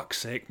 for fuck's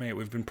sake, mate,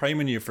 we've been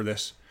priming you for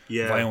this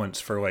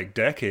violence for like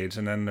decades,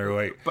 and then they're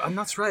like, and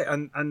that's right,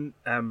 and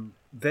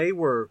they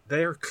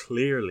are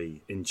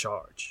clearly in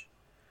charge,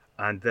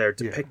 and they're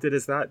depicted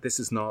as that. This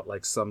is not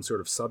like some sort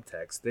of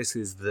subtext. This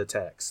is the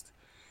text.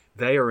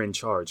 They are in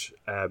charge.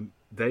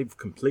 They've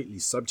completely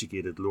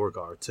subjugated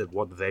Lorgar to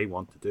what they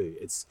want to do.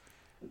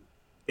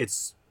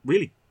 It's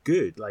really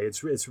good. Like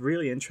it's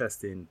really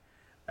interesting.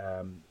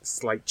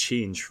 Slight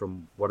change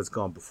from what has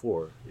gone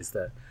before is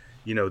that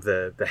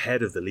the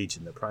head of the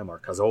Legion, the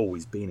Primarch, has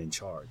always been in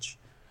charge,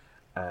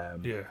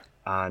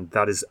 and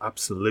that is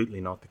absolutely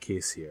not the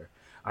case here.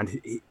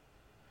 And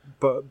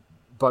but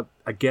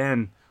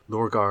again,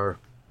 Lorgar,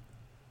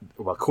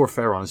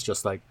 Corferon is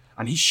just like,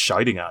 and he's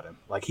shouting at him,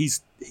 like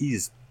he's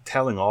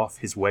telling off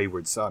his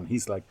wayward son.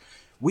 He's like,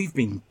 we've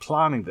been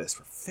planning this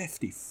for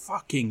 50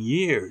 fucking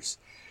years.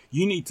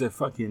 You need to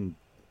fucking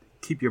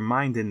keep your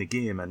mind in the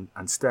game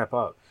and step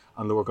up.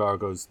 And Lorgar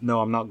goes,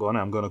 no, I'm not going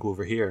to. I'm going to go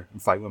over here and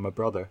fight with my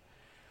brother.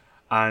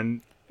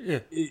 And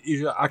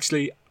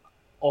actually,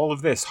 all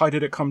of this, how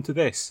did it come to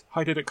this?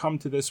 How did it come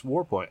to this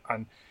war point?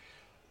 And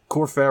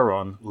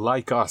Corferon,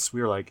 like us,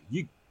 we were like,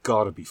 you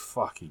gotta be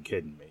fucking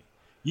kidding me.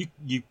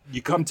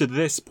 You come to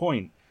this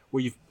point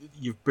where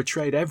you've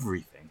betrayed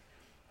everything,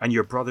 and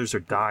your brothers are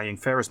dying.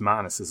 Ferrus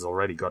Manus has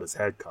already got his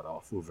head cut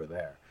off over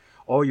there.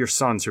 All your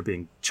sons are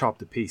being chopped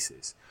to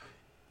pieces.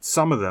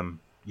 Some of them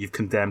you've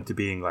condemned to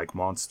being like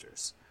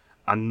monsters.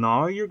 And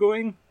now you're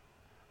going,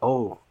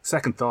 oh,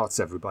 second thoughts,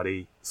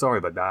 everybody. Sorry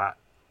about that.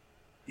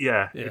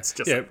 Yeah. It's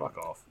just fuck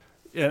off.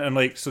 Yeah,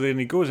 and so then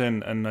he goes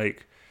in and I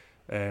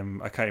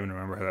can't even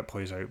remember how that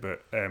plays out,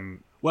 but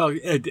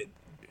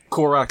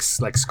Corax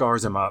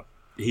scars him up.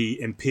 He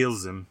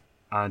impales him,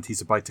 and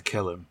he's about to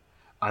kill him,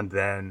 and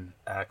then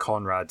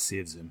Conrad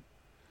saves him.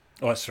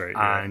 Oh, that's right.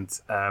 Yeah.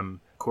 And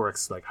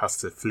Corax has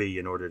to flee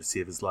in order to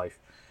save his life.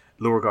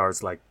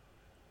 Lorgar's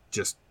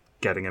just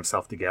getting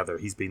himself together.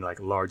 He's been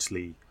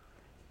largely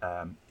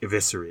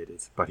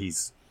eviscerated, but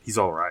he's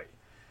all right.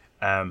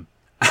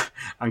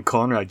 And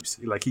Conrad,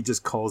 he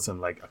just calls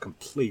him a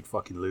complete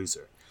fucking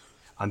loser.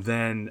 And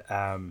then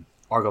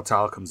Argyle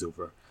Tal comes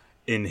over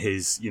in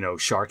his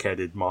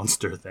shark-headed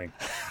monster thing,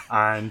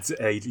 and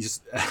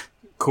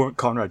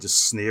Conrad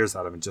just sneers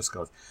at him and just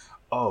goes,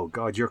 "Oh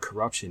God, your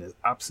corruption is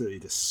absolutely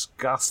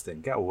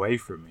disgusting. Get away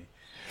from me."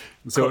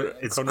 So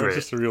it's Conrad's great.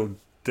 just a real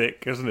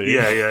dick, isn't he?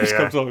 Yeah. He just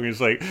comes along and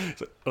he's like.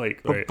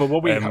 But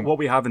what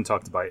we haven't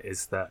talked about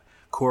is that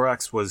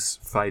Corax was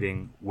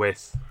fighting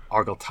with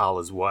Argyle Tal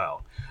as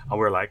well, and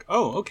we're like,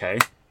 oh, okay,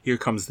 here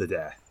comes the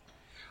death.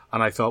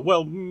 And I thought,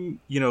 well,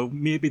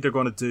 maybe they're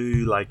going to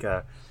do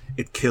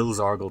it kills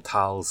Argyle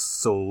Tal's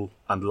soul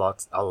and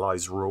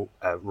allows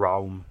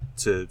Raum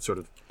to sort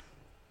of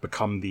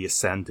become the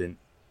ascendant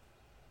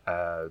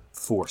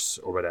force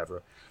or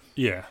whatever.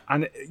 Yeah.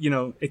 And,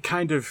 it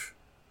kind of,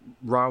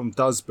 Raum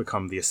does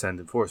become the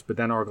ascendant force, but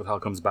then Argyle Tal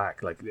comes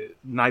back.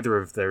 Neither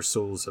of their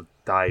souls have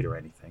died or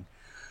anything.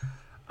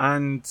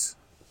 And,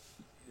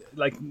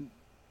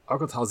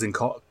 Argyle Tal's in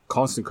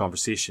constant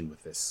conversation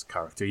with this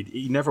character.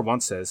 He never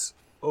once says,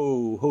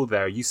 oh, hold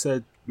there, you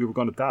said we were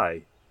going to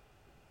die,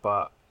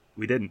 but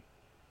we didn't.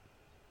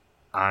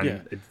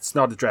 And it's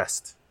not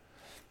addressed.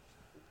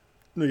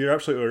 No, you're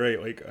absolutely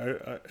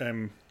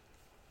right.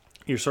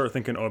 You're sort of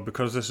thinking,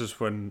 because this is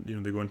when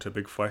they go into a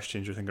big flesh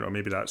change, you're thinking,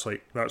 maybe that's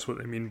what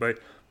they mean by,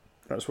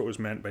 that's what was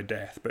meant by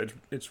death. But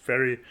it's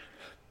very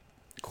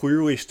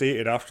clearly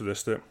stated after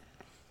this that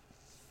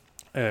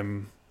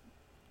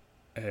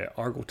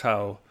Argyle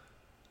Tal,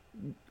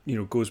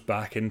 goes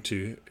back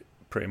into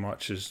pretty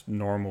much his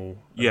normal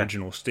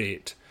original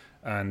state,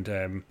 and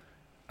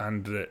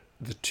the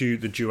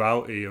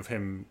duality of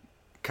him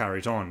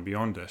carries on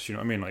beyond this. You know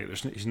what I mean?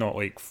 He's not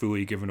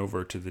fully given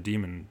over to the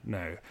demon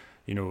now.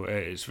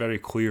 It's very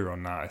clear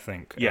on that, I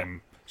think. Yeah.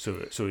 So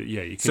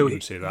you can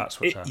even say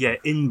that's what's happening. Yeah,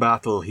 in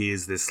battle he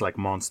is this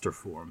monster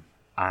form,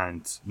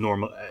 and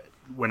normal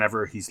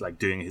whenever he's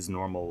doing his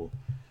normal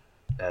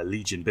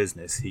Legion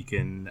business, he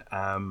can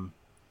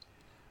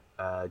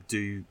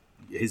do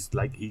his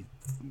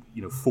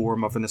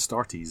form of an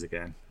Astartes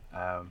again.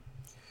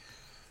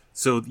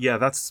 So yeah,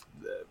 that's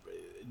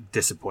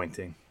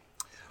disappointing.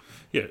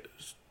 Yeah.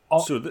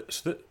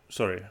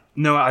 Sorry.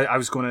 No, I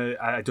was gonna.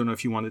 I don't know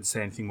if you wanted to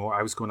say anything more.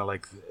 I was gonna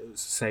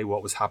say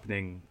what was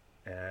happening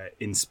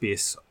in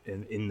space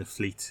in the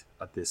fleet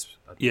at this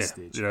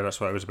stage. Yeah,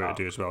 that's what I was about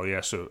to do as well.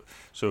 Yeah, so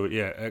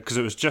yeah, because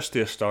it was just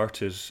the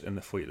Astartes in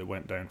the fleet that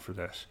went down for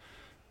this.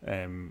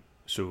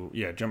 So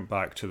yeah, jump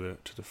back to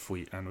the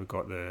fleet, and we've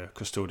got the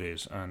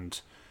Custodes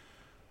and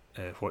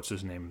what's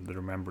his name, the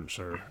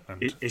Remembrancer,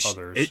 and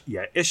others.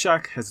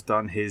 Ishak has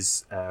done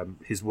his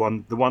the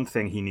one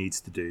thing he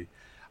needs to do,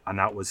 and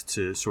that was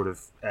to sort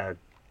of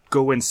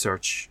go in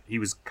search. He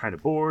was kind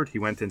of bored. He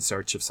went in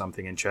search of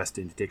something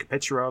interesting to take a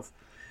picture of.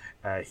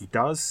 He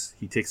does.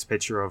 He takes a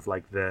picture of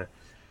the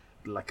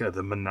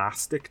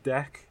monastic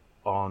deck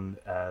on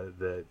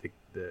the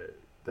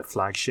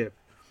flagship,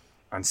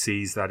 and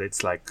sees that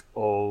it's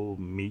all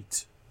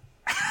meat.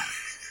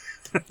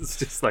 It's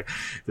just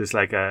there's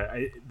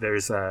an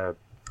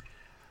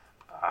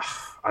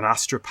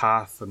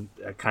astropath and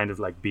kind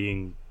of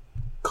being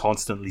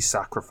constantly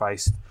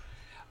sacrificed,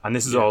 and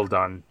this is all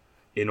done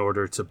in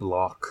order to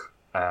block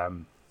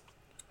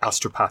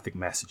astropathic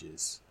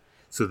messages,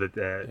 so that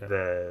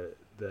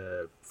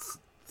the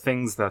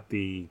things that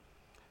the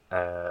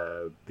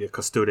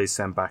Custodes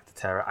send back to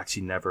Terra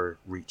actually never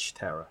reach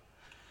Terra.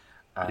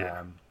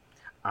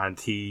 And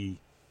he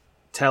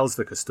tells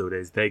the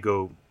Custodes, they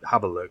go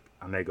have a look,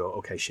 and they go,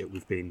 okay, shit,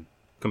 we've been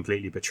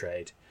completely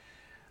betrayed.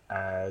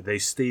 They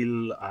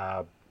steal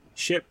a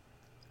ship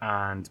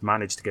and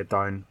manage to get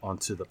down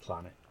onto the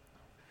planet.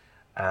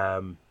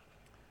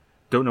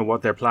 Don't know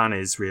what their plan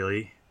is,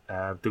 really.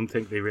 Don't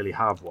think they really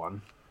have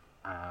one.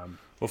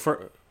 Well,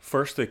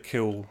 first they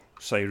kill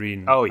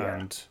Cyrene. Oh,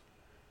 yeah.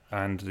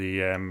 And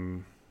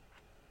the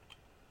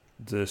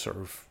sort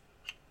of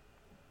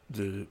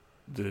the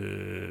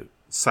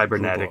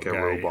cybernetic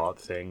robot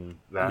thing.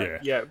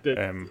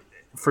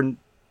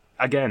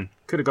 Again,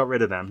 could have got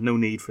rid of them. No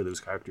need for those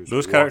characters.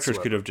 Those characters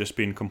could have just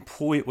been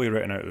completely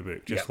written out of the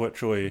book. Just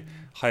literally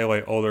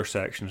highlight all their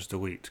sections,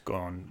 delete,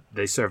 gone.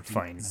 They served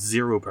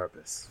zero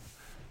purpose.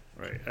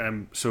 Right.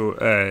 So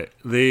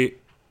they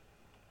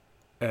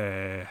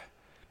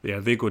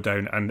go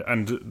down,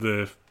 and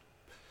the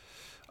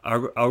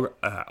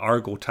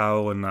Argyle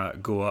Tal and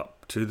that go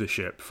up to the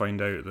ship,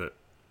 find out that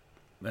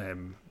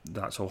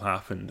that's all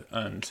happened,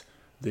 and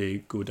they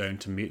go down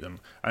to meet them.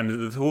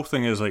 And the whole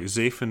thing is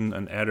Zaphon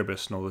and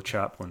Erebus and all the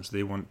chaplains,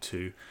 they want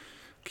to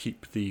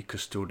keep the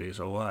Custodes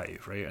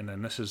alive, right? And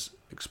then this is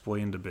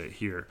explained a bit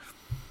here.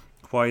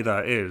 Why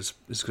that is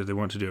because they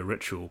want to do a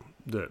ritual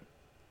that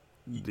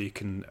they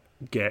can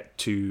get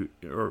to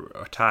or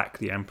attack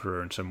the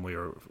Emperor in some way,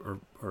 or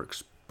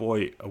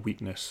exploit a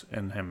weakness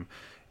in him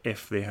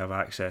if they have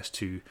access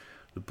to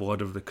the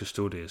blood of the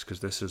Custodes, because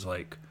this is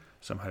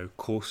somehow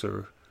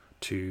closer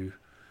to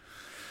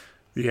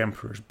the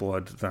Emperor's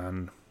blood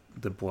than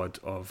the blood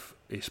of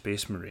a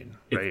Space Marine,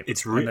 right?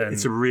 It's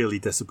a really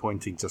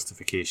disappointing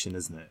justification,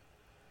 isn't it?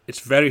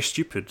 It's very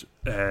stupid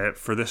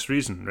for this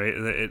reason,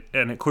 right?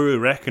 And it clearly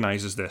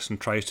recognises this and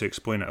tries to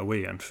explain it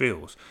away and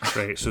fails,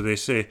 right? So they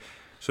say,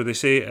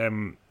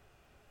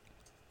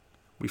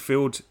 we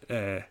failed.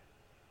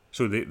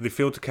 So they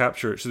failed to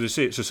capture. So they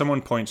say. So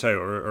someone points out,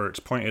 or it's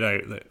pointed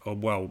out that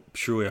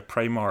surely a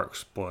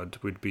Primarch's blood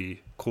would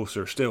be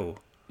closer still.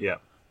 Yeah.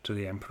 To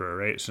the Emperor,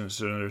 right? So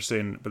they're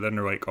saying, but then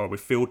they're like, we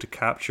failed to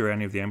capture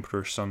any of the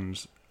Emperor's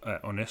sons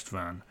on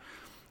Istvan.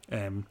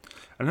 And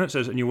then it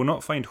says, and you will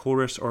not find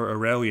Horus or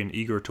Aurelian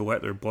eager to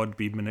let their blood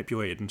be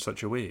manipulated in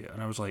such a way.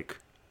 And I was like,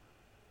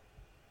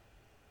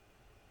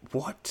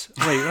 what?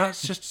 That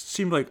just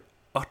seemed like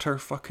utter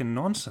fucking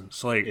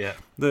nonsense.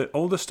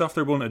 All the stuff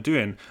they're willing to do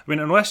in. I mean,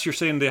 unless you're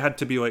saying they had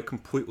to be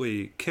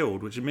completely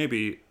killed, which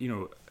maybe,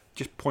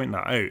 just point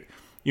that out.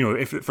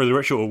 If for the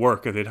ritual to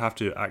work, they'd have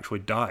to actually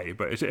die.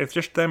 But if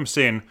just them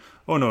saying,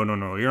 "Oh no,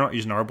 you're not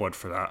using our blood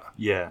for that,"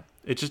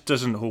 it just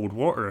doesn't hold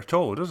water at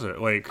all, does it?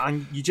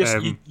 And you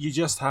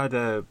just had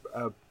a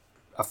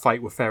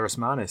fight with Ferrus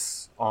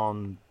Manus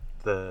on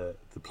the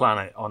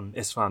planet on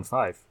Istvan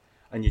 5,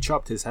 and you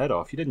chopped his head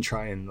off. You didn't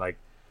try and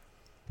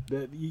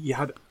you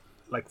had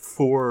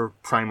 4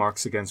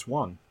 Primarchs against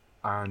 1,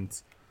 and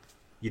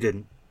you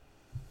didn't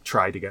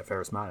try to get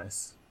Ferrus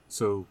Manus.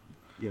 So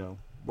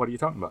what are you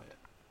talking about?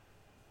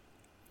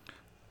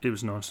 It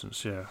was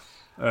nonsense, yeah.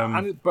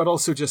 But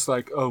also just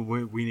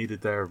we needed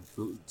their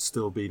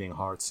still beating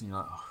hearts.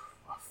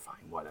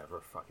 Fine,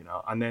 whatever,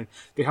 And then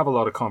they have a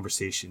lot of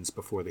conversations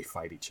before they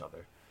fight each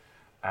other.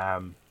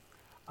 And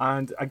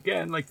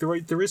again,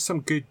 there is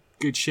some good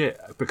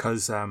shit,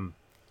 because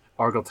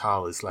Argyle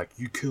Tal is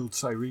you killed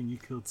Cyrene,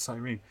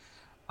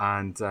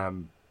 and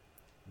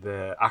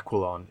the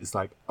Aquilon is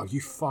are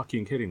you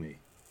fucking kidding me?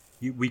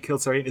 We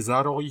killed Cyrene. Is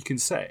that all you can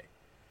say?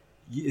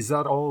 Is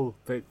that all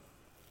that?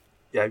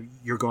 Yeah,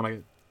 you're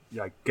gonna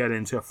get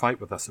into a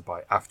fight with us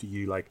about after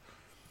you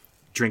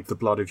drink the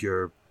blood of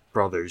your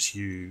brothers,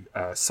 you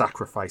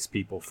sacrifice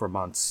people for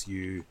months,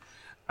 you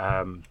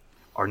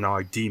are now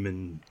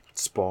demon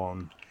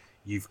spawn.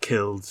 You've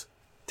killed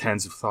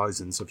tens of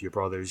thousands of your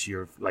brothers.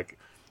 You've like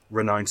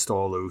renounced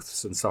all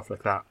oaths and stuff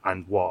like that.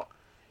 And what?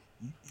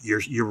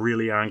 You're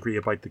really angry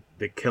about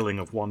the killing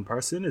of one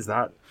person?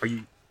 Are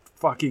you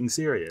fucking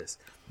serious?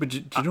 But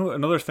do you know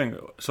another thing?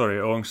 Sorry,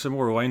 along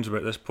similar lines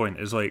about this point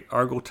is like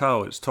Argyle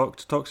Tal. It's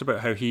talks about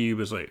how he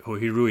was like,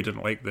 he really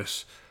didn't like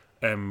this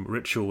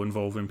ritual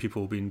involving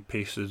people being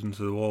pasted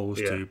into the walls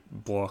to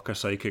block a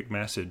psychic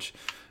message,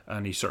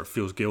 and he sort of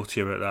feels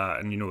guilty about that.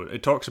 And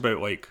it talks about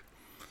like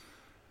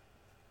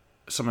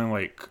something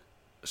like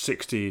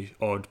 60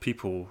 odd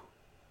people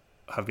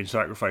have been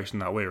sacrificed in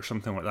that way or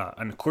something like that,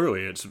 and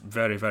clearly it's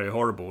very, very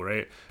horrible,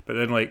 right? But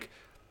then like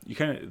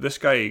this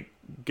guy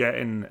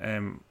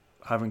getting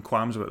having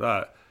qualms about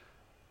that,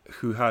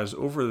 who has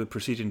over the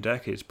preceding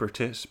decades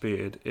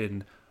participated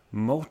in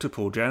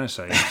multiple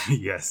genocides.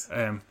 Yes.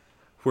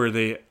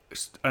 Where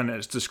and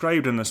it's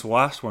described in this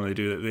last one they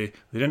do that they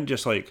didn't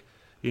just like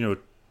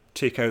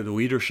take out the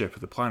leadership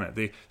of the planet,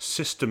 they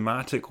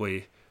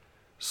systematically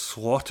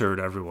slaughtered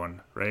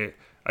everyone, right?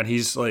 And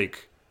he's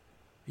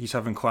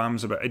having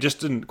qualms about it. Just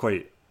didn't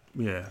quite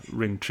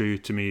ring true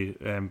to me,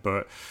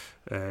 but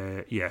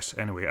yes,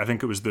 anyway, I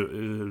think it was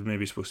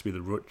maybe supposed to be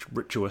the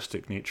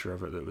ritualistic nature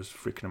of it that was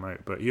freaking him out,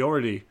 but he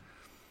already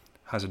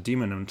has a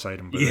demon inside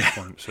him by this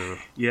point. So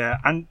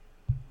and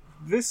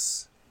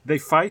they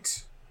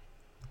fight.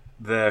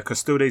 The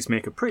Custodes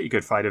make a pretty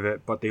good fight of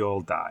it, but they all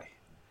die.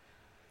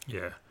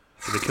 Yeah,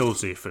 so they kill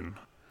Zephin.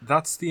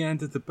 That's the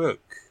end of the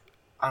book.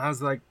 And I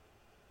was like,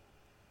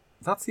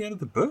 that's the end of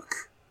the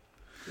book?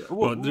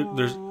 Well,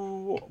 there's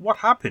what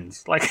happened?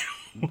 Like,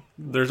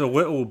 there's a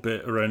little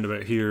bit around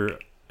about here,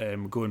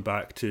 going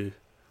back to,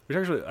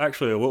 which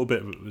actually a little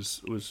bit of it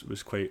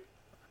was quite,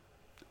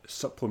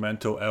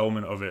 supplemental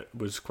element of it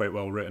was quite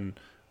well written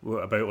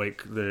about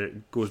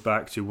goes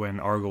back to when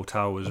Argyle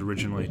Tal was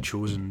originally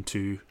chosen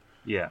to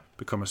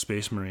become a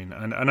space marine,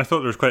 and I thought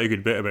there was quite a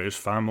good bit about his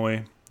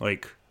family,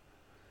 like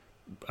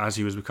as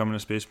he was becoming a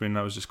space marine.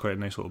 That was just quite a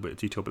nice little bit of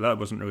detail, but that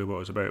wasn't really what it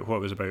was about. What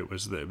it was about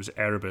was that it was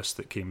Erebus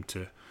that came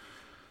to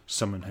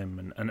summon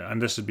him,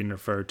 and this had been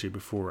referred to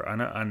before,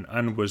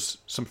 and was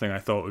something I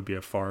thought would be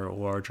a far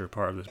larger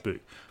part of this book,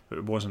 but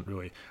it wasn't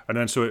really. And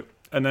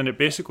then it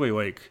basically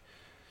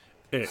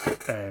it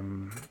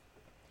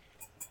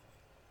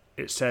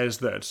says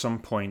that at some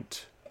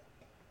point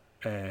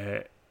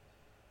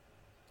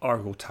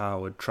Argyle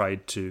Tal had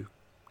tried to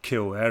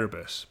kill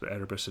Erebus, but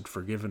Erebus had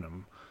forgiven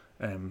him,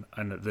 and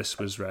that this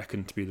was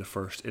reckoned to be the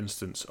first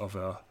instance of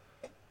an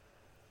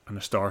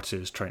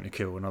Astartes trying to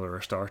kill another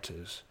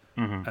Astartes.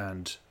 Mm-hmm.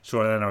 And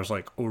so then I was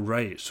like, oh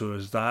right, so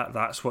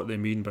that's what they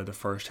mean by the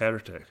first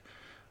heretic?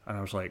 And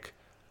I was like,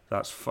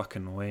 that's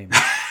fucking lame.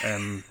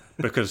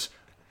 Because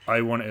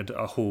I wanted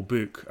a whole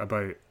book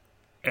about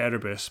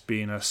Erebus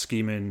being a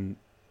scheming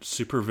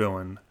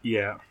supervillain.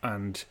 Yeah.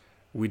 And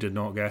we did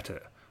not get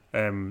it.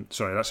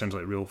 Sorry, that sounds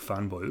like real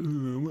fanboy.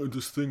 I wanted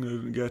this thing, I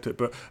didn't get it.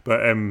 But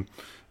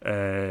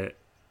I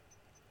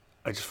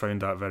just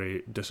found that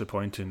very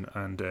disappointing.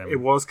 And it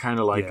was kind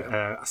of like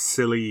a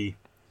silly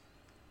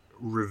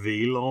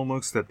reveal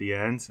almost at the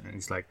end, and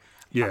he's like,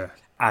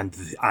 and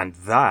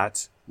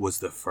that was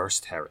the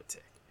first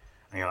heretic.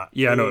 And you're like,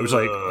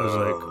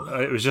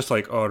 it was just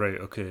like, all right,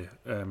 okay,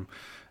 and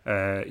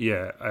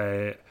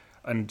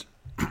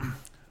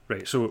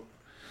right. So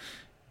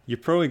you're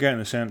probably getting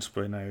the sense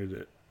by now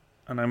that,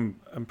 and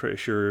I'm pretty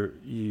sure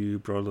you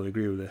broadly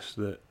agree with this,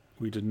 that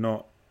we did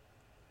not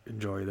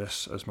enjoy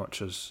this as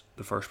much as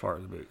the first part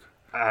of the book.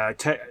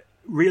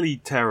 Really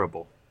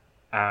terrible.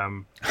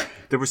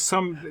 There were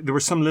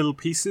some little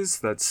pieces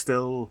that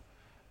still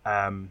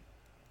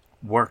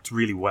worked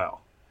really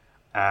well.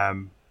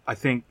 I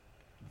think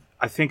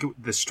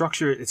the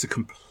structure, it's a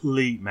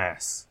complete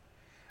mess.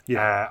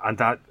 Yeah. And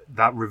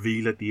that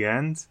reveal at the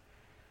end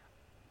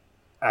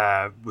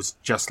was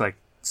just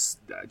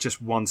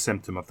one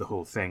symptom of the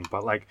whole thing.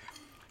 But like,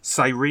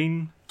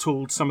 Cyrene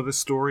told some of the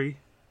story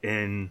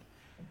in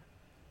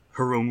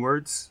her own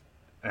words,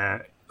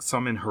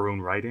 some in her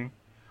own writing.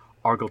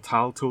 Argyle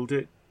Tal told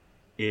it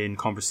in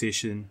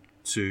conversation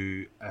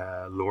to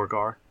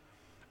Lorgar,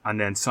 and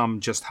then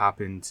some just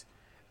happened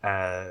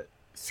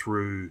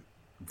through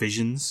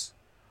visions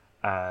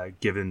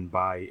given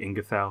by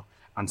Ingethel,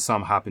 and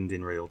some happened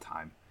in real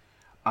time.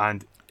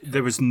 And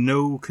there was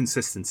no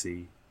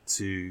consistency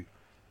to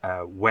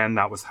when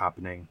that was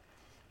happening.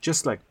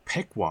 Just like,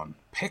 pick one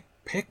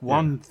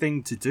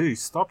thing to do.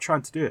 Stop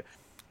trying to do it.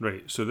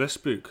 Right, so this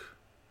book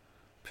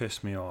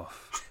pissed me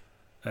off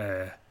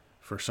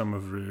for some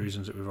of the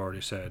reasons that we've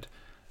already said.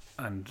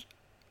 And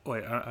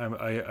like,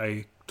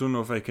 I don't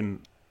know if I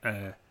can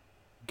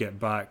get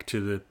back to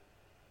the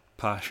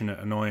passionate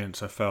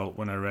annoyance I felt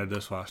when I read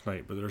this last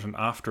night, but there's an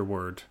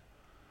afterword.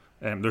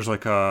 There's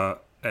like I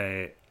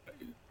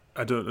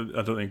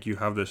don't think you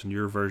have this in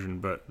your version,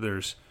 but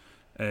there's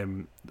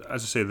as I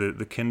say,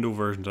 the Kindle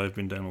versions I've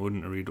been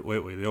downloading to read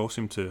lately, they all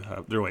seem to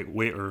have, they're like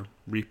later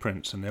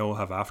reprints, and they all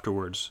have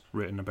afterwards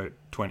written about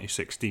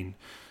 2016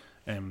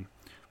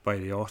 by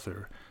the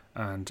author.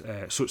 And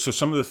so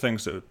some of the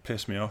things that would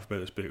piss me off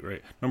about this book,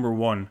 right? Number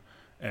one,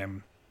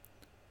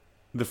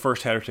 the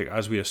first heretic,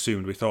 as we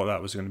assumed, we thought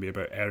that was going to be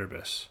about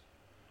Erebus,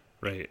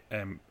 right?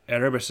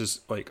 Erebus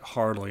is like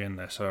hardly in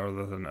this,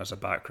 other than as a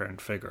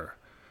background figure,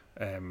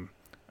 and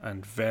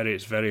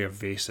it's very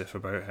evasive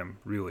about him,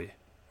 really.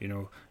 You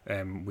know,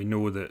 we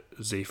know that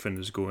Zaphon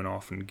is going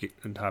off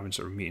and having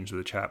sort of meetings with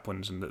the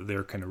chaplains, and that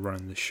they're kind of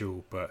running the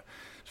show, but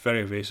it's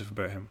very evasive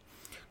about him.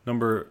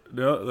 The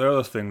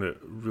other thing that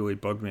really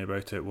bugged me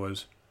about it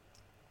was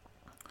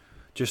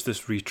just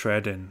this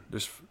retreading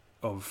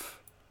of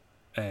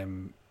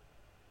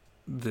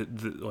the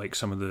like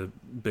some of the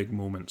big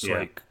moments,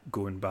 like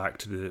going back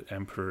to the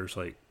Emperor's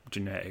like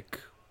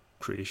genetic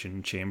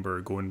creation chamber,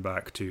 going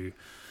back to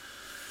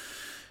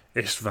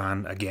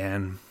Istvan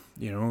again,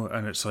 you know,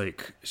 and it's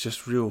like it's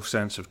just real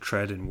sense of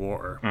treading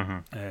water,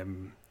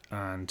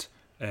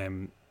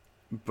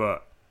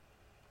 but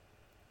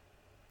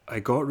I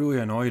got really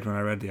annoyed when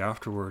I read the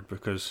afterword,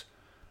 because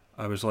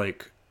I was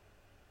like,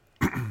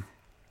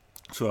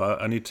 so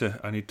I need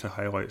to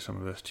highlight some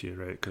of this to you,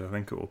 right? Because I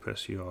think it will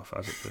piss you off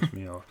as it pissed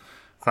me off.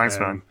 Thanks,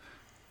 man.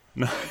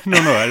 No.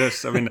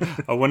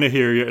 I want to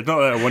hear you. It's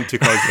not that I want to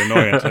cause you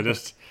annoyance. I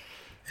just,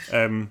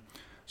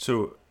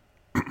 so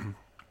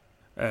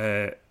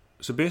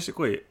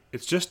basically,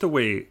 it's just a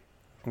way,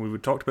 and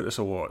we've talked about this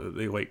a lot, that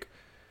they like,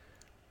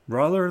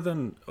 rather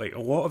than like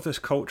a lot of this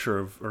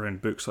culture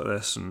around books like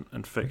this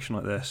and fiction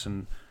like this,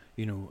 and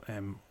you know,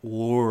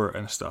 lore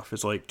and stuff,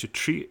 is like to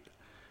treat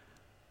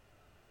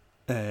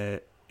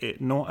it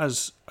not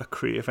as a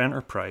creative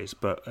enterprise,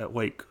 but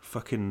like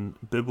fucking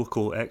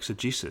biblical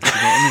exegesis. You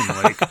know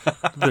what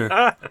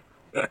I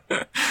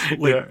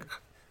mean?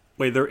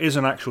 Like there is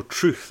an actual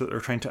truth that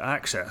they're trying to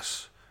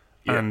access.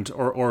 Yeah. And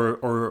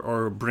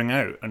or bring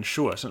out and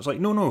show us. And it's like,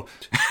 no,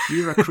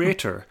 you're a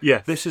creator.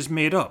 Yeah. This is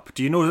made up.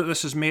 Do you know that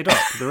this is made up?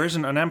 There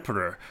isn't an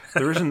emperor.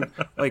 There isn't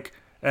like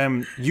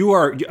you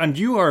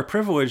are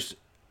privileged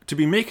to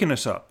be making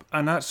this up,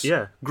 and that's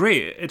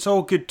great. It's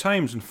all good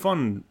times and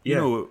fun. You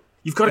know,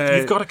 you've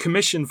got a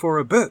commission for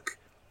a book.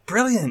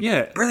 Brilliant.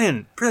 Yeah.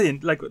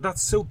 Brilliant. Like,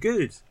 that's so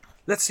good.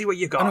 Let's see what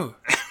you got. I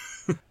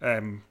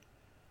know.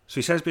 So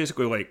he says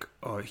basically like,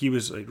 he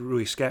was like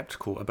really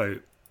skeptical about.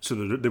 So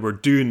they were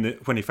doing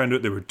when he found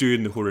out they were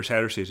doing the Horus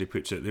Heresy, as he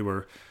puts it. He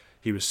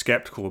was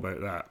skeptical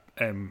about that,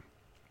 and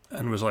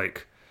was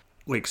like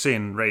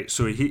saying, right.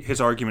 So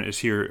his argument is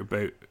here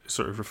about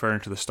sort of referring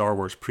to the Star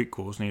Wars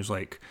prequels, and he's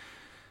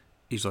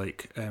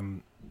like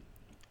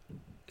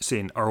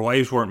saying our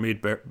lives weren't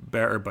made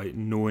better by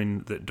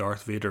knowing that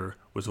Darth Vader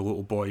was a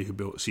little boy who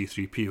built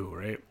C-3PO,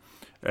 right?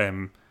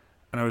 And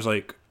I was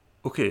like,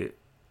 okay,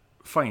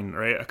 fine,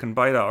 right? I can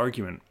buy that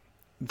argument.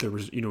 There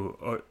was, you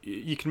know,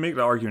 you can make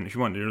that argument if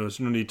you want. You know, there's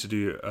no need to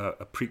do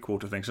a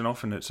prequel to things, and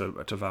often it's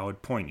a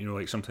valid point. You know,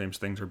 like sometimes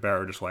things are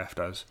better just left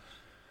as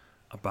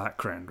a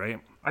background, right?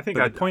 I think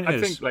like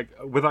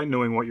without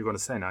knowing what you're going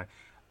to say now,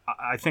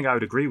 I think I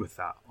would agree with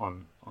that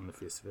on the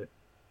face of it.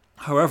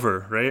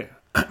 However, right,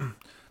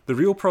 the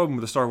real problem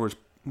with the Star Wars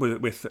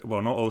with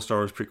well, not all the Star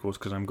Wars prequels,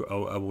 because I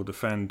will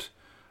defend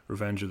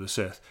Revenge of the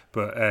Sith,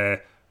 but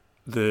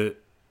the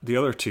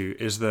other two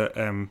is that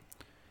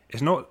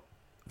it's not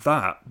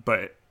that,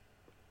 but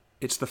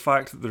it's the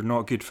fact that they're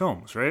not good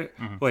films, right?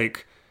 Mm-hmm.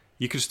 Like,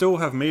 you could still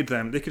have made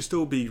them; they could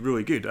still be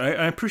really good.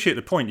 I appreciate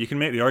the point. You can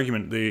make the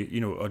argument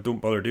don't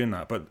bother doing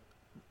that, but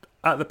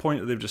at the point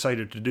that they've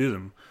decided to do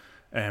them,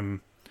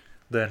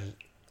 then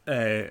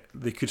they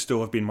could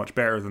still have been much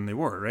better than they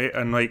were, right?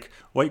 And like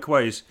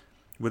likewise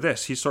with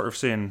this, he's sort of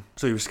saying,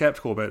 so he was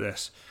skeptical about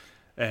this,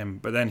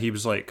 but then he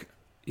was like,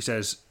 he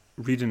says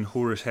reading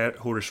Horus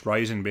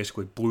Rising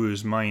basically blew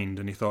his mind,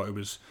 and he thought it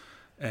was.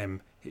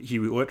 He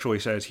literally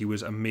says he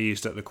was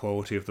amazed at the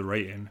quality of the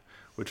writing,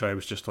 which I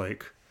was just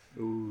like,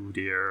 oh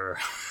dear,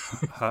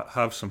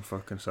 have some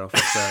fucking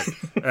self-respect.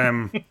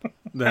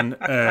 Then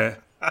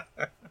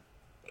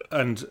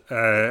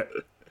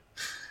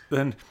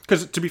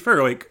because to be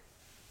fair, like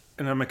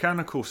in a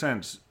mechanical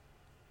sense,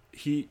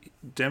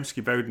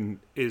 Dembski Bowden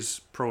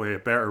is probably a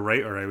better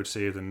writer, I would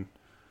say, than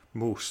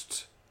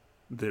most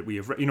that we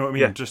have. You know what I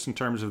mean? Yeah. Just in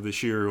terms of the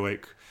sheer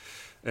like.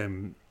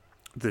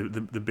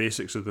 The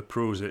basics of the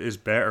prose, it is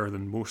better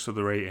than most of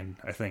the writing,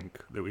 I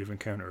think, that we've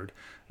encountered.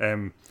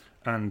 But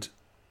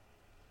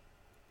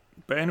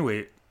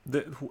anyway,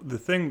 the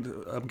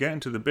thing I'm getting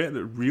to, the bit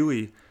that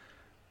really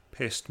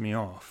pissed me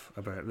off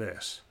about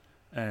this.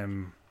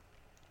 So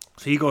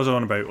he goes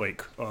on about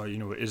like,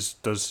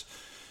 does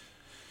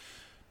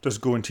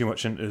going too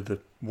much into the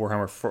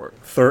Warhammer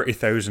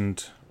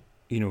 30,000,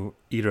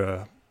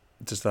 era,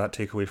 does that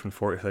take away from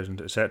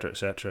 40,000, etc.,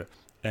 etc.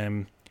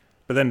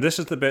 But then this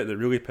is the bit that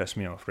really pissed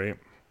me off, right?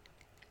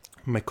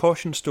 My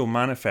caution still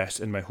manifests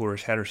in my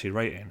Horus Heresy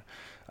writing.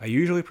 I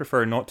usually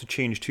prefer not to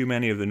change too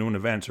many of the known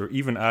events or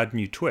even add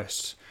new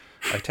twists.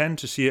 I tend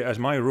to see it as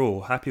my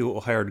role, happy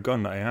little hired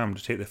gun that I am,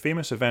 to take the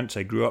famous events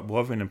I grew up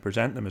loving and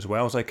present them as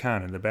well as I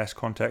can in the best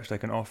context I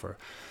can offer.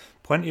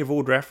 Plenty of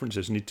old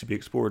references need to be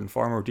explored in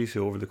far more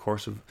detail over the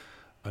course of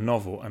a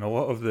novel, and a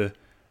lot of the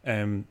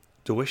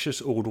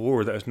delicious old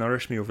lore that has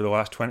nourished me over the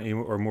last 20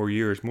 or more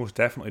years most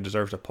definitely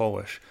deserves a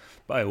polish,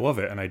 but I love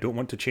it and I don't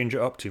want to change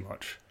it up too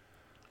much.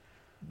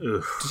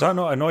 Ugh. Does that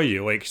not annoy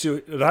you? Like, so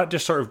that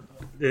just sort of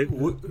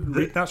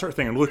that sort of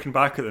thing. And looking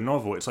back at the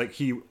novel, it's like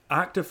he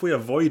actively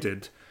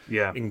avoided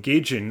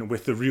engaging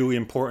with the really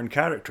important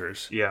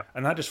characters. Yeah,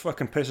 and that just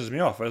fucking pisses me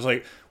off. I was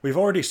like, we've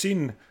already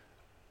seen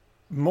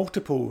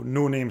multiple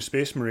no-name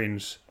Space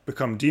Marines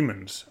become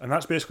demons, and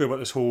that's basically what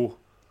this whole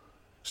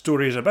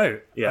story is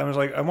about. Yeah, I was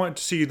like, I want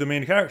to see the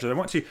main characters. I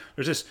want to see.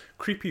 There's this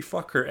creepy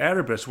fucker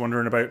Erebus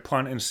wandering about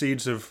planting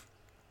seeds of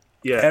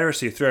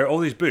heresy throughout all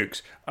these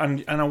books,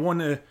 and I want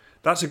to.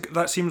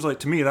 That seems like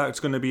to me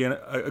that's going to be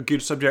a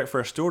good subject for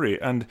a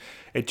story, and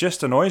it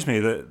just annoys me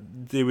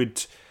that they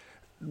would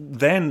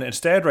then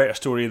instead write a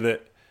story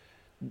that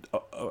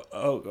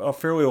a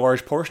fairly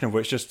large portion of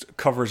which just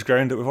covers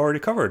ground that we've already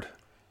covered.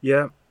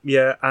 Yeah,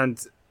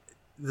 and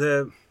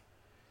the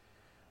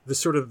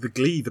sort of the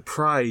glee, the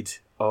pride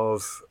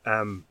of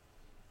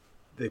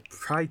the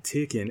pride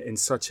taken in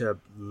such a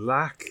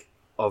lack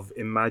of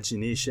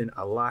imagination,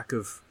 a lack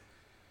of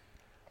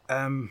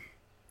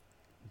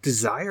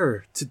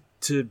desire to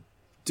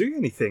do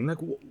anything, like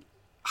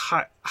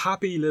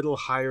happy little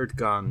hired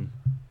gun,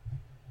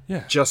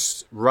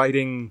 just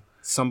writing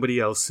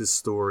somebody else's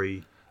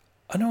story.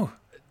 I know.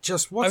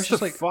 Just what's the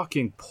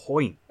fucking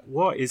point?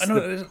 What is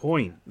the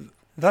point?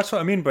 That's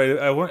what I mean by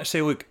I want to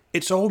say, look,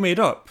 it's all made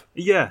up.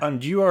 Yeah,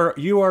 and you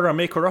are a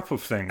maker up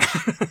of things.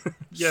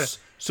 Yes.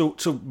 So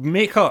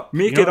make up.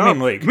 Make it up. I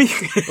mean?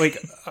 Like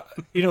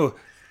you know,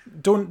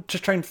 don't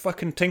just try and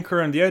fucking tinker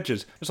around the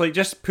edges. It's like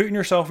just putting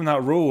yourself in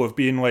that role of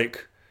being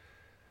like.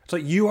 It's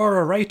like you are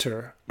a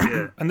writer,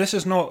 and this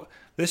is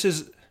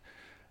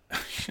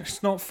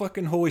it's not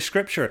fucking holy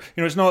scripture,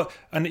 you know. It's not,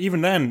 and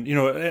even then, you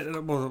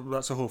know, well,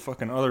 that's a whole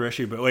fucking other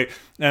issue. But like,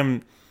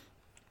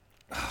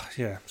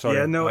 yeah, sorry.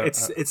 Yeah, no,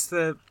 it's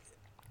the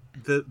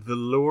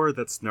lore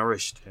that's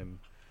nourished him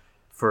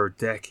for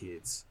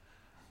decades.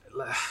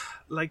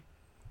 Like,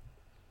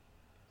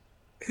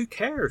 who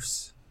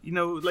cares? You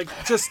know, like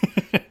just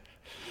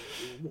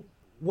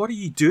what are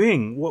you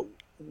doing?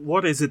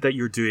 What is it that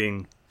you're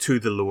doing to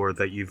the lore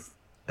that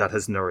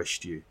has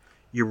nourished you?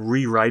 You're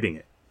rewriting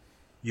it.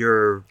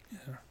 You're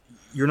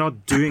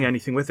not doing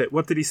anything with it.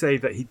 What did he say?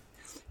 That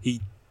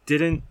he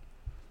didn't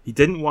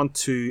want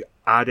to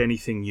add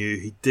anything new.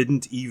 He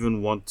didn't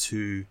even want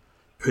to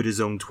put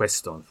his own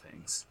twist on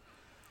things.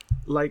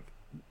 Like,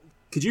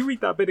 could you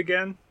read that bit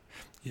again?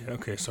 Yeah,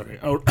 okay, sorry.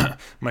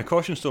 My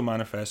caution still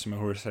manifests in my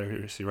Horus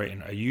Heresy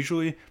writing. I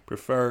usually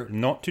prefer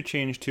not to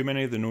change too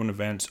many of the known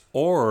events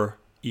or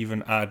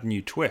even add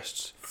new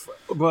twists.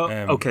 Well,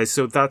 okay,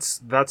 so that's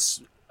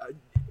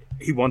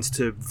he wants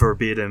to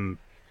verbatim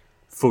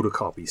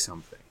photocopy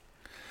something.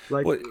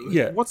 Like, well,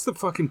 yeah. What's the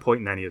fucking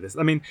point in any of this?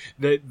 I mean,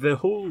 the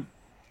whole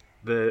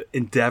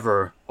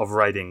endeavor of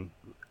writing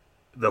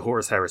the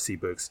Horus Heresy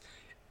books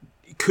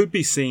could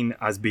be seen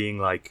as being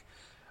like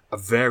a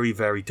very,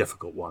 very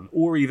difficult one,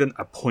 or even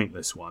a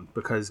pointless one,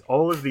 because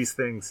all of these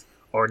things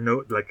are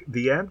like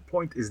the end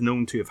point is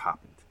known to have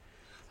happened,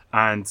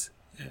 and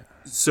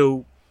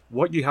so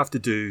what you have to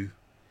do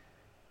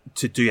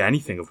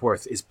anything of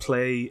worth is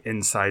play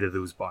inside of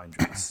those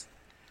boundaries.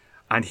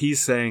 And he's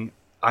saying,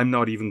 I'm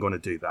not even going to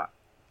do that.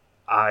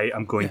 I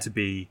am going to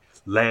be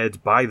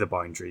led by the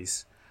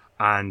boundaries,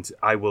 and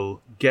I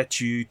will get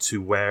you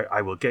to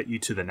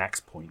the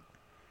next point.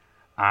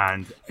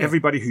 And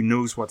everybody who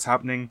knows what's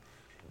happening,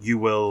 you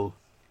will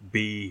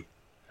be,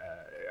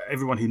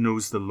 everyone who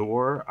knows the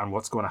lore and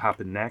what's going to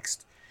happen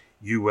next,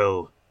 you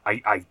will,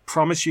 I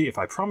promise you, if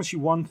I promise you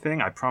one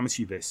thing, I promise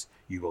you this,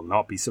 you will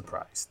not be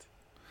surprised.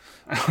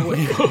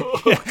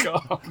 Oh,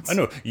 God. I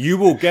know. You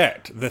will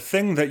get the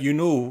thing that you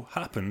know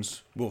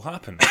happens will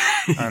happen.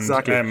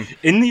 Exactly. And,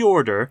 in the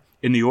order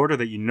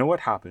that you know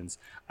it happens,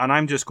 and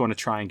I'm just going to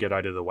try and get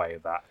out of the way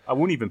of that. I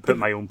won't even put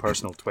my own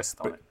personal twist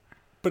on it.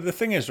 But the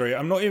thing is, right,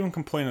 I'm not even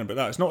complaining about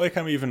that. It's not like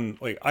I'm even,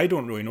 like, I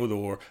don't really know the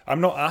lore.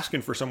 I'm not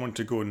asking for someone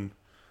to go and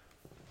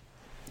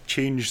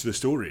change the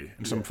story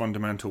in some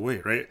fundamental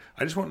way, right?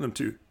 I just want them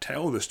to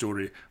tell the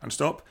story and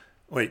stop,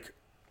 like,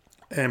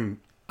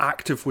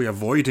 actively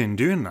avoiding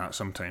doing that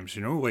sometimes,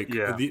 you know? Like,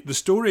 the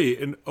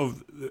story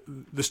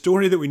the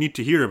story that we need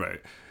to hear about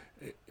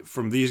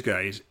from these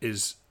guys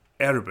is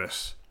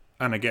Erebus,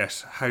 and I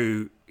guess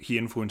how he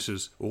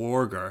influences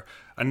Lorgar.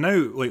 And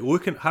now, like,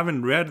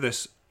 having read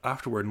this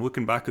afterward and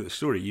looking back at the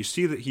story, you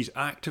see that he's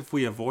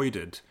actively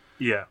avoided.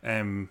 Yeah.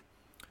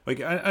 Like,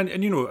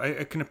 and you know,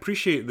 I can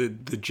appreciate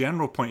the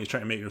general point he's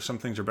trying to make. You know, some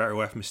things are better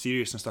left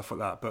mysterious and stuff like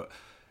that, but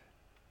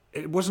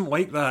it wasn't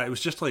like that. It was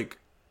just like,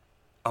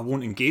 I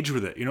won't engage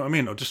with it. You know what I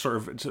mean? I'll just sort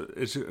of,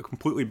 it's a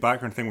completely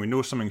background thing. We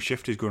know something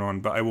shifty is going on,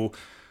 but I will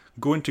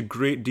go into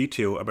great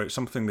detail about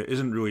something that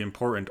isn't really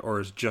important or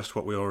is just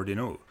what we already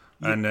know.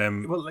 Yeah,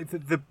 and well, like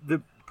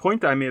the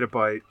point I made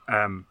about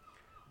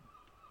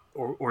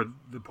or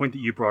the point that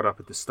you brought up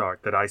at the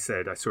start that I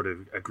said I sort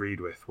of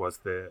agreed with was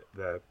the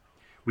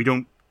we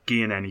don't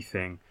gain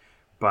anything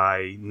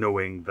by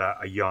knowing that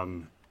a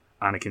young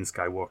Anakin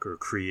Skywalker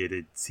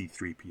created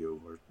C-3PO,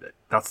 or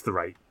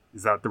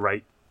is that the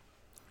right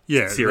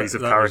series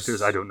of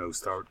characters? I don't know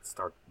Star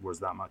Wars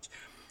that much.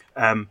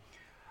 And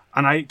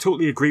I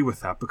totally agree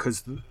with that,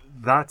 because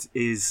that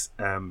is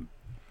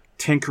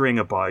tinkering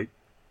about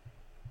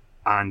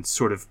and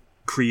sort of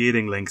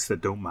creating links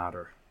that don't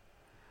matter.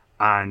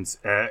 And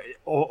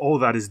all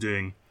that is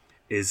doing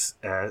is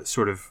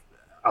sort of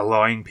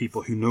allowing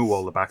people who know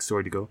all the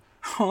backstory to go,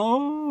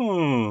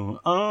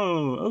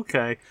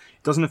 okay.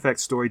 It doesn't affect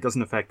story,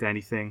 doesn't affect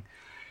anything.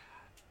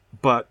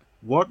 But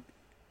what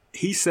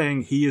he's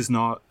saying he is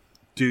not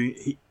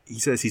doing, he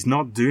says he's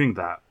not doing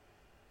that,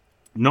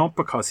 not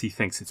because he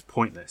thinks it's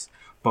pointless,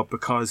 but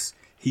because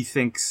he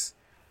thinks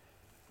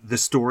the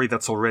story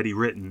that's already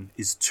written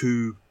is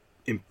too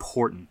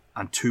important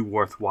and too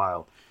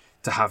worthwhile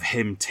to have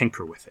him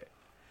tinker with it.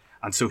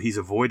 And so he's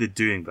avoided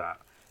doing that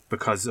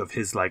because of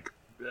his, like,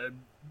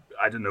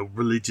 I don't know,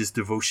 religious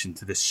devotion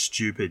to this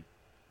stupid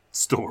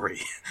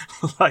story.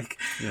 Like,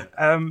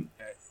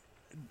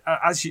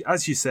 as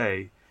you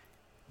say,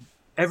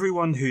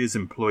 everyone who is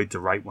employed to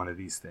write one of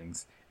these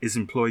things is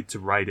employed to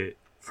write it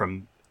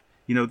from,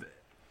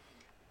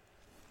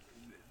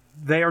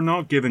 they are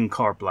not given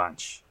carte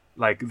blanche.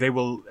 Like, they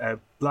will,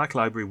 Black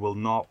Library will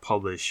not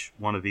publish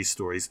one of these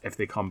stories if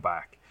they come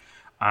back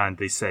and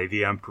they say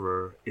the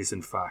Emperor is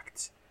in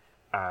fact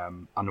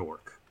an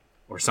orc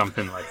or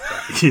something like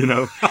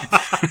that.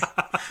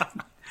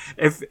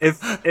 If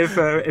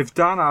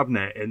Dan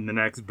Abnett in the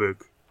next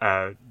book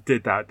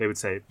did that, they would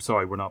say,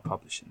 sorry, we're not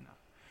publishing that.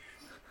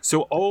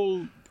 So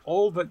all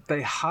that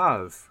they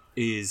have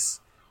is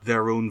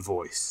their own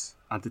voice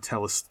and to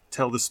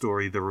tell the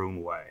story their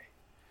own way.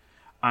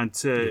 And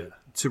to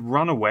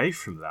run away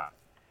from that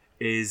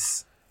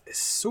is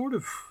sort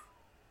of,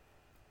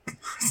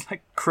 it's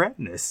like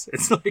cretinous.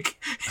 It's like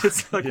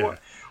what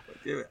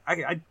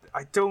I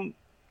don't.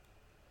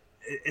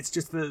 It's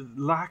just the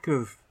lack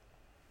of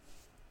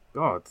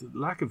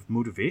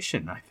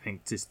motivation. I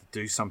think just to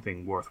do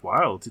something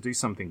worthwhile, to do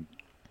something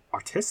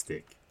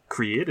artistic,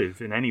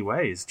 creative in any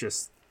way is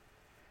just.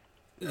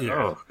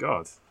 Oh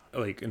God!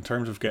 Like, in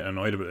terms of getting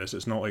annoyed about this,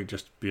 it's not like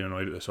just being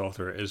annoyed at this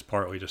author. It is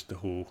partly just the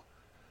whole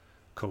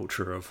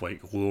culture of,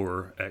 like,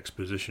 lore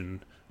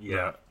exposition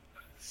that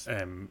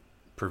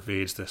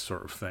pervades this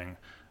sort of thing,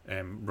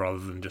 rather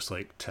than just,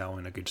 like,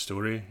 telling a good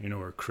story,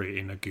 or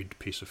creating a good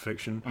piece of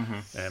fiction.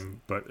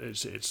 But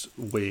it's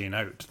laying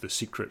out the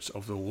secrets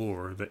of the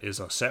lore that is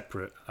a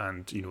separate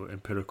and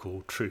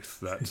empirical truth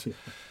that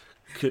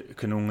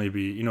can only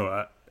be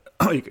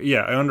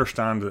I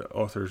understand that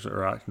authors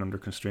are acting under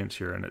constraints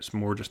here, and it's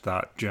more just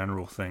that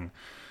general thing.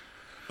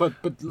 But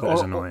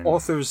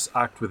authors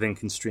act within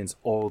constraints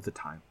all the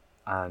time.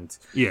 And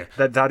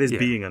that is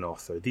being an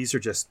author. These are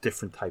just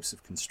different types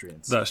of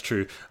constraints. That's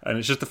true. And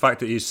it's just the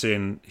fact that he's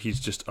saying he's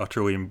just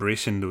utterly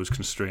embracing those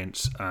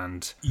constraints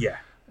and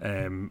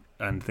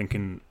and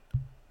thinking,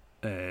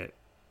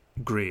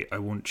 great, I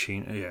won't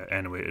change. Yeah,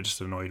 anyway, it just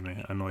annoyed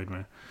me.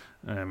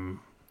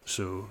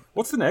 So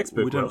what's the next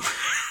book?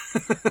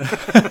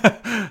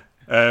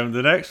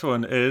 The next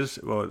one is,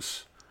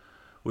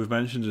 we've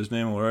mentioned his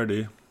name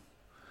already.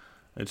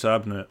 It's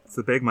Abnett. It's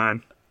the big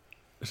man.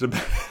 It's a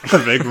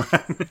big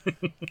man.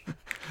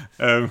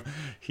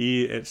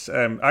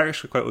 I'm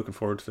actually quite looking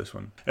forward to this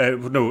one.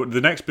 No,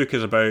 the next book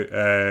is about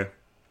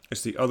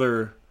it's the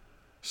other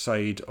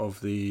side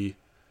of the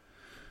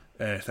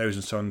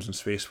Thousand Suns and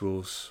Space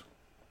Wolves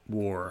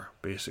war,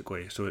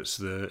 basically. So it's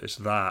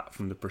that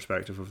from the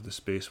perspective of the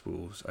Space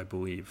Wolves, I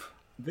believe.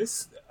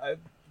 This,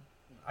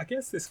 I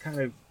guess, this kind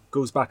of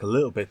goes back a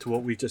little bit to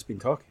what we've just been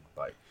talking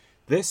about.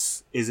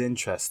 This is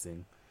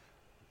interesting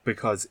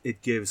because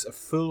it gives a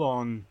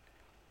full-on.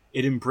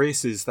 It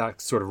embraces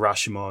that sort of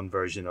Rashomon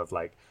version of,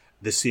 like,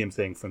 the same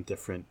thing from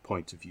different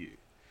point of view.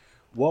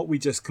 What we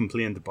just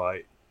complained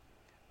about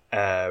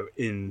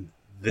in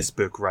this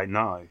book right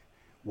now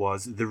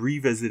was the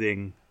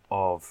revisiting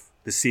of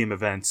the same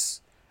events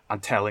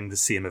and telling the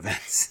same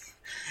events.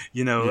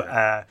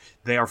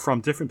 They are from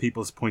different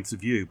people's points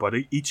of view, but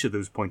each of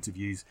those points of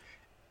views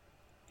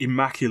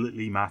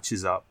immaculately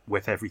matches up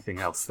with everything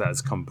else that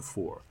has come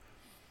before.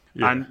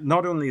 Yeah. And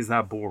not only is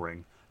that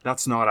boring,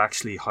 that's not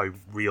actually how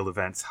real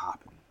events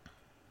happen.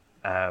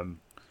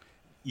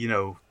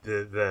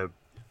 The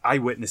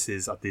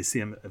eyewitnesses at the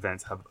same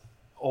events will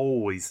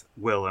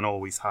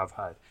always have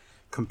had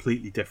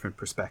completely different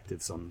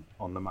perspectives on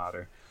the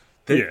matter.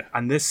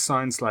 And this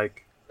sounds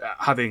like,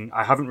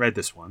 I haven't read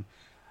this one,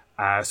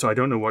 so I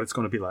don't know what it's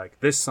going to be like.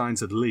 This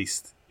sounds at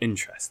least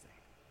interesting.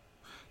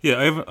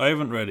 Yeah, I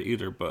haven't read it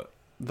either, but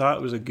that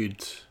was a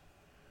good.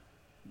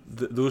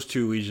 Those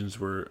two legions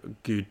were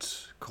good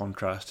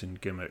contrasting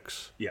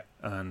gimmicks. Yeah,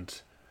 and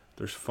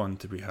there's fun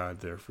to be had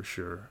there for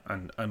sure.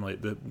 And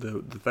like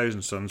the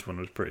Thousand Suns one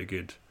was pretty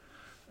good.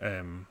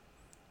 And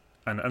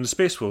the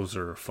Space Wolves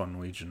are a fun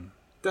legion.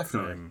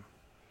 Definitely.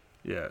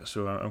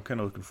 So I'm kind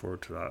of looking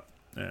forward to that.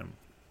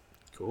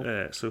 Cool.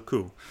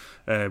 Cool.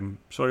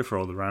 Sorry for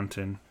all the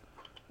ranting,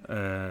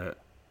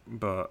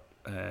 but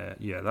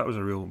that was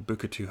a real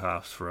book of two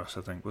halves for us,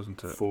 I think,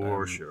 wasn't it?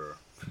 For sure.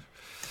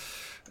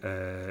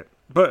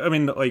 But I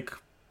mean, like,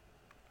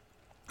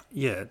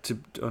 yeah.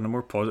 On a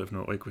more positive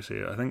note, like we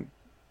say, I think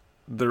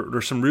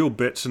there's some real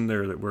bits in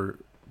there that were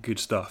good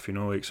stuff. You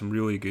know, like some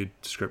really good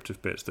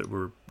descriptive bits that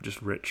were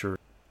just richer,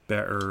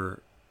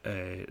 better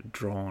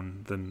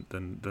drawn than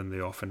they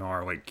often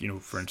are. Like, you know,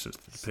 for instance,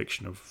 the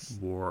depiction of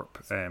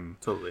warp.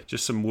 Totally.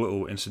 Just some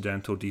little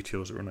incidental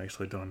details that were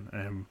nicely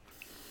done.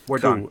 We're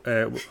cool.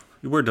 done.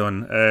 We're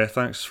done.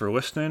 Thanks for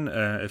listening.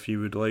 If you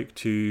would like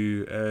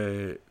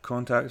to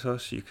contact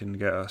us, you can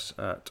get us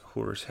at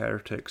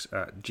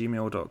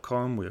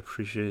horrorsheretics@gmail.com. We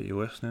appreciate you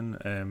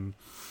listening.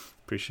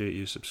 Appreciate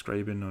you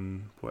subscribing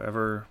on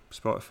whatever,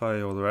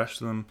 Spotify, all the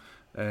rest of them.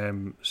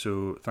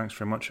 So thanks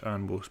very much,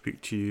 and we'll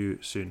speak to you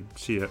soon.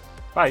 See ya.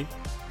 Bye.